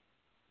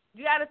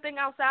 You got to think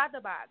outside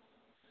the box.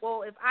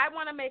 Well, if I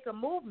want to make a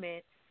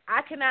movement,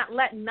 I cannot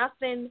let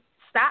nothing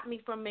stop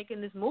me from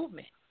making this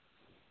movement,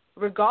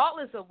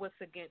 regardless of what's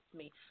against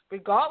me,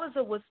 regardless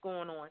of what's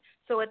going on.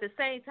 So at the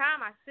same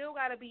time, I still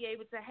got to be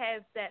able to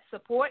have that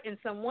support and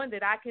someone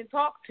that I can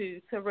talk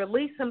to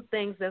release some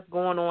things that's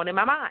going on in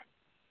my mind.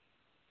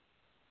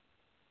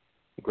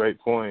 Great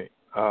point.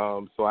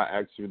 So I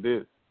ask you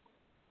this.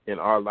 In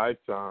our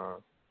lifetime,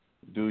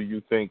 do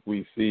you think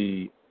we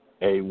see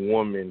a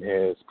woman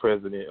as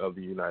president of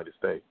the United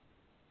States?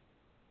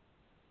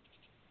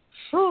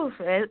 Whew,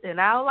 in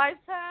our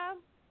lifetime,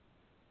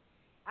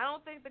 I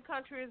don't think the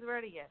country is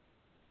ready yet.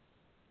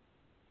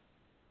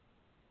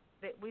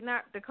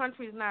 The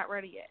country is not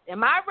ready yet.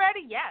 Am I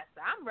ready? Yes,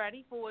 I'm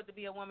ready for it to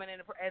be a woman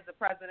as a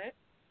president.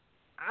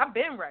 I've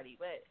been ready,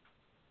 but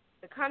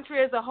the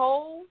country as a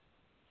whole,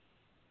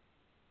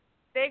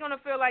 they're going to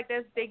feel like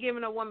they're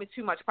giving a woman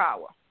too much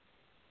power.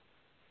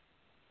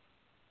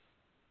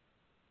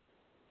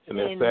 And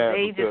that's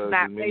sad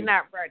they're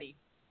not ready.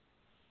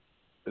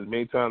 As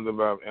many times as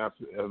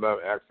I've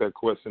asked that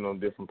question on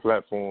different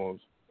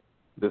platforms,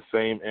 the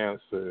same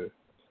answer,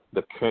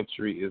 the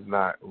country is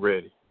not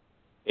ready.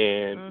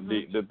 And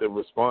the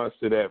response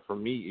to that for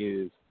me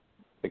is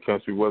the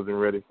country wasn't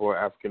ready for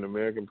an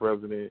African-American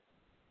president.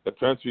 The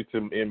country,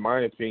 in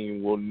my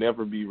opinion, will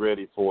never be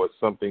ready for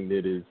something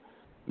that is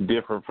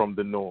different from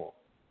the norm.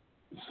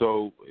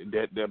 So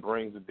that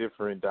brings a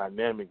different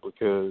dynamic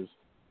because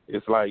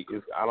it's like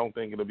I don't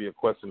think it'll be a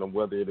question of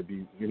whether it'll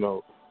be,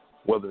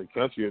 whether the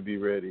country will be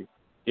ready.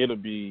 It'll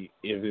be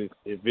if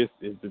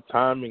the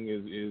timing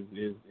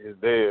is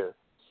there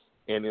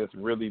and it's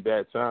really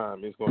that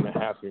time, it's going to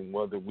happen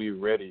whether we're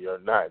ready or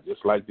not.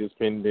 Just like this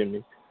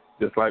pandemic,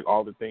 just like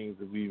all the things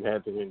that we've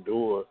had to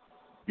endure,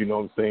 you know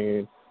what I'm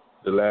saying,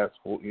 the last,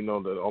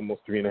 the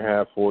almost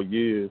 3.5, 4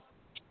 years,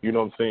 you know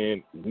what I'm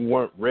saying, we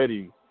weren't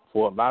ready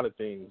for a lot of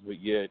things,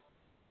 but yet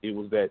it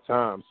was that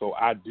time. So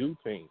I do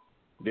think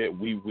that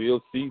we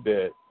will see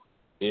that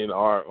in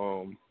our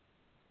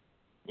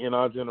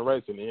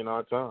generation, in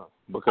our time.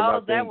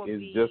 Because I think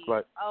it's just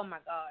like... Oh, my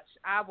gosh.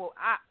 I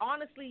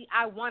honestly,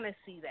 I want to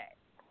see that.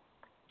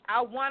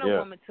 I want a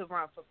woman to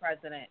run for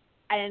president.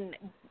 And,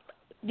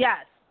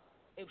 yes,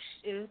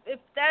 if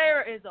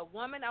there is a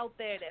woman out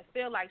there that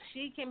feel like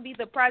she can be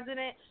the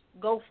president,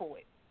 go for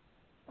it.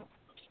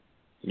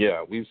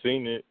 Yeah, we've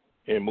seen it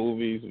in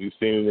movies. We've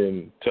seen it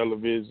in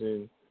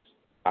television.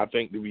 I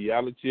think the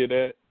reality of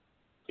that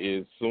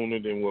is sooner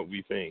than what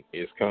we think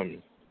is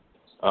coming.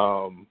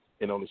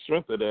 And on the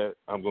strength of that,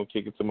 I'm going to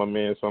kick it to my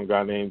man, some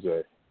guy named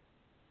Jay.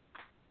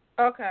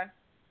 Okay.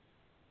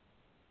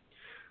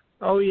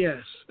 Oh,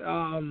 yes.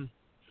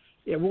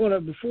 Yeah, we're going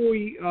to, before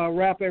we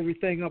wrap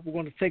everything up, we're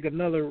going to take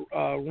another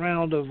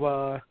round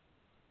of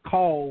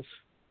calls.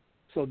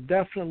 So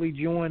definitely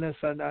join us.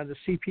 I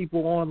see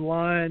people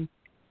online,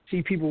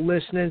 see people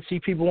listening, see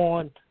people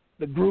on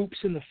the groups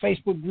and the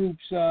Facebook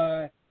groups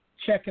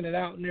checking it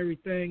out and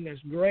everything.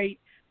 That's great.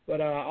 But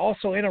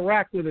also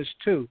interact with us,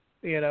 too.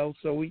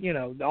 So we,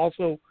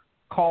 also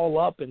call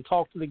up and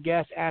talk to the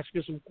guests, ask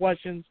us some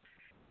questions,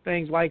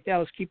 things like that.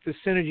 Let's keep the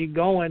synergy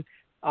going.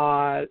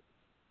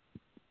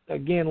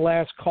 Again,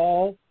 last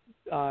call.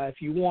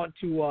 If you want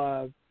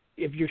to,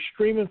 if you're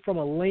streaming from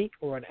a link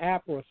or an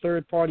app or a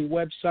third-party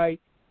website,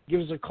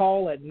 give us a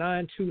call at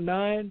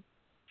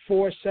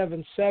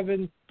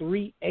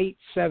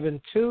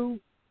 929-477-3872,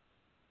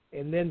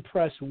 and then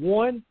press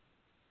 1.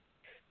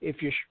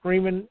 If you're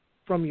streaming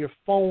from your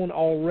phone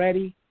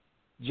already,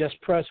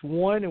 just press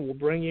 1 and we'll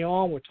bring you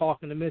on. We're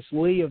talking to Miss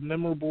Lee of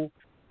Memorable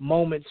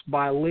Moments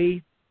by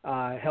Lee,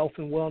 health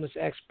and wellness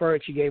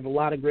expert. She gave a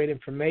lot of great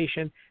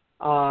information.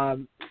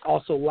 Also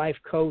life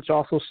coach,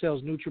 also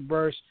sells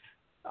NutriBurst.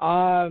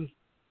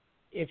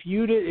 If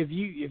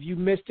you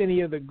missed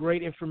any of the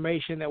great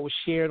information that was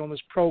shared on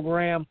this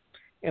program,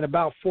 in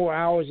about 4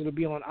 hours it'll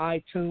be on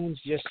iTunes.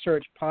 Just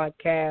search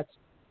Podcasts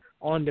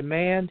on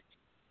Demand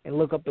and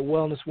look up the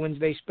Wellness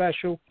Wednesday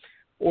special.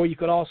 Or you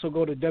could also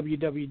go to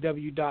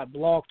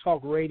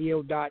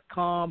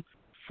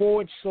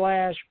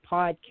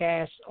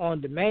www.blogtalkradio.com/podcasts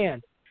on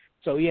demand.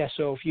 So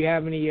if you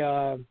have any,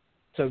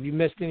 if you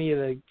missed any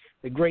of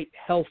the great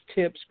health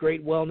tips,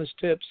 great wellness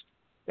tips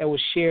that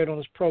was shared on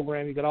this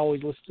program, you could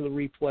always listen to the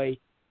replay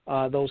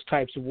those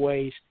types of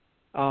ways.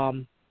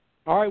 All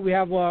right, we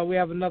have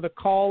another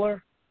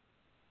caller.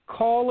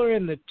 Caller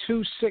in the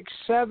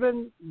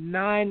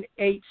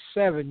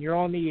 267-987. You're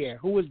on the air.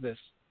 Who is this?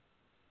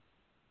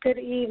 Good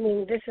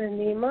evening. This is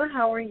Nima.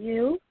 How are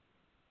you?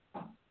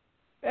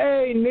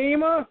 Hey,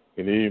 Nima.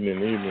 Good evening,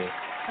 Nima.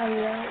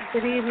 Hello.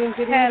 Good evening,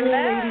 Hello.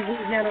 ladies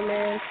and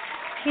gentlemen.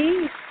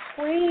 Peace,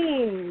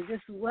 Queen. This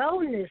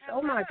wellness.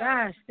 Oh my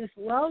gosh, this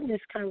wellness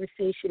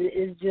conversation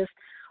is just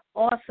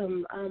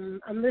awesome.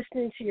 I'm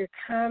listening to your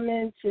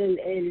comments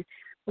and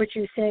what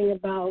you're saying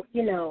about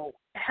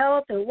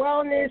health and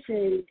wellness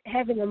and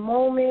having a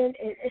moment,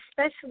 and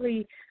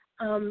especially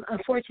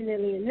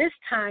unfortunately in this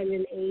time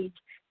and age.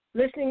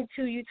 Listening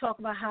to you talk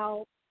about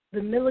how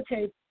the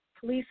military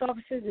police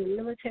officers and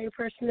military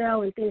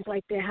personnel and things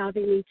like that, how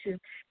they need to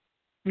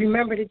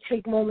remember to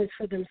take moments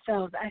for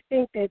themselves. I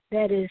think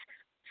that is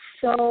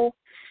so,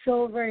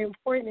 so very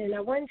important. And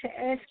I wanted to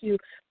ask you,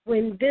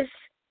 when this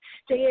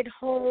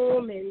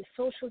stay-at-home and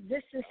social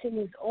distancing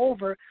is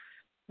over,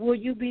 will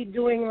you be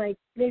doing like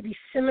maybe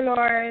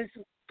seminars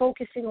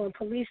focusing on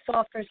police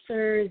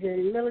officers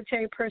and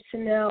military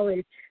personnel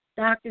and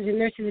doctors and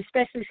nurses,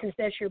 especially since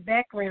that's your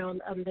background,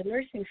 the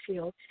nursing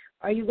field?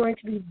 Are you going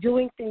to be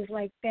doing things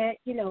like that,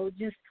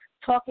 just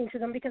talking to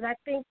them? Because I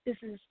think this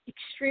is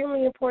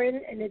extremely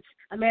important, and it's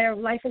a matter of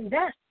life and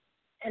death.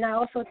 And I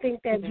also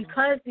think that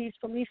because these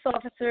police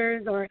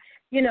officers are,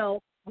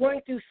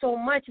 going through so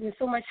much and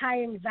so much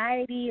high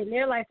anxiety and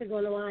their life is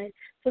on the line,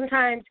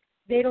 sometimes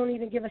they don't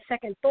even give a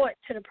second thought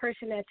to the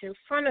person that's in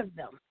front of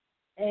them.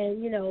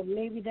 And,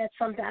 maybe that's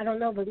something, I don't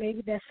know, but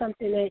maybe that's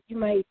something that you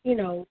might,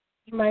 you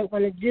might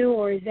want to do,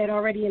 or is that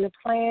already in the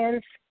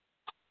plans?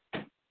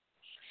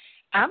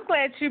 I'm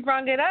glad you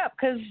brought it up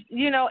because,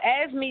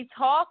 as me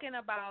talking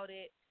about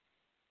it,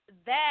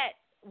 that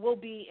will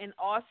be an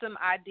awesome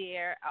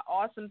idea, an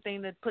awesome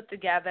thing to put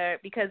together,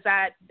 because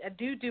I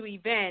do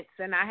events,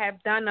 and I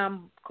have done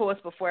them, of course,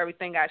 before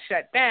everything got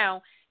shut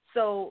down.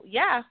 So,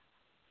 yeah,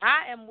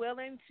 I am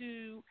willing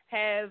to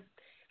have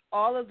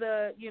all of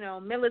the,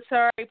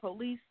 military,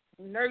 police,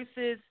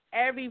 nurses,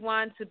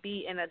 everyone to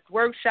be in a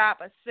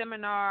workshop, a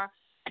seminar,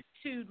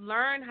 to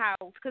learn how,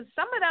 because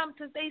some of them,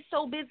 since they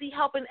so busy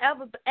helping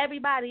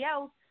everybody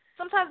else,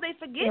 sometimes they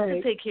forget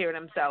to take care of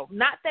themselves.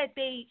 Not that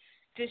they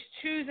just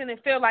choosing and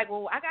feel like,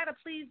 well, I got to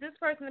please this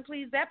person and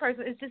please that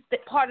person. It's just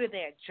that part of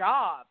their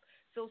job.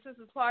 So since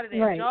it's part of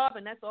their job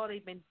and that's all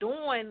they've been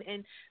doing,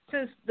 and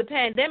since the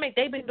pandemic,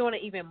 they've been doing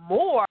it even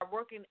more,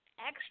 working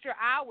extra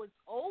hours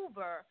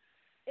over.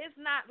 It's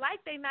not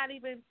like they not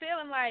even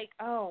feeling like,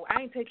 oh,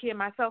 I ain't take care of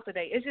myself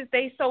today. It's just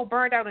they so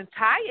burned out and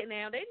tired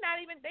now. They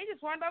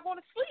just worried about going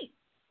to sleep.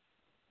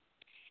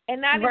 And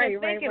not even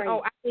thinking,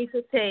 oh, I need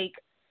to take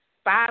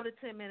 5 to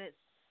 10 minutes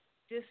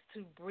just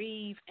to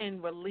breathe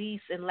and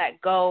release and let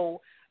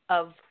go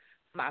of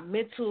my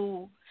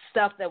mental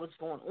stuff that was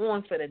going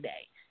on for the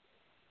day.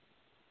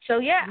 So,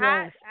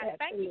 I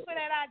thank you for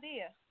that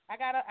idea. I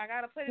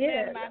gotta put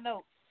it in my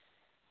notes.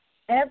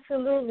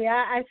 Absolutely.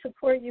 I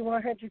support you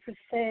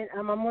 100%.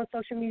 I'm on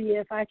social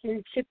media. If I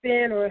can chip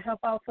in or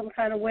help out some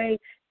kind of way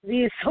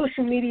via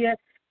social media,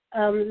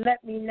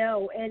 let me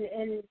know.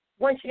 And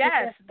once you get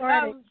that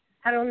started,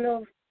 I don't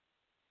know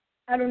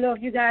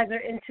if you guys are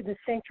into the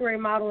sanctuary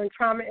model and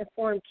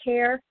trauma-informed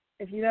care,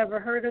 if you ever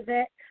heard of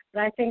that.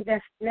 But I think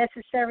that's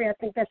necessary. I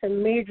think that's a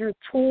major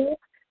tool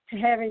to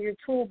have in your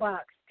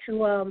toolbox to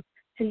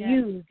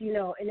use,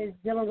 and it's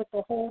dealing with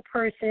the whole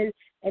person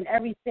and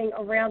everything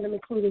around them,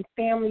 including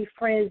family,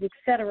 friends,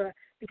 etc.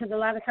 Because a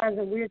lot of times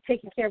when we're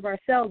taking care of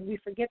ourselves, we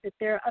forget that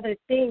there are other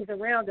things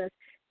around us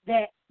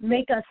that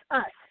make us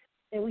us,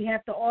 and we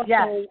have to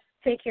also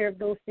take care of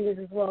those things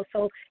as well.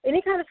 So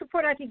any kind of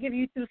support I can give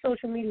you through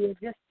social media,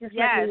 just let me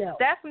know. Yes,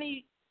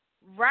 definitely.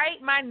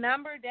 Write my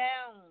number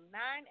down,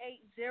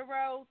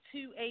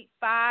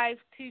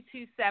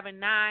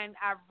 980-285-2279. I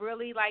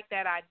really like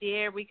that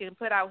idea. We can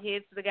put our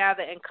heads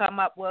together and come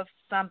up with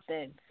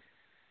something.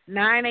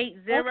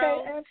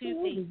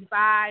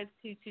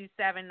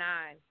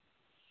 980-285-2279.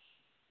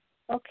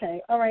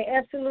 Okay, all right,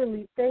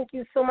 absolutely. Thank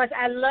you so much.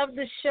 I love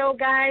the show,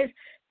 guys.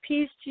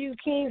 Peace to you,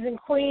 kings and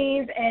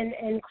queens,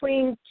 and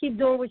queens, keep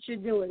doing what you're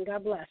doing.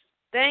 God bless.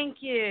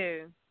 Thank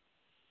you.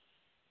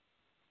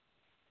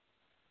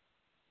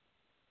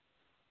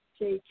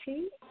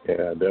 JT?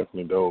 Yeah,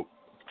 definitely dope.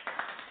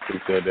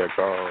 Appreciate that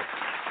call.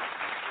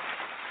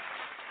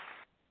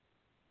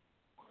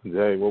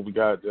 Jay, what we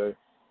got, Jay?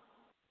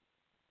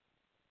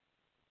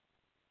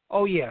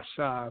 Oh, yes.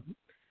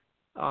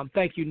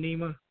 Thank you,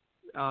 Nima.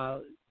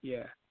 Do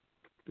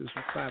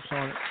some claps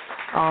on it.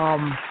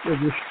 If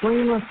you're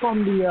streaming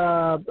from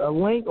the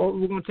link,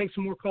 we're going to take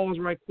some more calls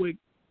right quick.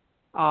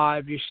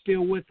 If you're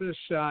still with us,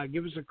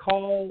 give us a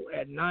call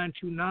at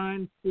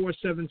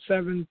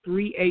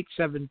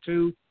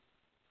 929-477-3872.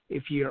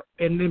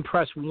 And then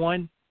press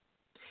 1.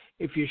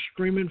 If you're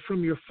streaming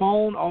from your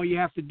phone, all you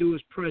have to do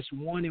is press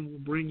 1 and we'll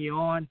bring you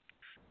on.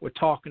 We're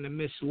talking to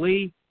Miss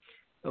Lee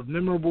of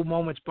Memorable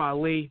Moments by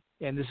Lee,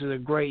 and this is a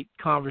great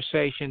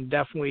conversation.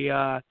 Definitely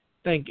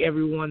thank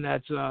everyone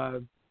that's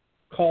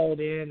called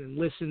in and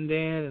listened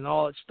in and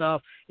all that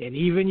stuff, and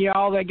even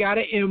y'all that got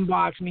to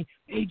inbox me,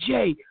 hey,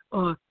 Jay,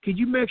 could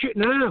you make sure?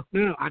 No,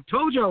 I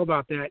told y'all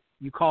about that.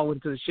 You call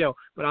into the show,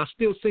 but I'll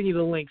still send you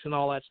the links and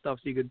all that stuff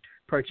so you could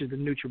purchase the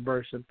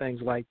NutriBurst and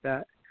things like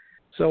that.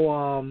 So,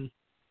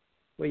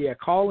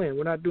 call in.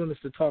 We're not doing this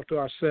to talk to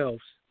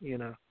ourselves,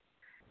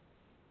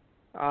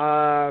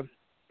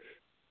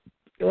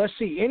 Let's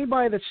see.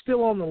 Anybody that's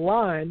still on the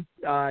line,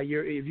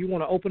 if you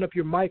want to open up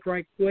your mic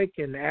right quick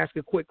and ask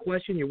a quick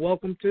question, you're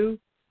welcome to.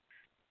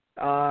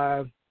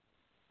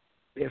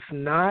 If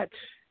not,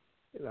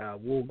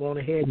 we'll go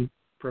ahead and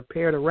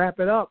prepare to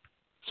wrap it up.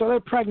 So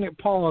that pregnant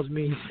pause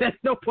means that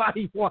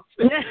nobody wants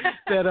it.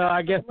 That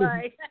I guess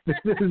right. this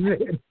is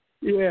it.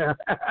 Yeah.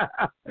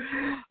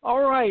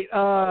 All right.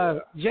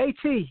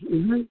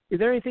 JT, is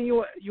there anything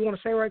you want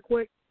to say right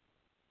quick?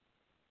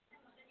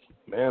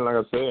 Man, like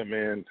I said,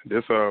 man,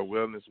 this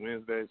Wellness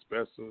Wednesday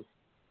special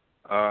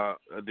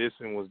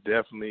edition was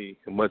definitely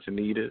much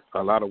needed.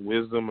 A lot of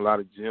wisdom, a lot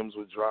of gems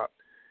were dropped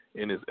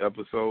in this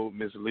episode.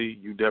 Miss Lee,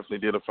 you definitely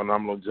did a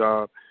phenomenal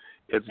job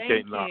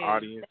educating our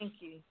audience.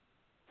 Thank you.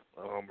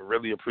 I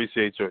really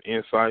appreciate your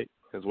insight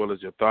as well as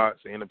your thoughts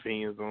and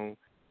opinions on,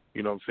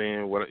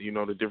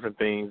 the different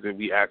things that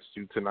we asked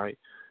you tonight.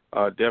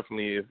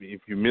 Definitely,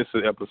 if you missed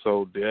the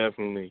episode,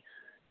 definitely,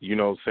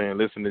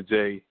 listen to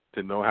Jay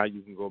to know how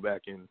you can go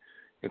back and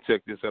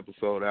check this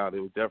episode out. It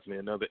was definitely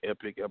another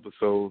epic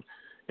episode.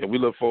 And we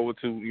look forward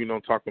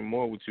to, talking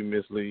more with you,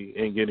 Miss Lee,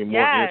 and getting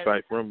more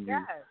insight from you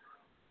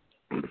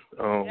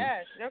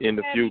in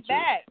the future.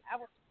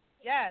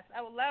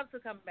 I would love to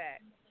come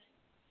back.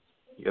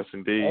 Yes,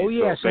 indeed. Oh,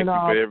 yes. So thank you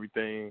for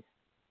everything.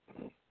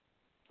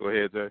 Go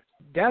ahead, Jay.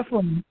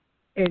 Definitely.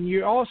 And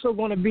you're also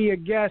going to be a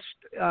guest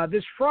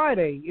this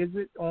Friday, is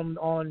it,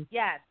 on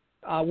Yes.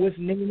 With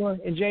Nima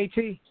and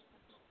JT?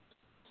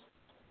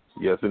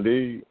 Yes,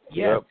 indeed.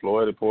 Yeah. Yep,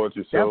 Florida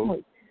Poetry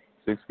Show,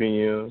 Definitely. 6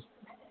 p.m.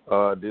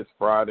 This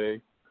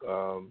Friday.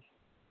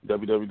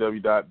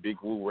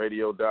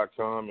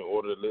 www.bigwooradio.com in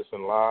order to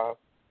listen live.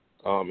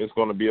 It's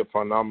going to be a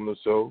phenomenal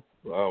show.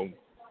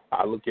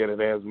 I look at it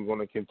as we're going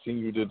to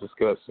continue the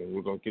discussion.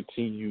 We're going to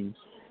continue,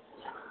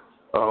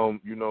 to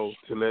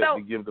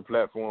give the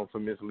platform for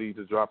Miss Lee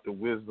to drop the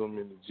wisdom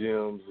and the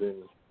gems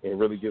and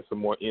really get some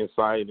more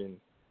insight and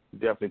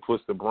definitely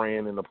push the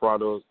brand and the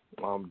product.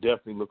 I'm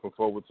definitely looking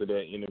forward to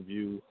that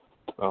interview.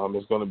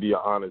 It's going to be an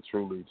honor,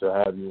 truly, to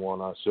have you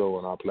on our show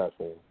and our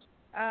platform.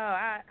 Oh,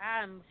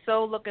 I'm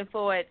so looking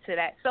forward to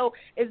that. So,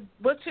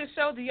 what's your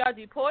show? Do y'all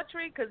do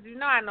poetry? Because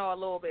I know a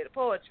little bit of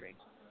poetry.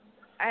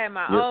 I have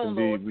my own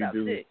little stuff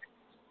too.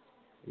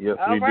 Yes,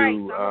 All we right.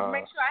 do. So I'm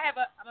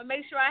gonna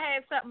make sure I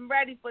have something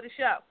ready for the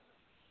show.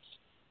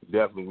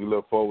 Definitely, we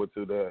look forward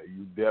to that.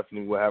 You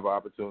definitely will have an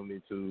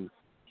opportunity to,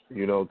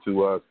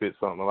 spit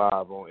something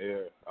live on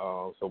air.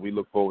 So we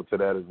look forward to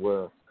that as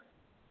well.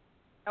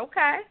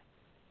 Okay.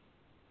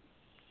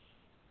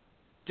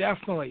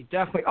 Definitely.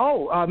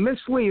 Oh, Miss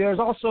Lee, there's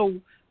also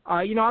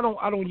I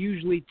don't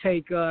usually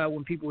take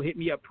when people hit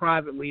me up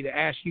privately to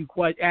ask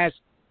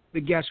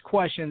the guest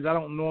questions. I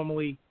don't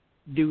normally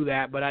do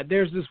that, but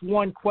there's this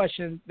one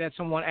question that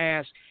someone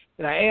asked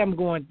that I am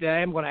going to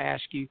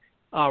ask you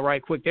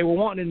right quick. They were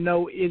wanting to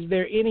know: is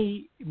there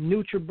any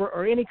NutriBurst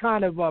or any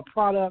kind of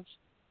products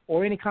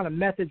or any kind of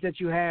methods that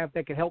you have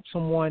that could help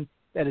someone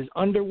that is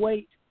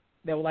underweight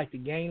that would like to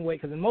gain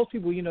weight? Because most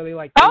people, they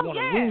want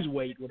to lose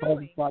weight with all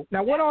these products.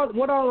 Now, what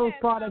are those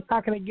products? How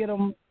can I get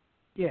them?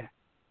 Yeah.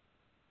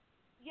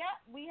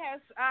 Yeah,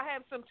 I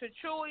have some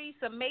Trichui,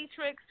 some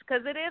Matrix,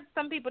 because it is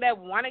some people that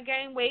want to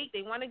gain weight,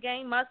 they want to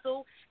gain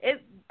muscle.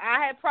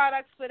 I have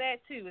products for that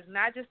too. It's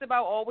not just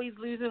about always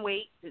losing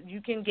weight.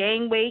 You can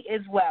gain weight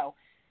as well.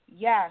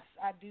 Yes,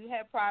 I do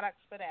have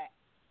products for that.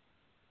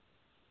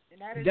 And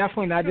that is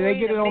definitely. Now, do they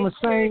get it on the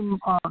same?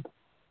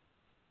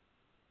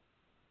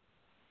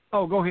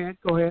 Oh, go ahead.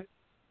 Oh no,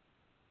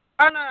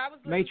 I was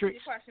listening Matrix. to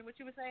your question. What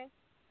you were saying?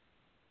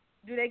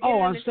 Do they get it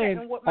in the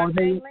second with my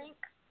same link?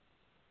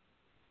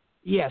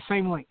 Yeah,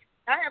 same link.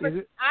 I have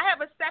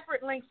a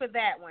separate link for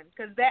that one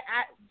because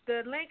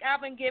the link I've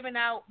been giving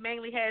out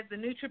mainly has the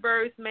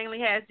NutriBurst,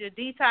 mainly has your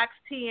detox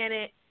tea in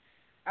it.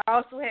 I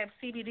also have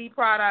CBD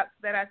products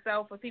that I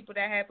sell for people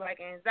that have like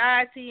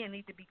anxiety and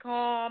need to be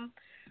calm,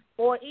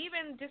 or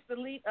even just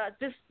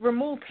just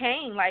remove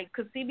pain. Like,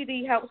 because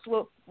CBD helps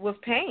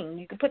with pain.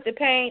 You can put the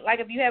pain,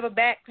 like if you have a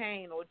back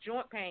pain or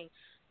joint pain,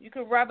 you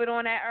can rub it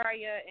on that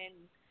area, and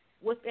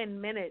within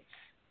minutes,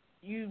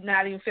 you're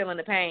not even feeling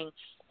the pain.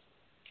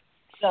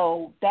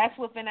 So that's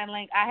within that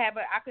link. I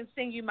can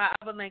send you my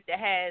other link that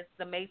has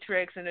the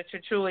Matrix and the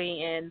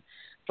Trichui, and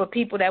for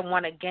people that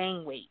want to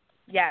gain weight.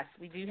 Yes,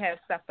 we do have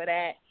stuff for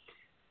that.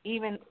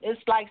 Even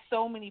it's like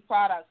so many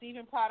products.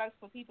 Even products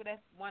for people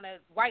that want to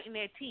whiten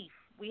their teeth.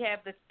 We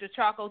have the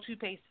charcoal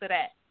toothpaste for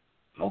that.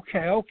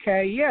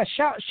 Okay. Yeah,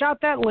 shout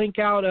that link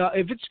out.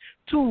 If it's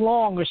too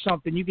long or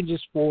something, you can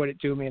just forward it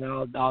to me, and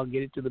I'll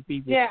get it to the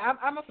people. Yeah,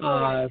 I'm a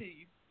forward it to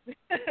you.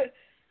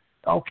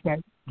 Okay.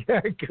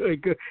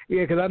 Good.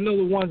 Yeah, because I know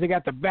the ones that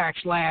got the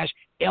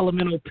 /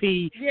 elemental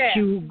P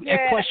Q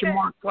question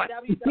mark.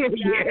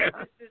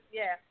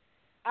 Yeah.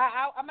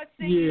 I'm gonna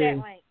send you that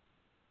link.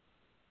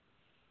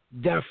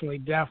 Definitely.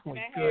 Good.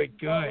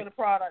 All the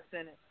products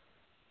in it.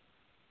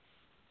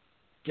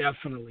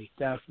 Definitely.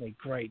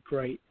 Great.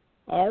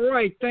 All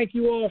right. Thank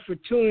you all for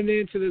tuning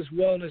in to this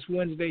Wellness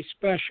Wednesday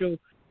special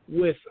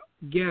with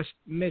guest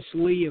Miss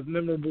Lee of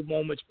Memorable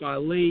Moments by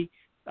Lee.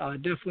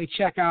 Definitely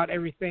check out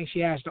everything she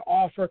has to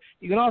offer.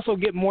 You can also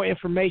get more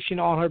information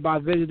on her by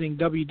visiting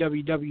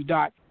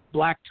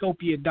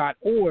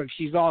www.blacktopia.org.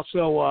 She's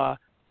also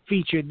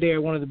featured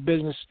there, one of the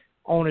business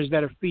owners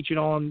that are featured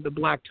on the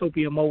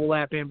Blacktopia mobile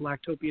app and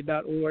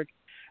blacktopia.org.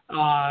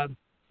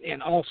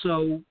 And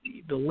also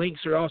the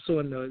links are also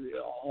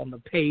on the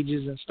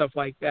pages and stuff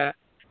like that.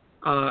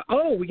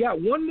 We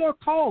got one more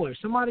caller.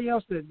 Somebody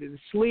else that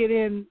slid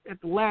in at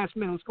the last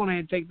minute. Let's go ahead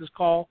and take this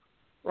call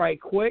right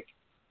quick.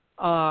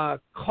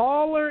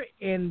 Caller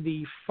in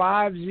the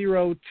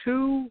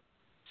 502-712.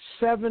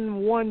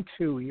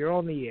 You're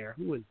on the air.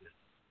 Who is this?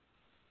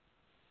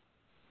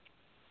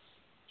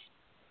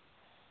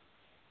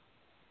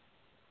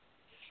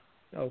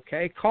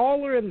 Okay,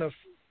 caller in the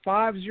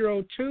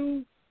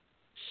 502-712.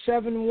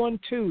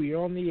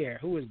 You're on the air.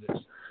 Who is this?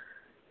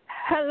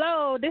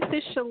 Hello, this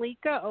is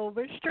Shalika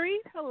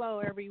Overstreet.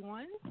 Hello,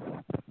 everyone.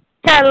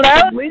 Hello,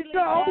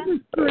 Shalika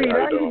Overstreet.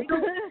 How you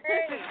doing?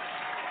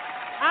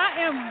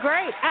 I am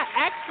great. I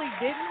actually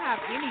didn't have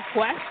any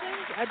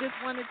questions. I just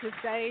wanted to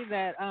say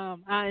that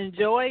I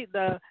enjoyed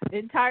the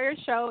entire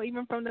show,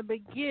 even from the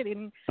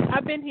beginning.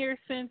 I've been here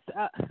since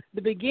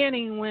the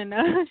beginning when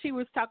she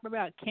was talking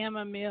about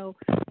chamomile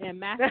and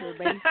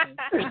masturbation.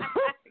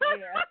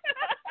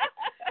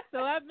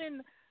 So I've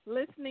been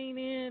listening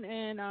in,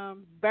 and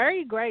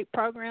very great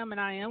program, and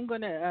I am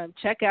going to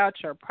check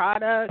out your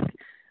product.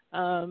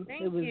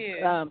 Thank it was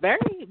you.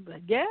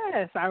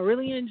 Yes, I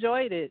really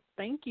enjoyed it.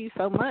 Thank you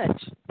so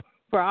much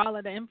for all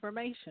of the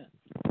information.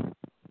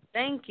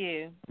 Thank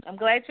you. I'm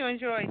glad you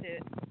enjoyed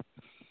it.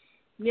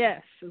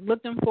 Yes,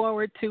 looking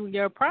forward to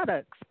your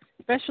products,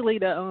 especially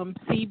the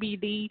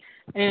CBD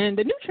and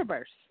the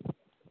NutriBurst.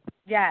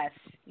 Yes.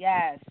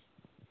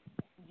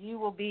 You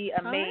will be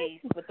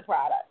amazed with the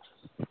products.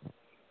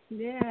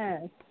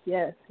 Yes.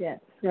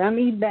 I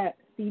need that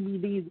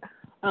CBD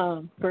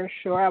for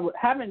sure. I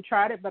haven't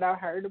tried it, but I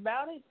heard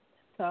about it.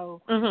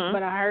 So,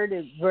 but I heard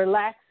it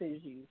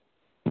relaxes you.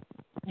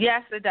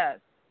 Yes, it does.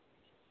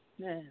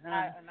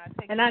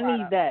 And I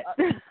need that.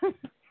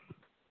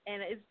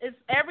 And it's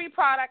every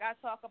product I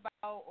talk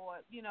about, or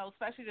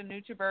especially the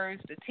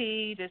NutriBurst, the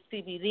tea, the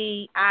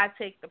CBD. I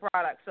take the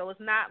product, so it's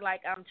not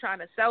like I'm trying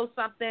to sell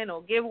something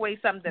or give away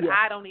something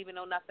I don't even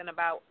know nothing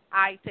about.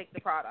 I take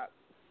the product.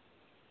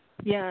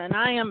 Yeah, and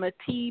I am a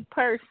tea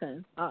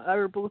person, a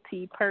herbal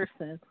tea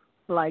person,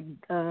 like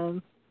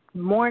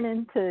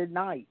morning to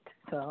night.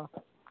 So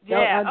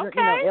okay.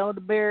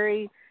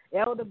 Elderberry,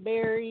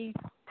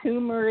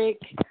 turmeric,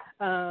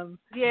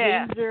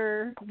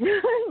 ginger.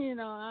 You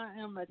know, I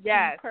am a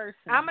tea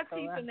person. I'm a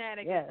tea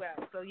fanatic as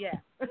well. So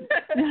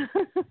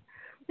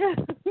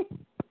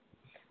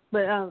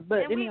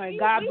But anyway,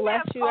 God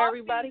bless you, coffee.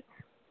 Everybody.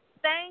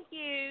 Thank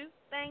you.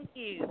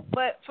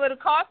 But for the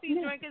coffee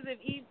drinkers,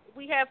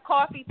 we have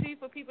coffee too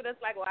for people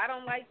that's like, well, I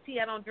don't like tea,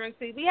 I don't drink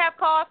tea. We have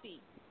coffee.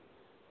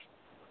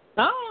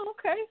 Oh,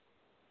 okay.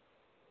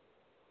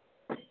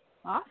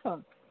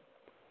 Awesome.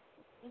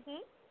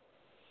 Mhm.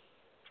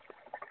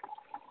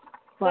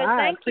 Well, I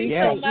thank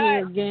appreciate you so much.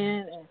 you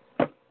again.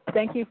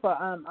 Thank you for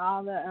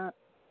all the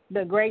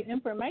great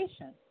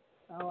information.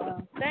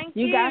 So, thank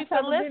you guys for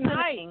have listening. A good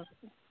night.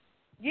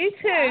 You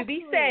too.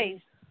 Be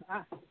safe.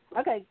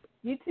 Okay.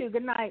 You too.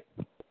 Good night.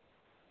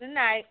 Good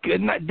night.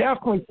 Good night.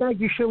 Definitely. Thank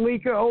you,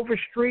 Shalika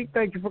Overstreet.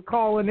 Thank you for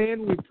calling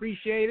in. We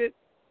appreciate it.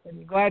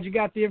 And glad you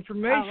got the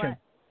information. All right.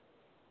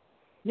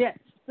 Yes.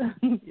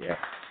 Yeah.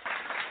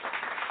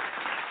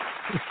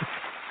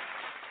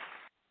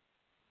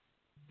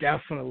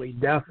 Definitely.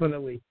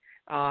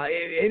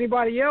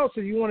 Anybody else,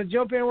 if you want to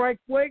jump in right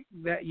quick,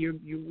 that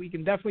we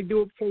can definitely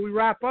do it before we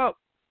wrap up.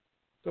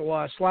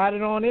 So slide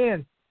it on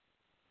in.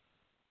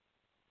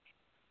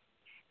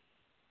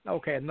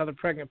 Okay, another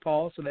pregnant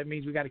pause, so that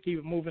means we got to keep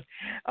it moving.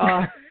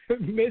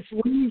 Miss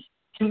Lee,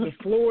 the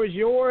floor is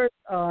yours.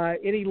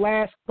 Any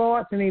last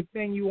thoughts,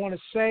 anything you want to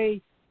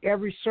say?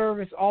 Every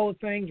service, all the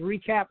things,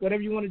 recap,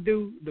 whatever you want to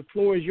do, the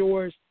floor is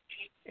yours,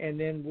 and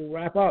then we'll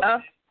wrap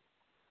up.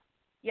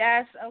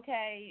 Yes,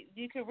 okay.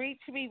 You can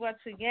reach me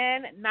once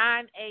again,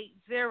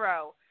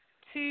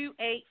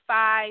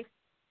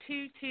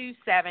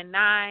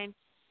 980-285-2279.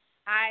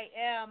 I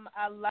am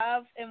a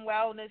love and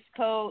wellness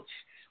coach.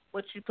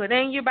 What you put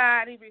in your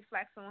body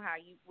reflects on how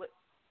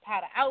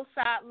the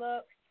outside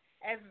looks.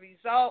 As a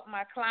result,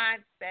 my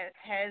clients that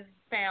has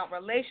found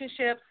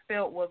relationships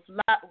filled with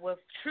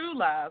true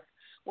love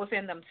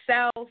within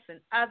themselves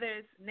and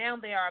others, now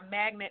they are a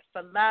magnet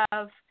for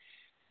love.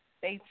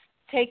 They've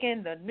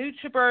taken the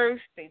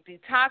NutriBurst, they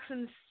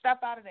detoxing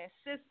stuff out of their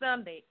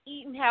system, they're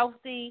eating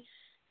healthy.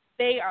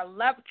 They are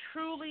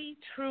truly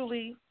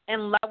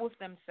in love with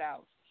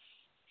themselves.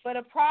 For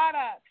the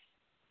products,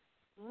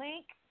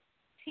 link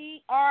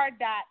tr.ee/Coach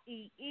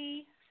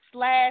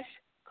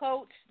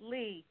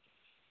Lee.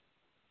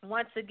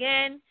 Once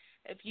again,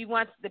 if you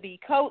want to be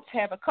coached,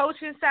 have a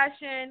coaching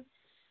session,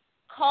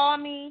 call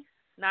me,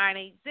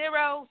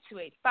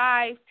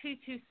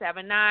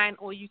 980-285-2279,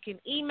 or you can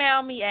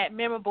email me at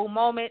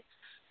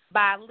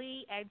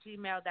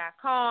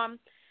memorablemomentsbylee@gmail.com.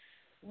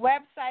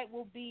 Website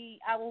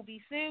I will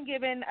be soon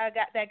giving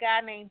that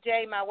guy named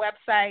Jay my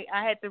website.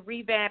 I had to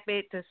revamp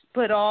it to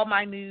put all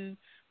my new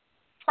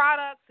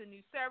products and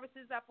new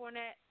services up on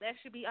that. That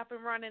should be up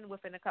and running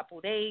within a couple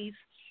of days.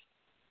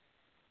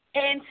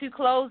 And to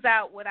close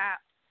out, what I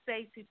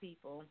say to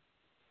people,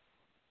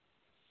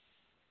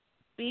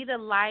 be the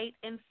light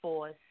and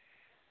force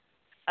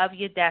of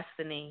your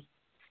destiny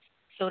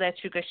so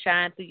that you can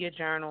shine through your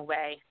journey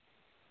way.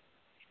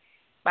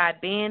 By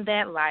being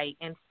that light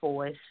and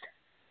force,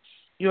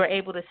 you're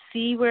able to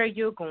see where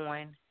you're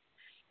going.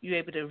 You're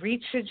able to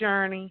reach your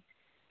journey,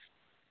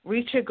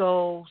 reach your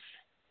goals,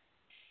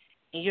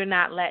 and you're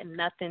not letting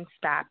nothing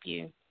stop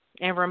you.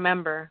 And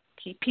remember,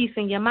 keep peace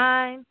in your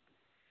mind,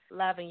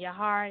 love in your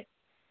heart,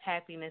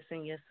 happiness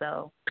in your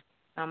soul.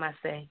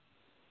 Namaste.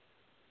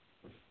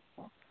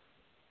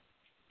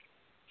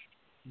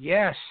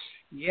 Yes,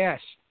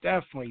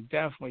 definitely.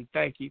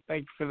 Thank you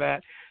for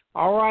that.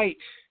 All right.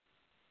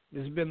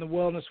 This has been the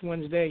Wellness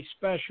Wednesday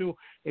special.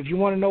 If you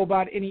want to know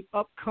about any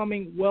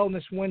upcoming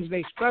Wellness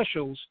Wednesday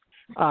specials,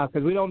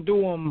 because we don't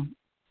do them,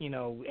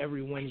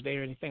 every Wednesday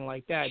or anything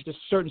like that, just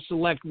certain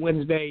select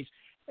Wednesdays.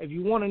 If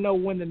you want to know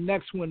when the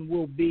next one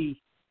will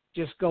be,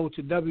 just go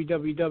to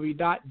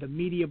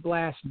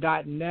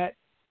www.themediablast.net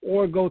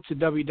or go to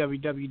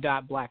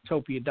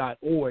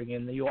www.blacktopia.org,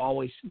 and you'll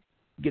always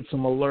get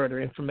some alert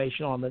or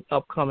information on the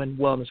upcoming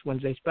Wellness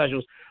Wednesday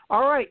specials.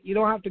 All right, you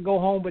don't have to go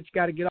home, but you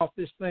got to get off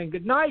this thing.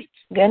 Good night.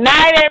 Good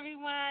night,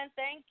 everyone.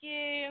 Thank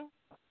you.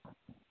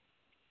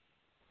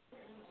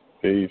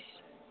 Peace.